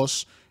to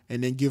us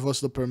and then give us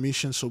the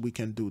permission so we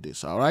can do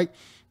this. All right,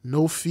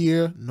 no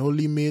fear, no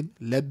limit.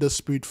 Let the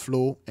Spirit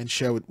flow and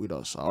share it with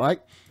us. All right.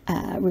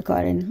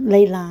 Regarding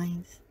ley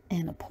lines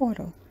and a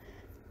portal.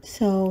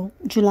 So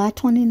July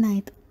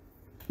 29th,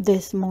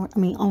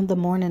 on the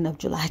morning of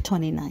July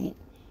 29th,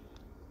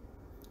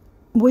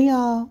 we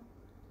all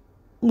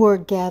were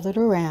gathered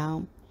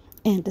around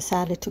and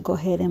decided to go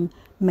ahead and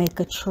make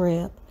a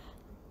trip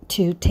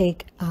to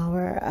take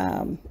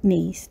our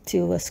niece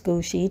to a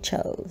school she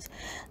chose.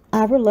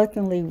 I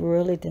reluctantly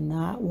really did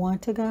not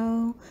want to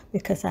go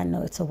because I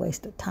know it's a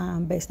waste of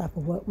time based off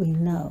of what we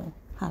know.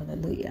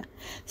 Hallelujah.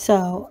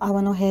 So I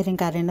went ahead and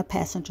got in the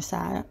passenger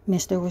side.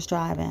 Mister was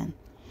driving.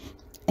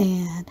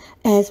 And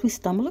as we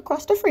stumbled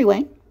across the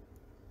freeway,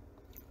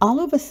 all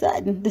of a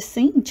sudden, the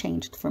scene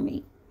changed for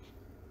me.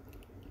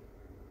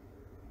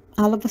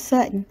 All of a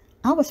sudden,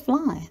 I was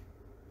flying.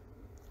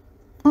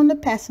 On the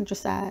passenger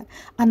side,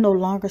 I no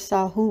longer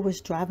saw who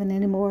was driving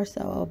anymore,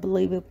 so I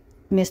believe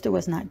Mister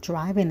was not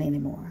driving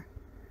anymore.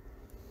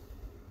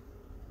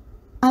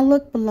 I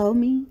looked below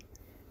me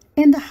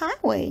in the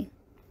highway.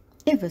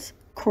 It was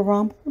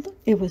crumbled.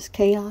 It was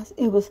chaos.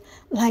 It was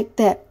like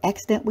that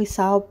accident we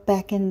saw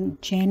back in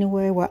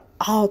January where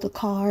all the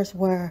cars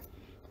were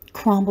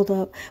crumbled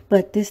up.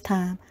 But this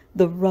time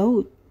the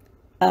road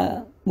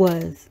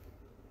was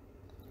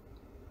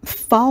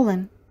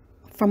falling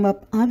from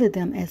up under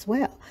them as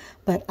well.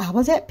 But I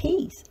was at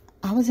peace.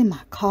 I was in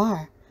my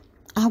car.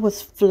 I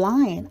was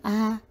flying.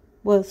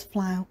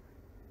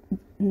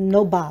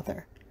 No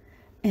bother.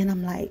 And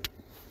I'm like,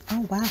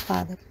 oh, wow,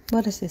 Father,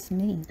 what does this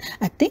mean?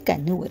 I think I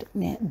knew what it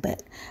meant,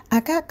 but I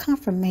got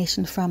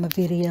confirmation from a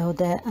video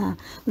that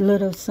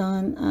little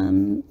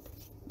son,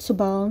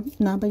 Subal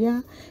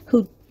Nabaya,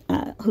 who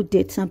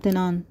did something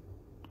on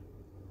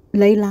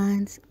ley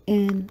lines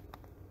and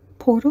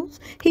portals.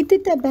 He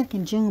did that back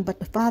in June, but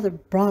the Father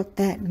brought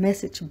that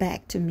message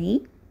back to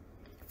me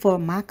for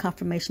my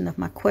confirmation of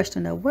my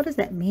question of what does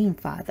that mean,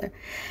 Father?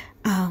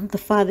 The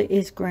Father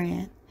is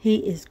grand. He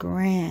is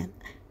grand.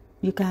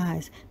 You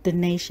guys, the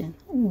nation,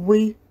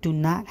 we do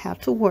not have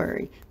to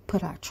worry.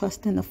 Put our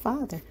trust in the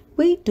Father.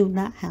 We do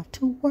not have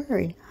to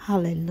worry.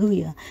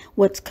 Hallelujah.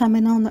 What's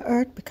coming on the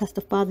earth, because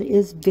the Father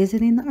is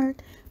visiting the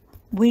earth,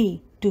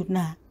 we do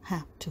not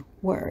have to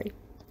worry.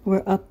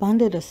 We're up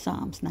under the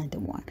Psalms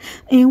 91.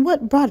 And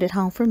what brought it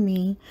home for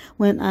me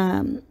when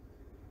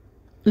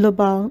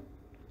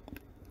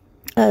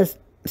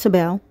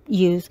Sabel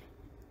used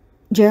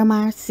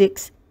Jeremiah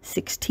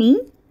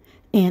 6:16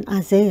 and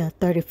Isaiah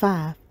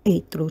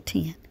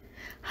 35:8-10.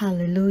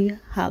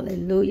 Hallelujah,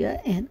 hallelujah,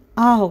 and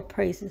all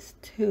praises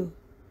to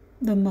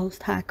the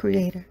Most High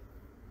Creator.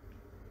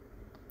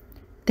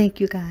 Thank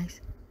you,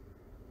 guys.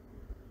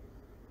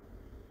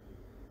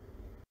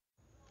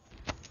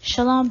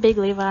 Shalom, Big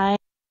Levi.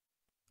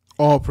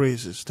 All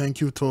praises.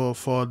 Thank you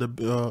for the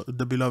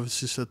beloved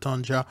sister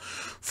Tanja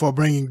for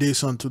bringing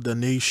this unto the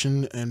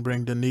nation and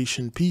bring the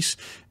nation peace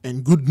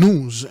and good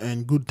news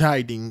and good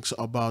tidings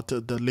about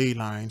the ley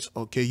lines.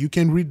 Okay, you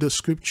can read the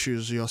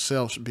scriptures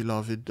yourselves,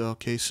 beloved.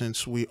 Okay,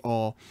 since we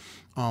are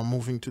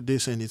moving to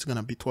this and it's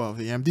gonna be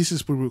 12 a.m. This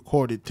is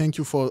pre-recorded. Thank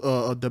you for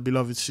the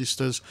beloved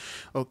sisters.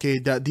 Okay,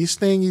 that this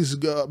thing is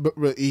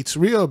it's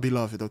real,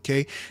 beloved.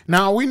 Okay,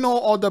 now we know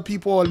other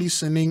people are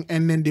listening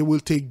and then they will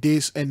take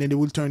this and then they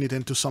will turn it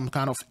into some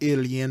kind of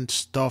alien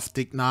stuff,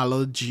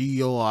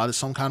 technology, or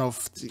some kind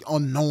of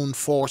unknown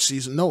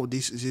forces. No,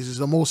 this is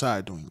the Most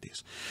High doing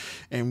this,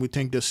 and we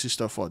thank the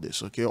sister for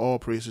this. Okay, all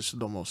praises to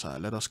the Most High.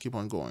 Let us keep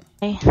on going.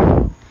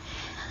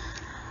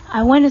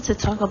 I wanted to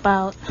talk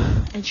about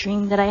a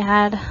dream that I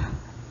had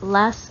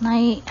last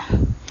night.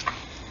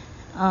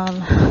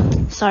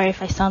 Sorry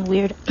if I sound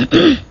weird.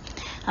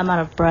 I'm out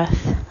of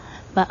breath.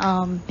 But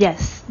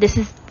yes, this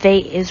is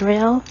they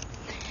Israel.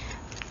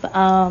 But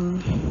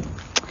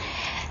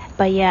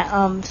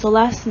yeah, so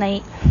last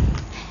night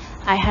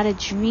I had a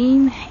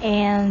dream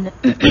and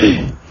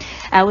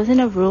I was in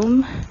a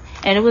room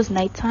and it was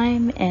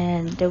nighttime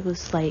and there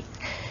was like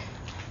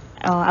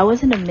I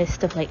was in the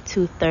midst of like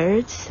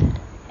 2/3.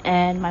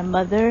 And my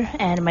mother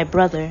and my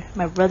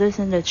brother's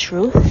in the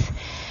truth,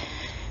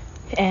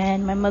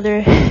 and my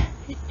mother,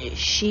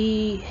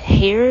 she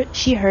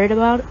heard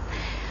about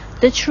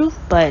the truth,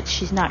 but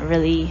she's not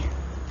really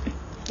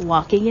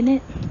walking in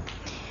it.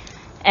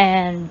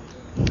 And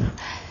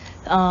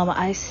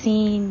I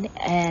seen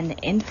an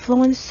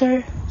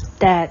influencer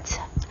that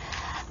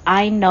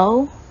I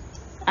know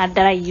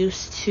that I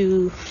used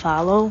to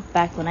follow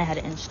back when I had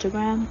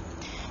Instagram.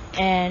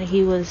 And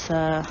he was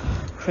a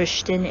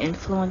Christian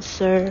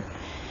influencer,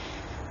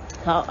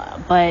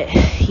 but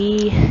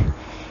he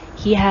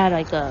had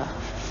like a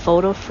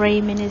photo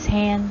frame in his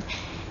hand,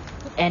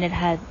 and it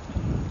had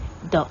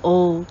the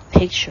old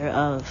picture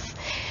of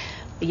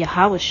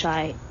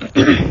Yahushua.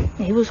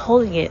 He was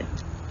holding it,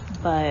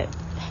 but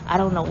I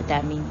don't know what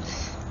that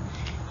means.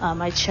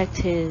 I checked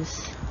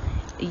his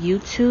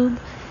YouTube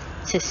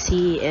to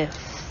see if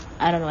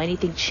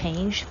anything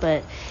changed,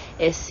 but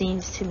it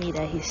seems to me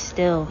that he's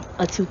still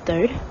a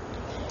 2/3.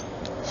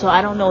 So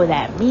I don't know what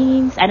that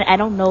means. I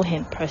don't know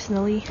him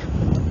personally.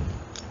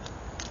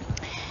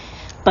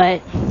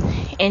 But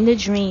in the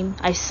dream,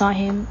 I saw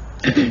him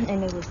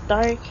and it was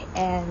dark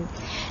and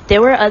there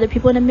were other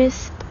people in the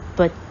mist,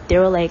 but they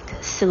were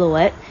like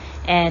silhouette,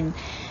 and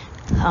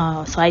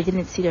so I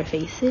didn't see their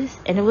faces.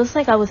 And it was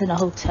like I was in a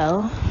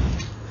hotel.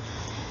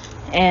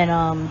 And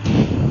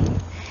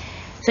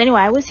so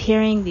anyway, I was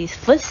hearing these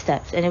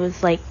footsteps, and it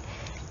was like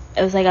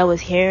I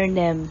was hearing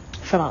them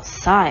from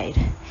outside,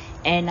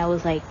 and I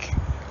was like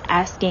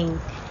asking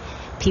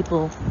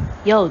people,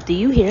 yo, do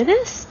you hear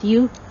this? Do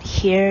you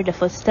hear the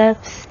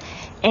footsteps?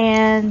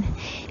 And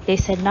they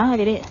said, no,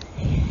 they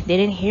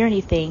didn't hear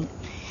anything.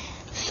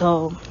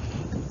 So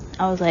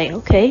I was like,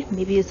 okay,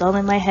 maybe it's all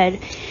in my head.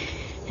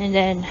 And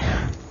then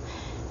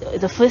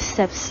the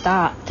footsteps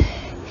stopped,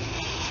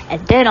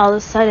 and then all of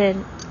a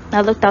sudden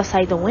I looked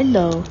outside the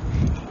window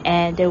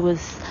and there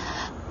was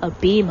a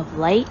beam of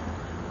light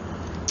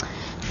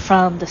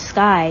from the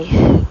sky,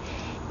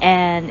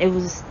 and it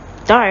was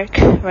dark,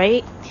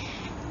 right?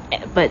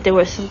 But there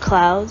were some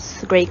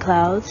clouds, gray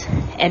clouds,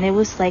 and it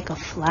was like a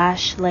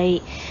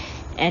flashlight,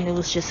 and it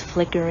was just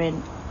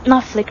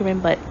not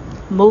flickering, but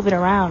moving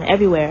around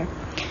everywhere.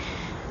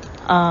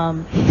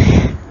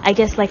 I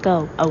guess like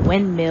a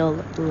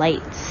windmill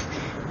lights.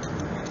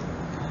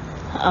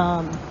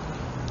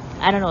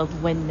 I don't know if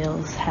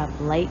windmills have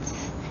lights,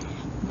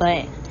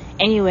 but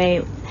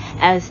anyway,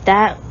 as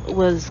that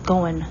was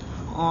going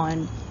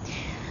on,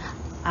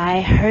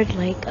 I heard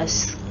like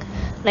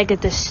a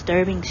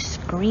disturbing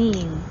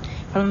scream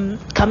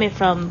coming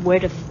from where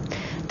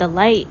the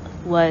light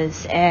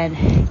was, and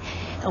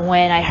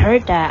when I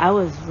heard that, I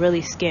was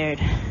really scared.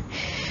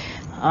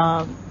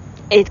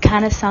 It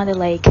kind of sounded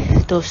like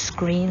those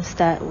screams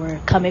that were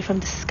coming from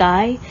the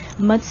sky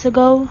months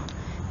ago.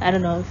 I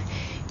don't know if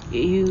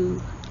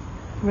you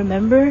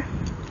remember,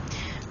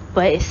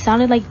 but it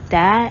sounded like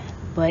that,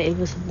 but it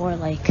was more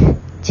like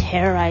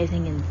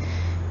terrorizing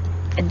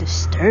and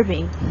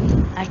disturbing.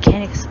 I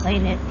can't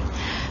explain it,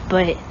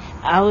 but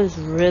I was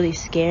really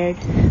scared.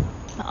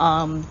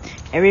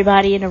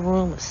 Everybody in the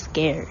room was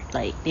scared.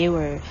 Like, they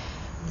were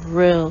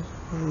real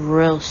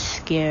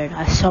scared.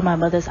 I saw my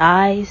mother's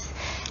eyes,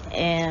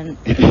 and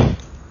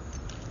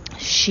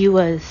she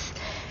was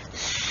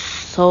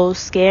so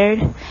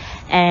scared.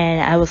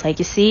 And I was like,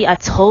 you see, I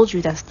told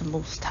you that's the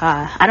Most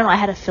High. I don't know, I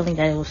had a feeling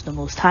that it was the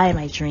Most High in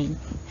my dream.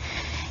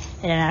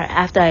 And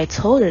after I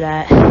told her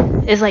that,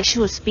 it's like she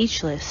was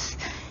speechless.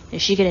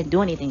 And she couldn't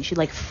do anything. She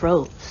like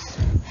froze.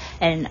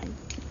 And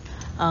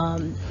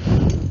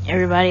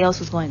everybody else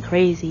was going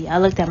crazy. I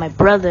looked at my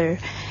brother.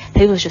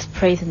 He was just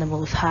praising the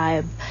Most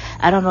High.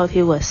 I don't know if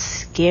he was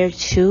scared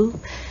too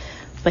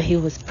but he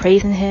was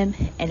praising him,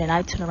 and then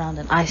I turned around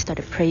and I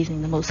started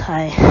praising the Most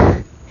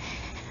High.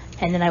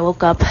 And then I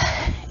woke up,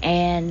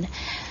 and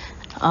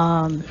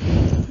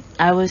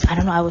I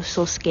was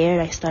so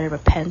scared. I started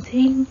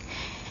repenting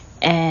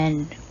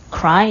and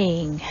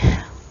crying,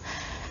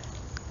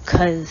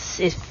 because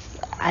it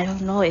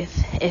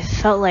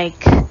felt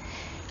like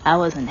I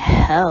was in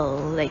hell.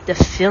 Like, the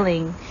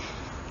feeling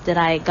that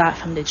I got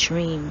from the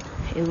dream,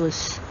 it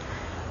was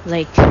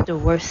like the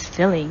worst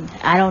feeling.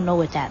 I don't know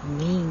what that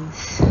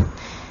means.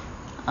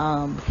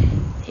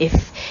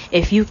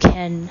 If you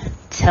can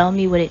tell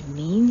me what it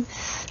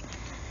means,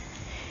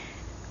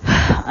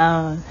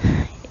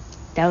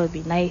 that would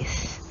be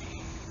nice.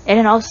 And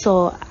then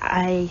also,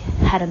 I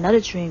had another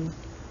dream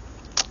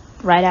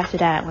right after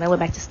that. When I went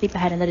back to sleep, I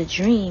had another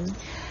dream.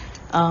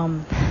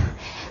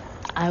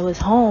 I was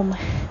home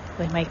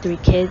with my 3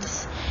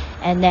 kids,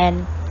 and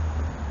then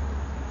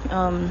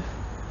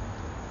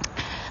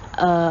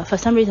for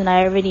some reason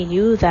I already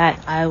knew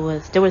that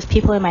there was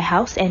people in my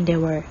house, and they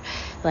were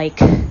like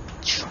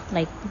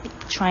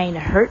trying to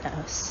hurt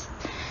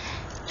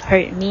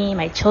me,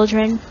 my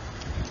children.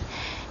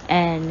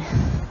 And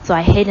so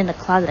I hid in the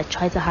closet. I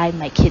tried to hide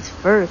my kids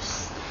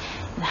first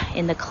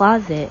in the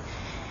closet,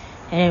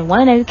 and then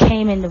one of them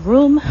came in the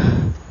room,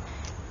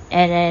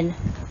 and then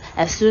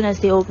as soon as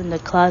they opened the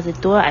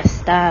closet door, I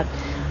stabbed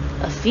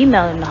a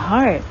female in the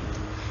heart,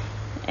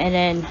 and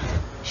then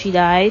she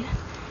died.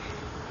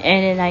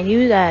 And then I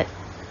knew that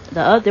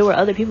there were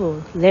other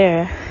people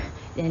there,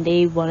 and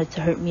they wanted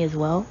to hurt me as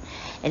well.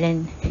 And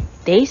then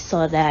they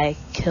saw that I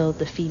killed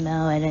the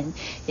female, and then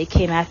they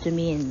came after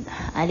me, and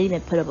I didn't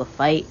even put up a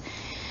fight.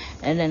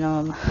 And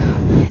then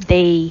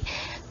they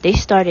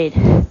started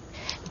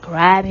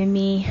grabbing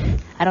me.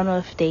 I don't know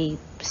if they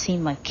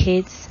seen my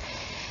kids,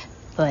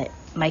 but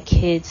my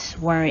kids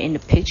weren't in the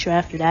picture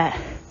after that.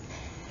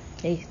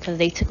 Because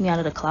they took me out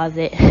of the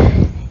closet.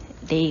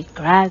 They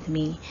grabbed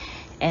me,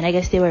 and I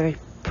guess they were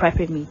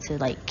prepping me to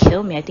like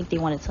kill me. I think they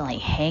wanted to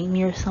like hang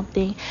me or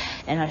something.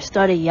 And I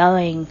started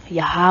yelling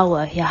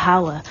Yahweh,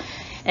 Yahweh.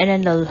 And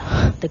then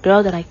the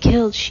girl that I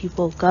killed, she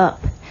woke up,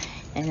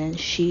 and then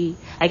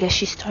I guess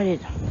she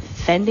started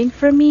fending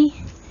for me.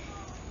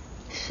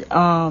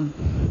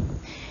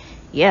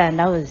 Yeah, and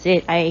that was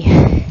it.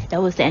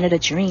 That was the end of the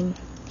dream.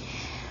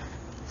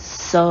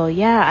 So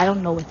yeah, I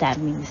don't know what that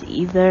means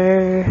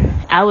either.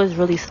 I was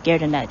really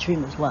scared in that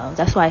dream as well.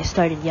 That's why I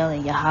started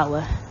yelling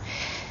Yahweh,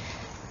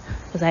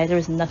 because there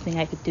was nothing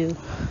I could do,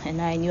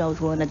 and I knew I was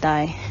going to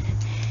die.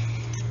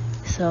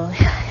 So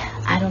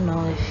I don't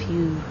know if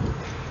you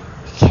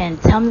can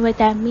tell me what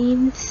that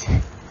means.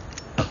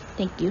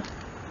 Thank you.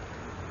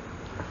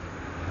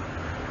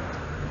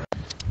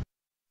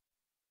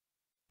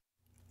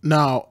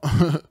 Now,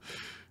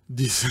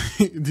 this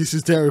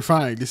is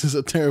terrifying. This is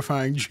a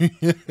terrifying dream.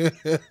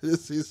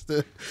 This is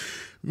the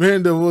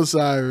most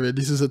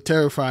this is a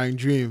terrifying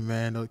dream,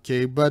 man.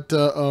 Okay, but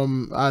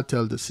I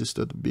tell the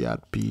sister to be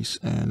at peace,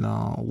 and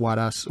what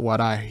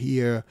I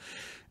hear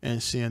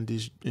and see in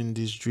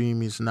this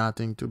dream is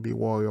nothing to be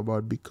worried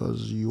about,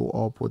 because you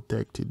are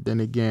protected. Then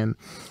again,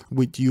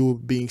 with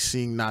you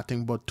seeing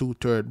nothing but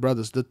 2/3,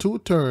 brothers, the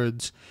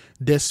 2/3,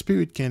 their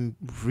spirit can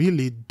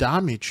really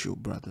damage you,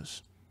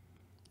 brothers.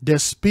 Their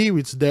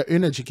spirits, their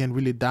energy can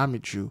really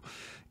damage you.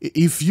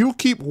 If you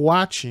keep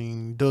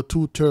watching the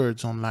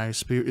 2/3 online,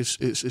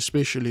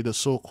 especially the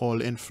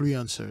so-called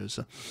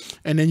influencers,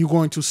 and then you're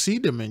going to see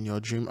them in your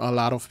dream. A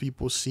lot of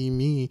people see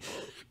me,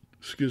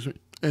 excuse me,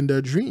 in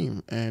their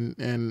dream,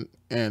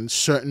 and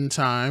certain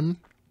time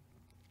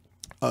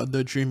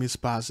the dream is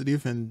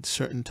positive, and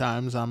certain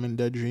times I'm in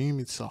their dream,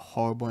 it's a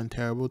horrible and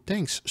terrible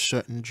things.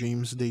 Certain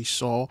dreams they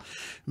saw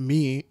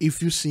me.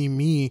 If you see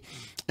me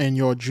in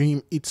your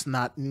dream, it's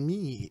not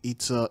me.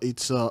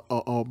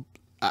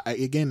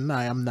 Again,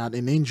 I am not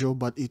an angel,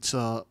 but it's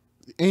a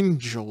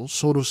angel,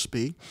 so to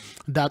speak,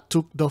 that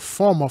took the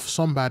form of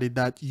somebody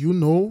that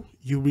you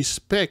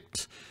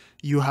respect.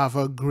 You have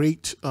a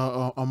great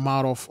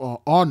amount of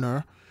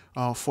honor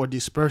for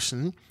this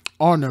person.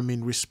 Honor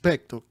means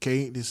respect,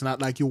 okay? It's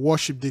not like you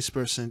worship this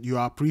person. You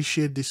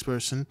appreciate this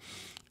person,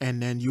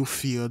 and then you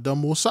fear the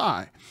Most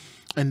High.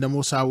 And the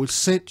Most High will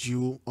send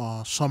you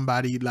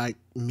somebody like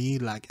me,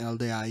 like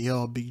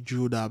Azariah, Big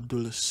Judah,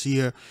 Abdullah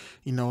Seer,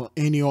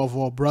 any of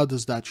our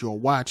brothers that you'll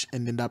watch,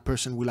 and then that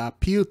person will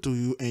appeal to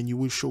you, and you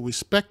will show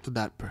respect to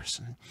that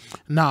person.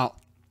 Now,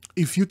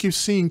 if you keep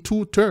seeing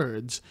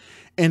 2/3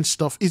 and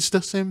stuff, it's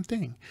the same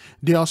thing.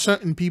 There are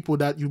certain people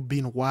that you've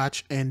been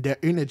watched, and their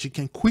energy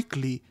can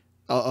quickly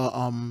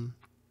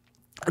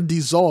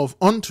dissolve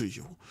onto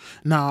you.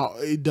 Now,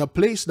 the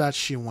place that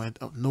she went,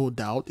 no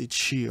doubt, it's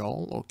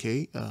Sheol,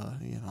 okay?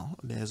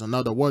 There's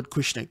another word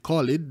Christian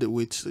call it,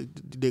 which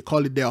they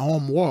call it their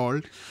home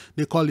world.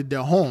 They call it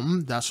their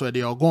home. That's where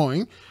they are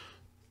going.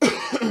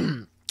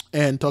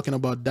 And talking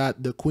about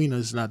that, the queen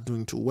is not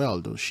doing too well,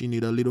 though. She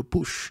need a little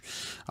push.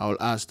 I'll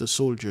ask the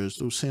soldiers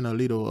to send a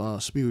little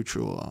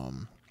spiritual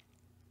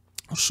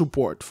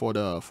support for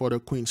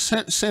the queen.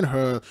 Send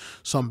her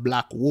some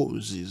black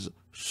roses.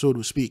 so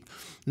to speak.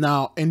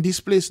 Now, in this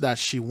place that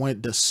she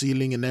went, the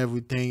ceiling and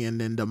everything,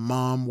 and then the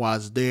mom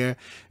was there,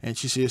 and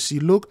she said, see,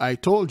 look, I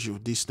told you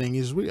this thing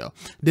is real.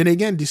 Then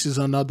again, this is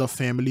another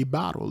family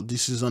battle.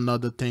 This is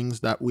another things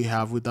that we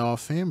have with our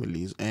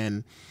families.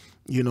 And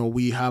you know,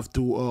 we have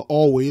to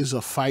always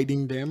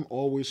fighting them,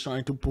 always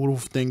trying to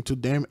prove things to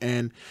them.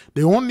 And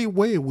the only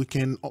way we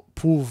can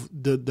prove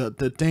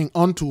the thing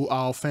unto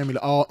our family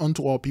or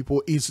unto our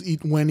people is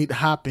it when it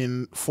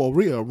happened for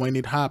real, when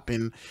it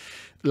happened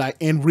like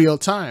in real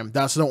time.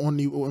 That's the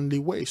only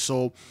way.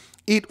 So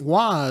it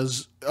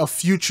was a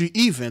future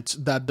event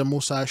that the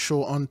Most High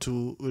showed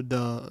unto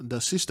the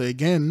sister.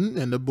 Again,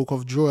 in the book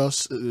of Joel,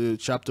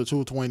 chapter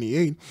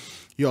 2:28,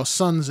 your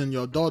sons and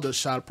your daughters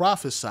shall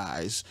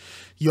prophesy,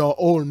 your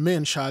old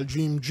men shall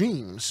dream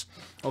dreams.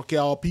 Okay,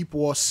 our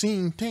people are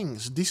seeing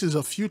things. This is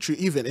a future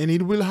event, and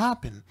it will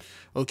happen.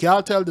 Okay,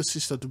 I'll tell the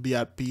sister to be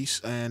at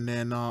peace, and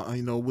then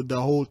you know, with the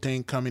whole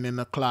thing coming in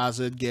the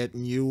closet,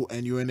 getting you,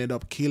 and you ended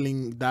up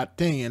killing that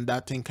thing, and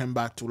that thing came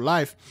back to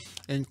life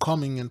and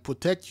coming and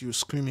protect you,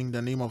 screaming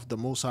the name of the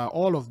Most High.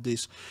 All of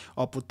this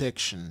are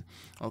protection.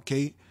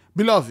 Okay,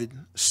 beloved,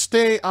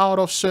 stay out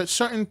of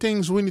certain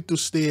things. We need to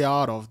stay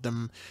out of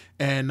them.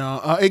 And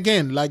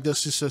again, like the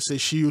sister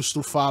said, she used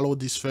to follow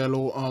this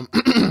fellow,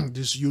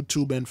 this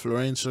YouTube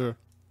influencer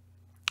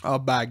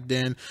back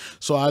then.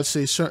 So I'll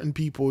say certain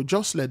people,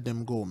 just let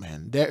them go,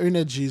 man. Their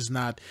energy is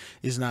not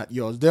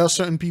yours. There are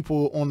certain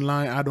people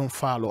online I don't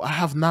follow. I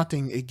have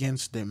nothing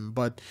against them,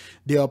 but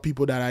there are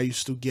people that I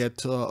used to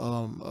get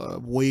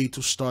a way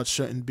to start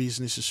certain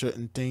businesses,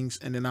 certain things,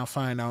 and then I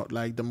find out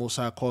like the Most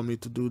High called me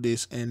to do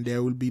this, and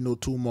there will be no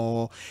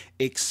tomorrow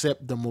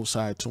except the Most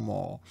High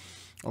tomorrow.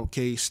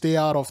 Okay, stay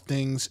out of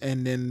things,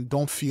 and then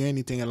don't fear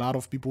anything. A lot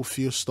of people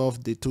fear stuff.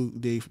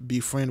 They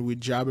befriend with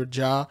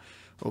Jabberjaw.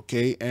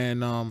 Okay,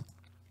 and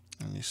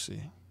let me see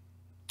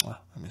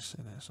that.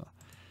 So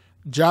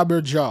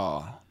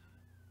Jabberjaw,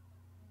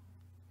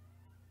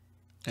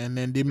 and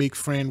then they make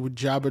friend with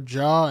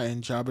Jabberjaw,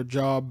 and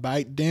Jabberjaw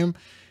bite them,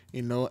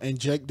 you know,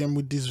 inject them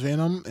with this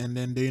venom, and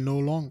then they no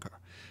longer.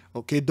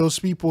 Okay, those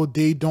people,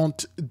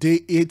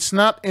 it's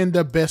not in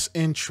the best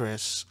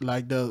interest,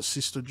 like the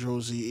sister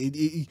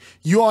Josie.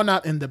 You are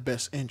not in the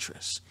best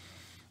interest.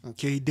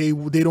 Okay, they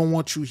don't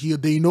want you here.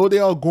 They know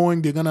they're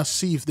gonna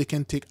see if they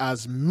can take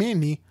as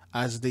many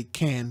as they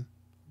can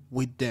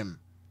with them.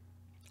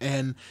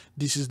 And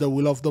this is the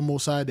will of the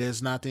Most High.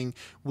 There's nothing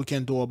we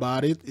can do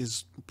about it.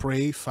 Is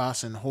pray,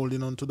 fast, and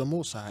holding on to the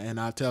Most High.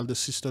 And I tell the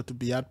sister to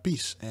be at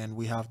peace. And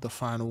we have the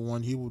final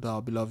one here with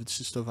our beloved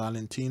sister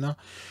Valentina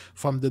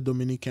from the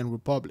Dominican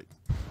Republic.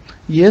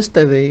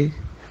 Yesterday,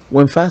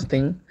 when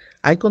fasting,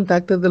 I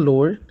contacted the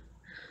Lord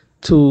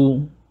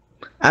to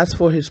ask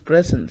for His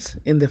presence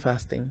in the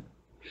fasting.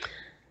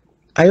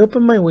 I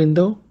opened my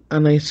window,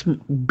 and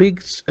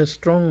a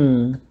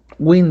strong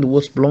wind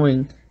was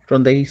blowing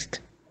from the east.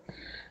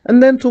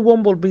 And then 2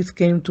 bumblebees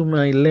came to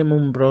my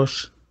lemon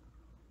brush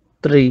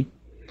tree.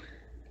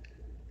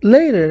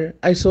 Later,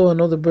 I saw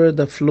another bird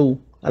that flew,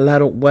 a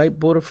lot of white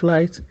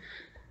butterflies.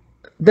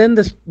 Then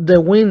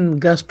the wind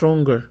got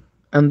stronger,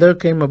 and there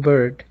came a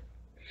bird.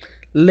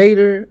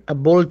 Later, a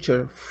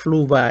vulture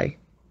flew by.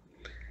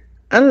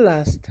 And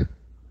last,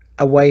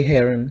 a white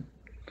heron,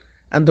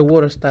 and the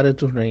water started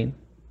to rain.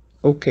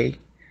 Okay,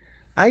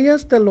 I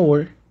asked the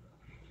Lord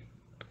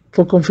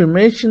for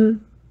confirmation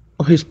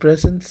of His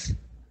presence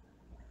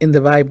in the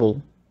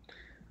Bible.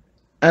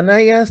 And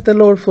I asked the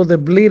Lord for the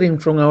bleeding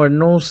from our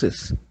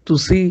noses to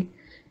see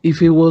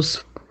if it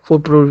was for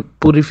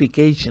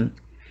purification.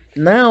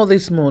 Now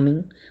this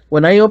morning,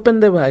 when I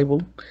opened the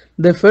Bible,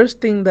 the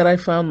first thing that I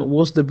found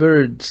was the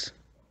birds.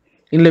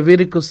 In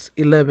Leviticus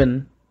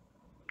 11,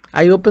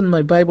 I opened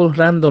my Bible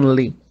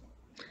randomly.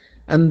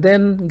 And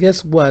then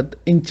guess what?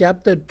 In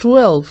chapter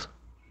 12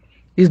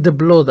 is the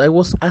blood. I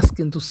was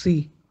asking to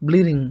see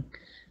bleeding,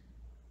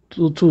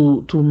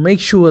 to make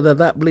sure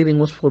that bleeding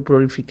was for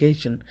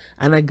purification.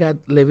 And I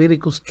got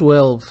Leviticus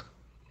 12.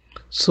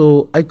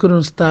 So I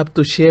couldn't stop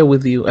to share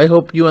with you. I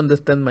hope you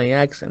understand my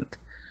accent.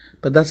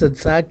 But that's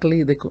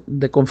exactly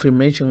the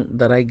confirmation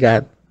that I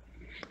got.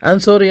 I'm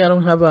sorry I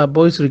don't have a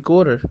voice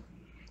recorder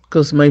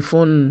because my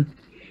phone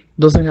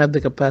doesn't have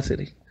the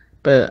capacity.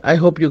 But I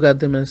hope you got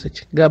the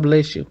message. God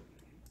bless you.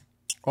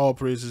 All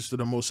praises to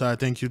the Most High.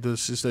 Thank you, the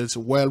sister. It's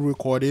well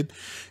recorded,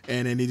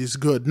 and it is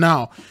good.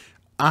 Now,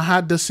 I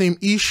had the same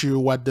issue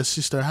what the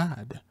sister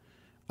had.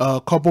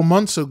 A couple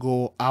months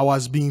ago, I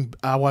was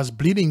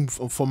bleeding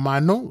from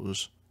my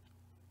nose.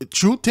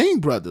 True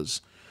thing,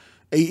 brothers.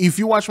 If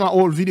you watch my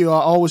old video,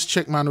 I always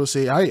check my nose,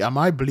 say, hey, am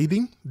I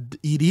bleeding?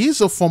 It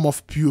is a form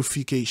of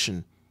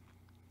purification.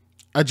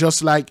 I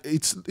just like,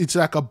 it's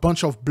like a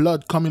bunch of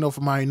blood coming off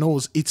my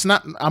nose. It's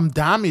not, I'm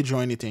damaged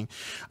or anything.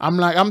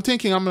 I'm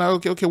thinking,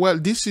 okay, well,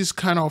 this is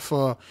kind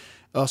of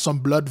some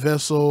blood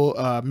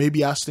vessel.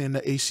 Maybe I stay in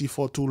the AC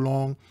for too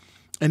long.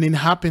 And it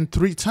happened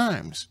 3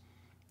 times.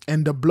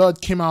 And the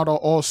blood came out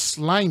all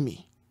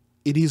slimy.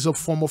 It is a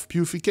form of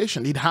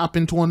purification. It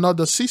happened to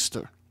another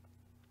sister.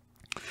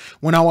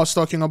 When I was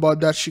talking about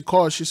that, she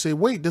called. She said,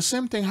 wait, the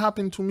same thing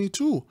happened to me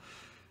too.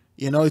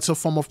 It's a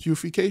form of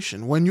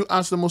purification. When you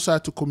ask the Messiah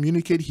to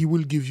communicate, he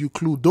will give you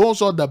clue.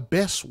 Those are the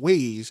best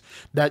ways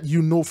that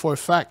you know for a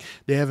fact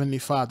the Heavenly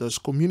Father is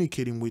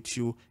communicating with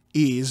you,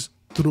 is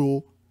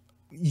through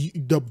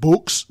the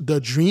books, the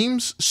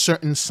dreams,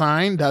 certain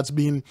sign that's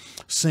been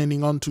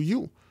sending unto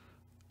you,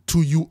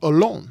 to you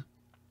alone.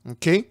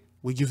 Okay?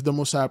 We give the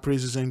Messiah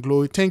praises and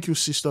glory. Thank you,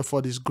 sister,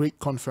 for this great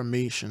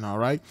confirmation. All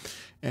right.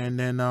 And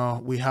then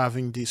we're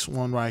having this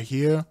one right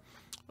here.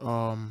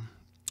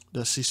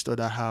 The sister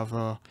that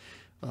have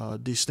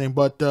this thing,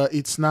 but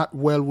it's not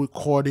well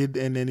recorded,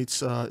 and then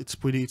it's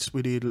pretty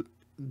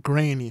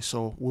grainy,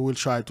 so we will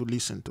try to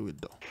listen to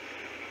it though.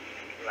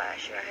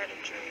 Last year I had a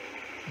dream.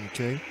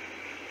 Okay.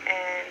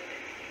 And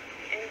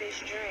in this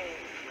dream,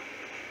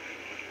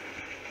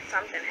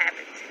 something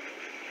happened to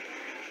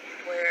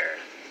me where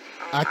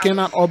I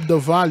cannot up the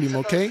volume,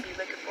 okay? I was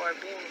looking for a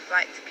beam of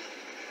light to be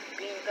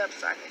beamed up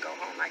so I can go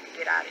home. I can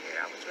get out of here.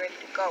 I was ready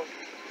to go.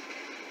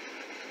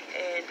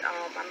 And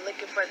I'm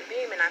looking for the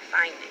beam and I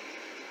find it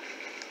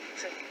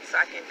so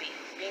I can be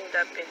beamed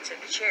up into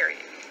the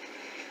chariot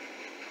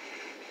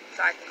so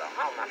I can go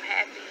home. I'm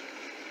happy.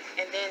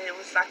 And then it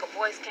was like a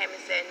voice came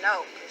and said,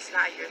 no, it's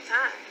not your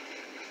time.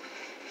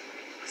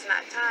 It's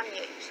not time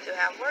yet. You still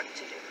have work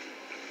to do.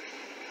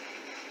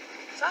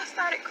 So I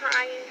started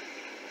crying.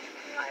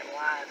 I'm like,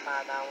 why,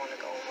 Father? I want to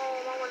go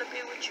home. I want to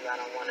be with you. I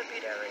don't want to be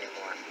there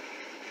anymore.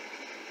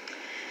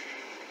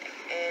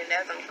 And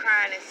as I'm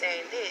crying and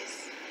saying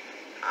this,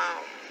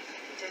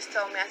 he just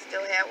told me I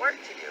still had work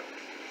to do.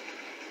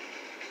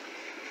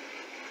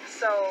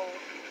 So,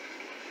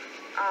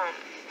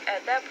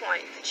 at that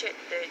point, the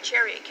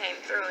chariot came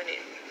through, and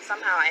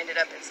somehow I ended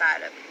up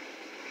inside of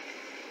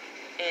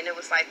it. And it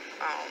was like,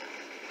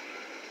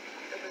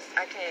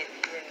 I can't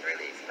even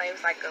really explain. It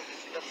was like the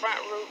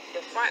front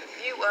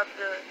view of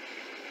the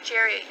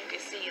chariot. You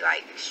could see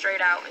like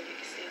straight out, and you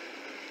could see,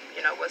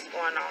 what's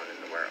going on in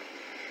the world.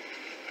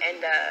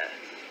 And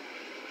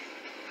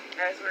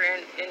as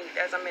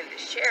I'm in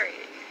this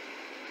chariot,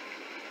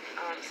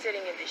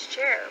 sitting in this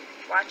chair,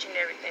 watching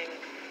everything,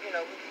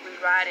 we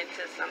ride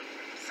into some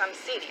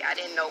city. I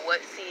didn't know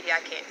what city. I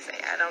can't say.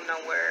 I don't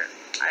know where.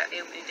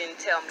 It didn't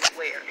tell me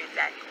where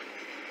exactly.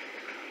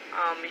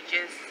 It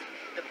just,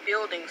 the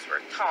buildings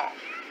were tall.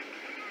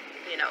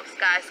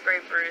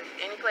 Skyscrapers.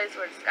 Any place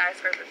where the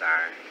skyscrapers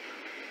are.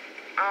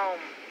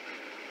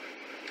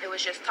 It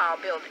was just tall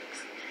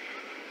buildings.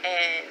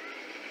 And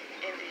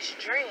in this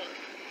dream,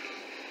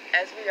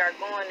 as we are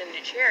going in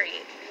the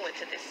chariot, we went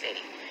to the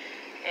city.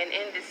 And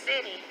in the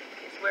city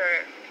is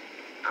where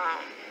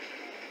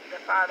the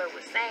Father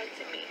was saying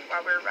to me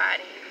while we were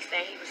riding, he was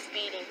saying he was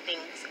speeding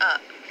things up.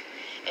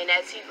 And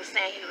as he was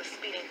saying he was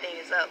speeding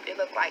things up, it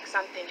looked like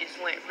something just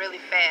went really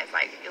fast.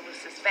 Like it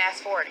was just fast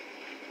forwarding.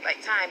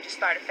 Like time just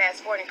started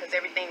fast forwarding because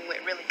everything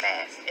went really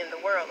fast in the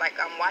world. Like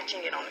I'm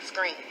watching it on the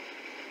screen.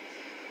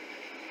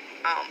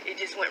 It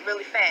just went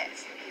really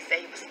fast. He said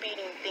he was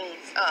speeding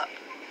things up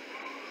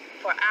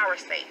for our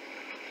sake.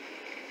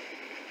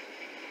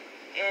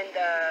 And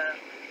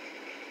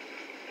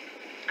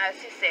as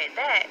he said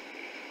that,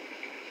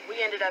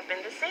 we ended up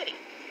in the city.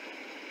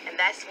 And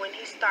that's when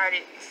he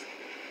started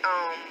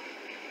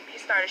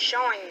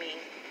showing me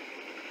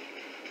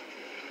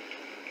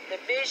the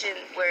vision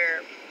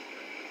where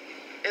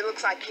it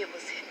looks like it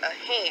was a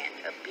hand,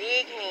 a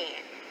big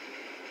hand.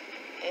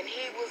 And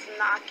he was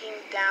knocking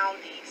down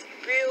these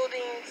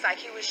buildings, like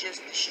he was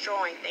just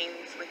destroying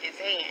things with his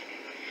hand.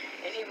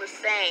 And he was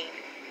saying,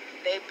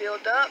 they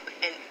build up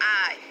and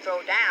I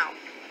throw down.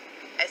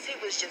 As he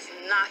was just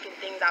knocking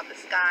things out the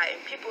sky,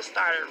 and people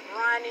started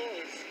running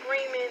and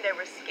screaming. They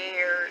were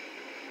scared.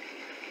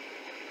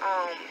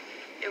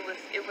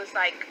 It was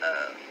like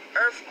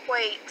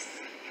earthquakes.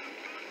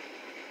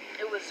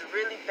 It was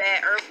really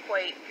bad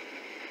earthquake.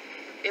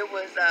 It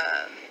was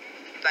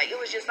it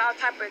was just all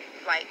type of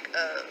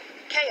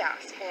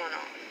chaos going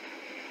on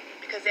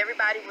because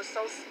everybody was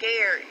so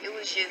scared. It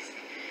was just,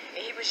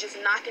 and he was just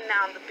knocking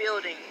down the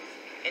buildings.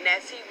 And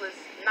as he was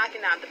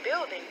knocking down the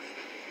buildings,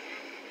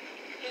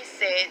 he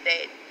said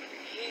that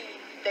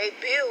they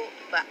build,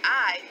 but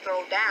I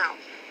throw down.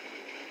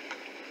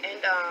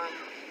 And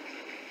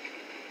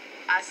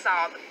I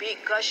saw the big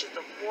gushes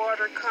of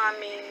water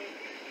coming.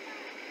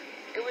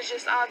 It was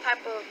just all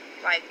type of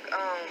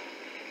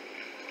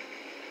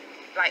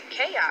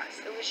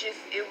chaos. It was just,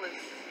 it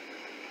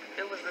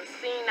was a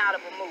scene out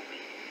of a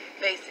movie,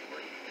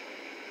 basically.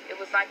 It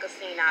was like a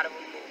scene out of a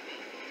movie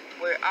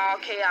where all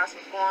chaos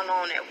was going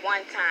on at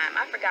one time.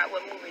 I forgot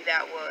what movie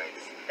that was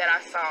that I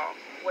saw,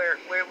 where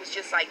it was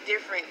just like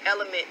different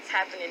elements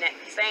happening at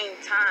the same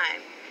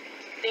time.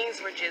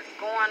 Things were just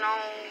going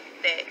on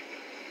that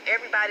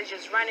everybody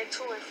just running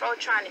to and fro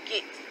trying to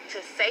get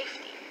to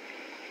safety.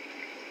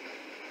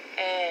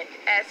 And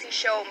as he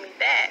showed me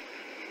that,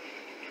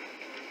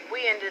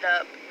 we ended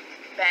up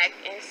back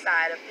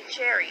inside of the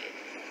chariot.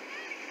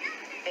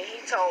 And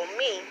he told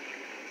me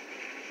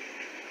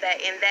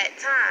that in that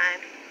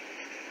time,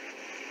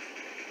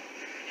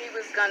 he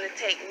was going to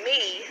take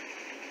me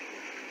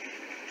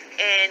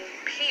and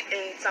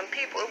some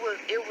people, it was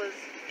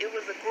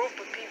a group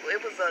of people.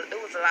 It was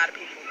a lot of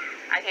people.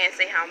 I can't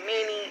say how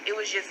many. It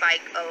was just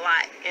like a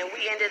lot, and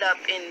we ended up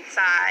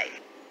inside.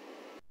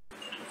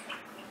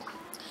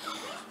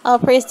 All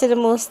praise to the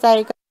Most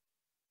High.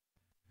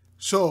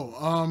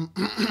 So,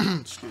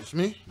 excuse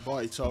me,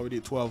 boy, it's already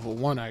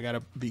 12:01. I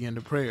gotta begin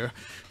the prayer.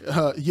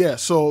 Yeah.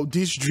 So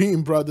this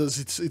dream, brothers,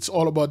 it's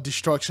all about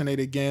destruction. And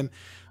again,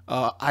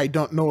 I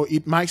don't know.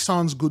 It might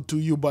sound good to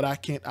you, but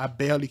I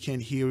barely can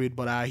hear it.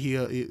 But I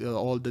hear it,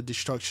 all the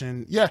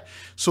destruction. Yeah.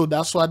 So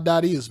that's what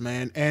that is,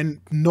 man.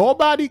 And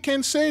nobody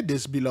can say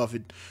this,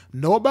 beloved.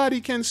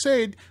 Nobody can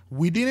say it.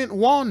 We didn't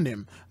warn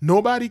them.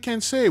 Nobody can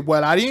say,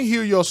 well, I didn't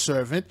hear your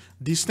servant.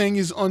 This thing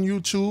is on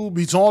YouTube.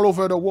 It's all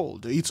over the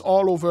world. It's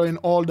all over in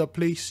all the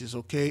places.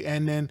 Okay.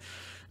 And then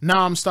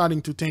now I'm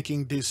starting to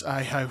thinking this.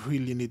 I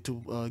really need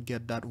to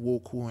get that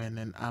Roku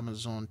and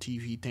Amazon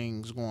TV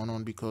things going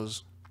on,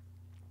 because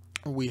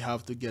we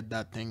have to get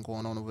that thing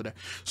going on over there.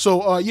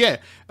 So yeah,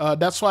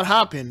 that's what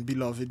happened,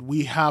 beloved.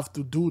 We have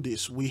to do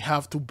this. We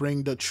have to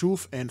bring the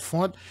truth in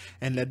front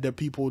and let the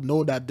people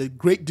know that the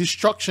great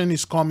destruction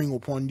is coming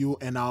upon you,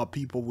 and our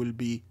people will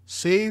be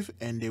saved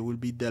and they will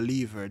be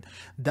delivered.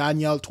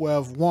 Daniel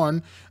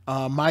 12:1,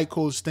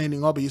 Michael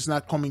standing up. He's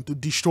not coming to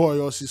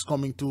destroy us. He's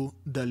coming to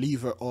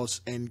deliver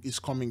us, and is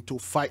coming to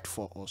fight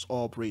for us.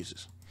 All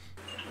praises.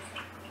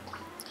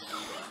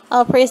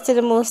 All praise to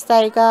the Most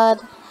High God.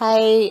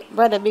 Hi,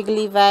 Brother Big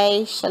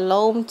Levi.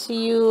 Shalom to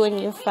you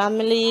and your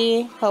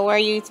family. How are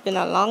you? It's been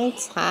a long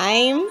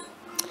time.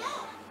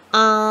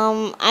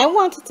 I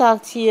want to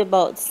talk to you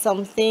about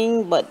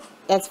something, but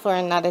that's for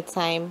another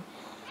time.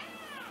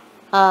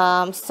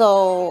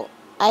 So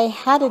I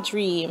had a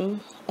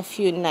dream a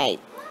few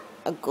nights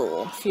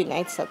ago.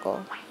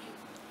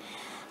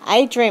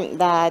 I dreamt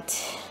that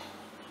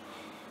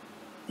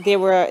there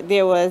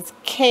was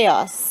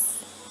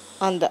chaos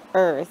on the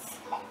earth.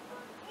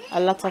 A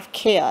lot of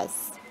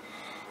chaos,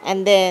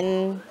 and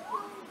then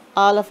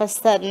all of a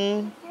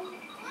sudden,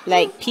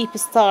 like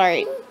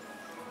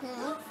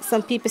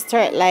some people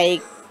start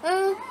like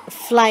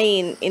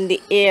flying in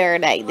the air,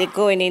 like they're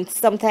going in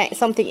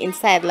something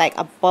inside like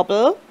a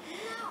bubble.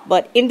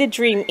 But in the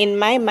dream, in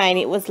my mind,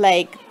 it was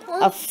like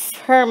a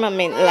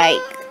firmament,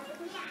 like,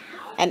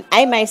 and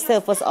I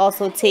myself was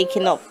also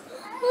taken up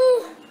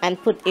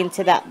and put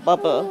into that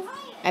bubble.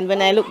 And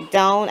when I look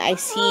down, I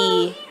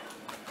see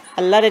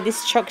a lot of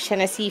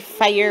destruction. I see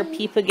fire,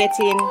 people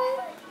getting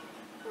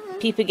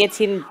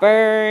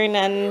burned,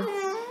 and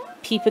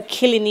people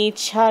killing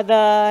each other,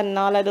 and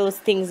all of those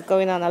things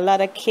going on. A lot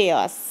of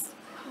chaos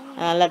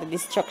and a lot of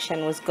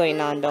destruction was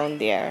going on down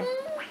there.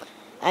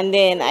 And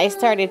then I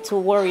started to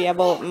worry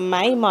about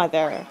my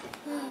mother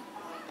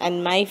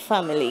and my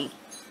family.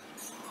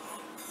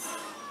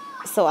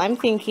 So I'm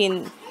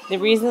thinking the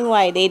reason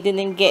why they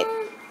didn't get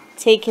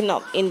taken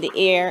up in the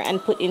air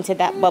and put into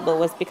that bubble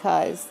was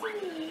because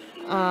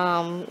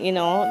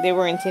they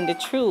weren't in the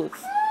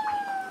truth.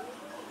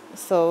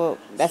 So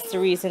that's the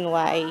reason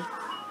why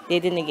they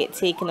didn't get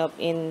taken up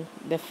in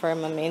the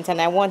firmament. And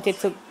I wanted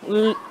to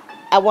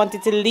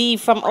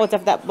leave from out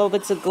of that bubble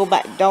to go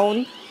back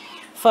down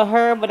for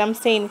her. But I'm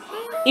saying,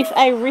 if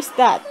I risk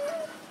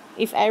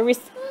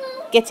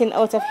getting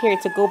out of here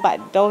to go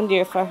back down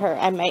there for her,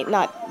 I might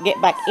not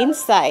get back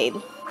inside.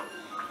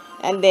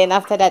 And then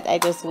after that, I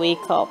just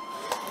wake up.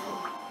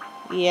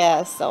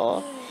 Yeah,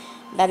 so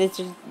that is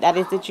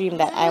the dream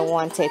that I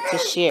wanted to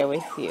share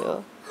with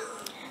you.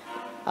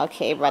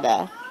 Okay,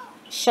 brother.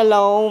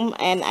 Shalom,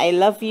 and I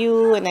love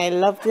you, and I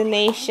love the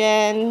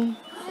nation.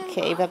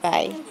 Okay,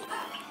 bye-bye.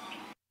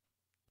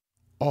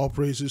 All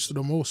praises to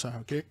the Most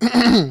High, okay?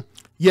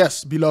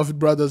 Yes, beloved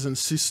brothers and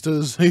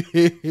sisters.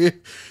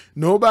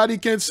 Nobody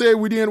can say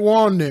we didn't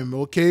warn them,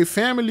 okay?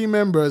 Family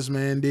members,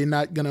 man, they're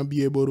not going to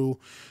be able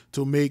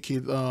to make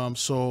it.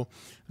 So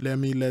let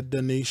me let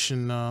the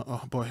nation,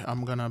 oh boy,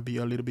 I'm going to be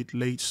a little bit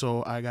late,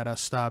 so I got to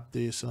stop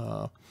this.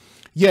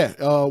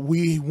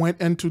 We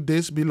went into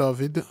this,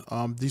 beloved.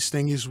 This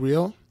thing is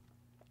real.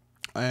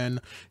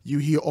 And you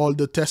hear all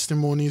the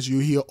testimonies, you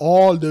hear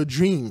all the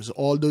dreams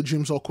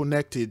are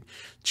connected.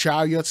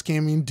 Chariots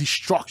came in,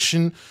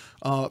 destruction.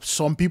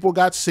 Some people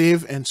got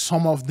saved, and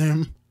some of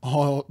them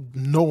are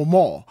no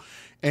more.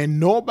 And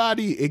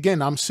nobody,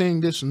 again, I'm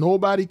saying this,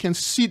 nobody can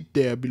sit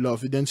there,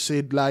 beloved, and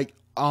say like,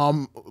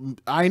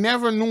 I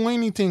never knew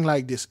anything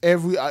like this.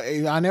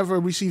 I never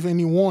received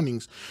any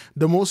warnings.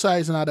 The Most High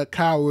is not a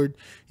coward.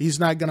 He's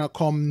not gonna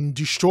come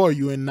destroy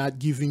you and not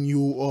giving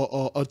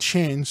you a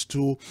chance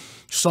to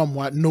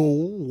somewhat know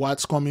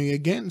what's coming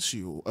against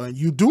you.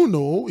 You do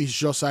know. It's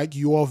just like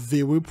you are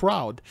very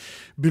proud,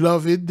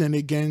 beloved. And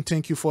again,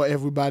 thank you for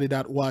everybody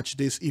that watched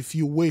this. If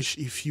you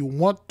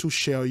want to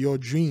share your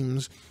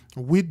dreams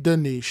with the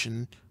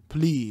nation,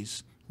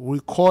 please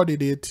record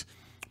it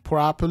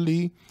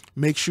properly.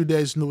 Make sure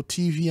there's no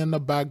TV in the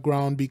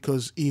background,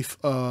 because if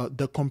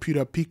the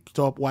computer picked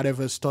up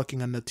whatever's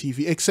talking on the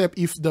TV, except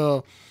if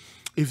the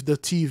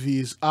TV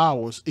is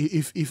ours,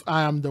 if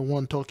I am the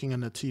one talking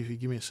on the TV.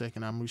 Give me a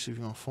second. I'm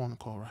receiving a phone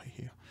call right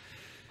here.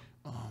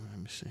 Let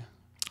me see.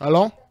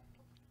 Hello?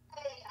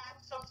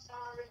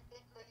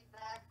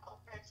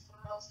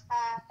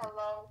 Hi,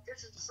 hello.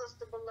 This is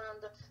Sister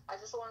Belinda. I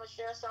just want to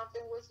share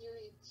something with you,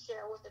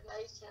 share with the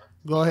nation.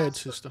 Go ahead,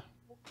 sister.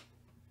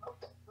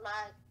 Okay.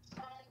 My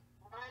son,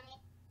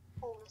 Ronnie,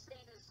 who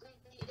received his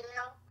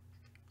CDL,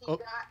 he Oh.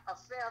 got a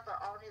feather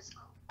on his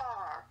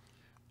car.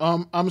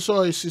 I'm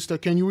sorry, sister.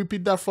 Can you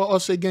repeat that for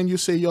us again? You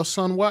say your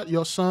son what?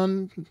 Your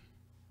son?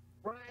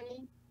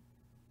 Ronnie.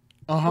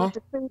 Uh-huh.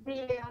 With the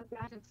CDL,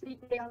 got his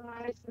CDL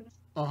license.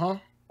 Uh-huh.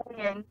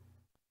 And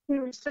he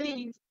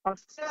received a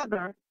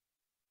feather.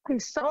 He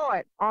saw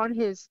it on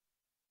his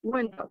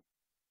window.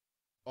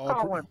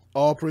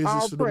 All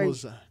praises to the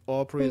Most High.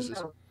 All praises.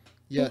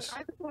 Yes.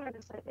 I just wanted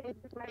to say, it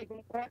just made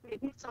me happy.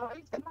 He saw it.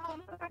 He said,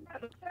 Mom, look, I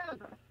got a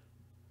feather.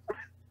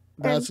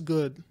 That's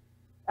good.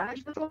 I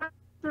just want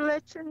to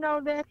let you know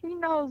that he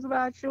knows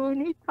about you,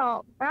 and he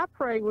talked. I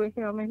pray with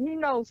him, and he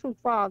knows who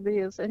Father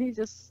is, and he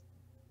just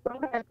so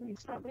happy.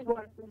 Something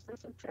going to be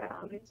such a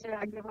child. He said,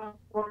 I give him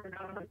word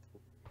on it.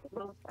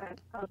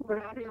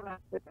 Without him, I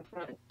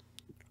couldn't.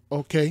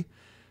 Okay.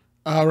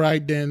 All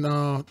right then.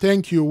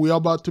 Thank you. We are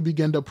about to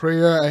begin the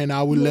prayer, and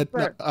I will let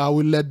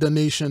the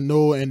nation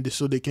know, and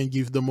so they can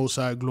give the Most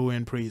High glory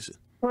and praise it.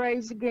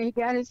 Praise again. He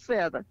got his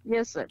feather.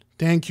 Yes, sir.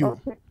 Thank you.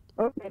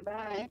 Okay.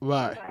 Bye.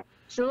 Bye.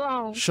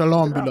 Shalom.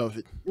 Shalom,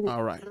 beloved.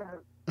 All right.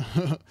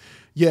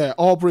 Yeah,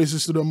 all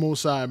praises to the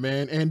Most High,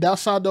 man. And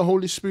that's how the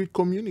Holy Spirit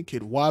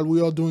communicate. While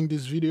we are doing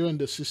this video and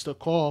the sister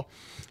call,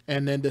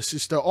 and then the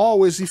sister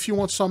always, if you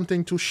want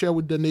something to share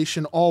with the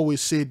nation,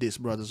 always say this,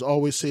 brothers.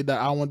 Always say that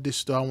I want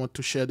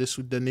to share this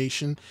with the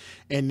nation.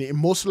 And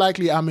most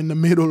likely I'm in the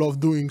middle of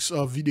doing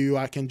a video.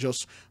 I can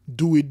just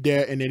do it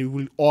there, and then it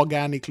will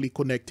organically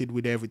connect it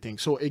with everything.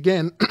 So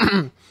again,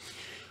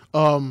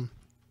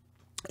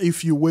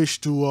 if you wish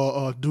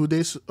to do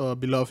this,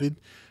 beloved,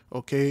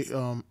 okay,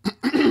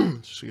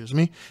 excuse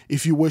me,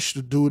 if you wish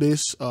to do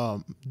this,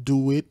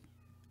 do it,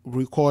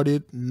 record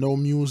it, no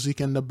music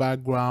in the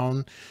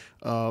background.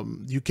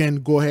 You can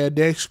go ahead,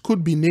 there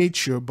could be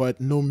nature,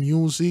 but no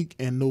music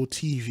and no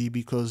TV,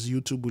 because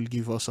YouTube will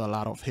give us a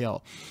lot of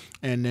hell.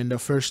 And then the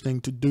first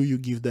thing to do, you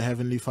give the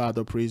Heavenly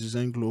Father praises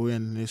and glory,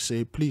 and they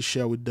say, please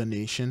share with the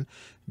nation.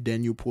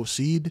 Then you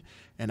proceed,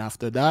 and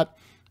after that,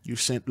 you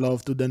send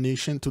love to the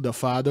nation, to the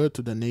Father,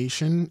 to the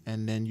nation,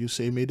 and then you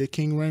say, may the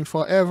King reign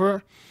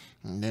forever,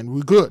 and then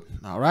we're good.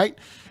 All right?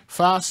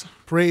 Fast,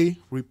 pray,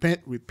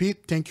 repent,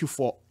 repeat. Thank you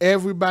for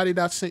everybody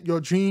that sent your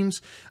dreams.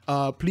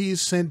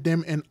 Please send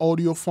them in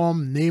audio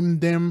form, name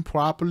them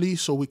properly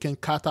so we can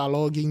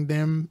cataloging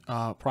them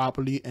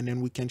properly, and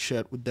then we can share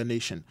it with the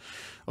nation.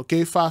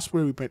 Okay? Fast,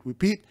 pray, repent,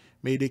 repeat.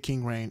 May the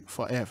King reign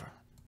forever.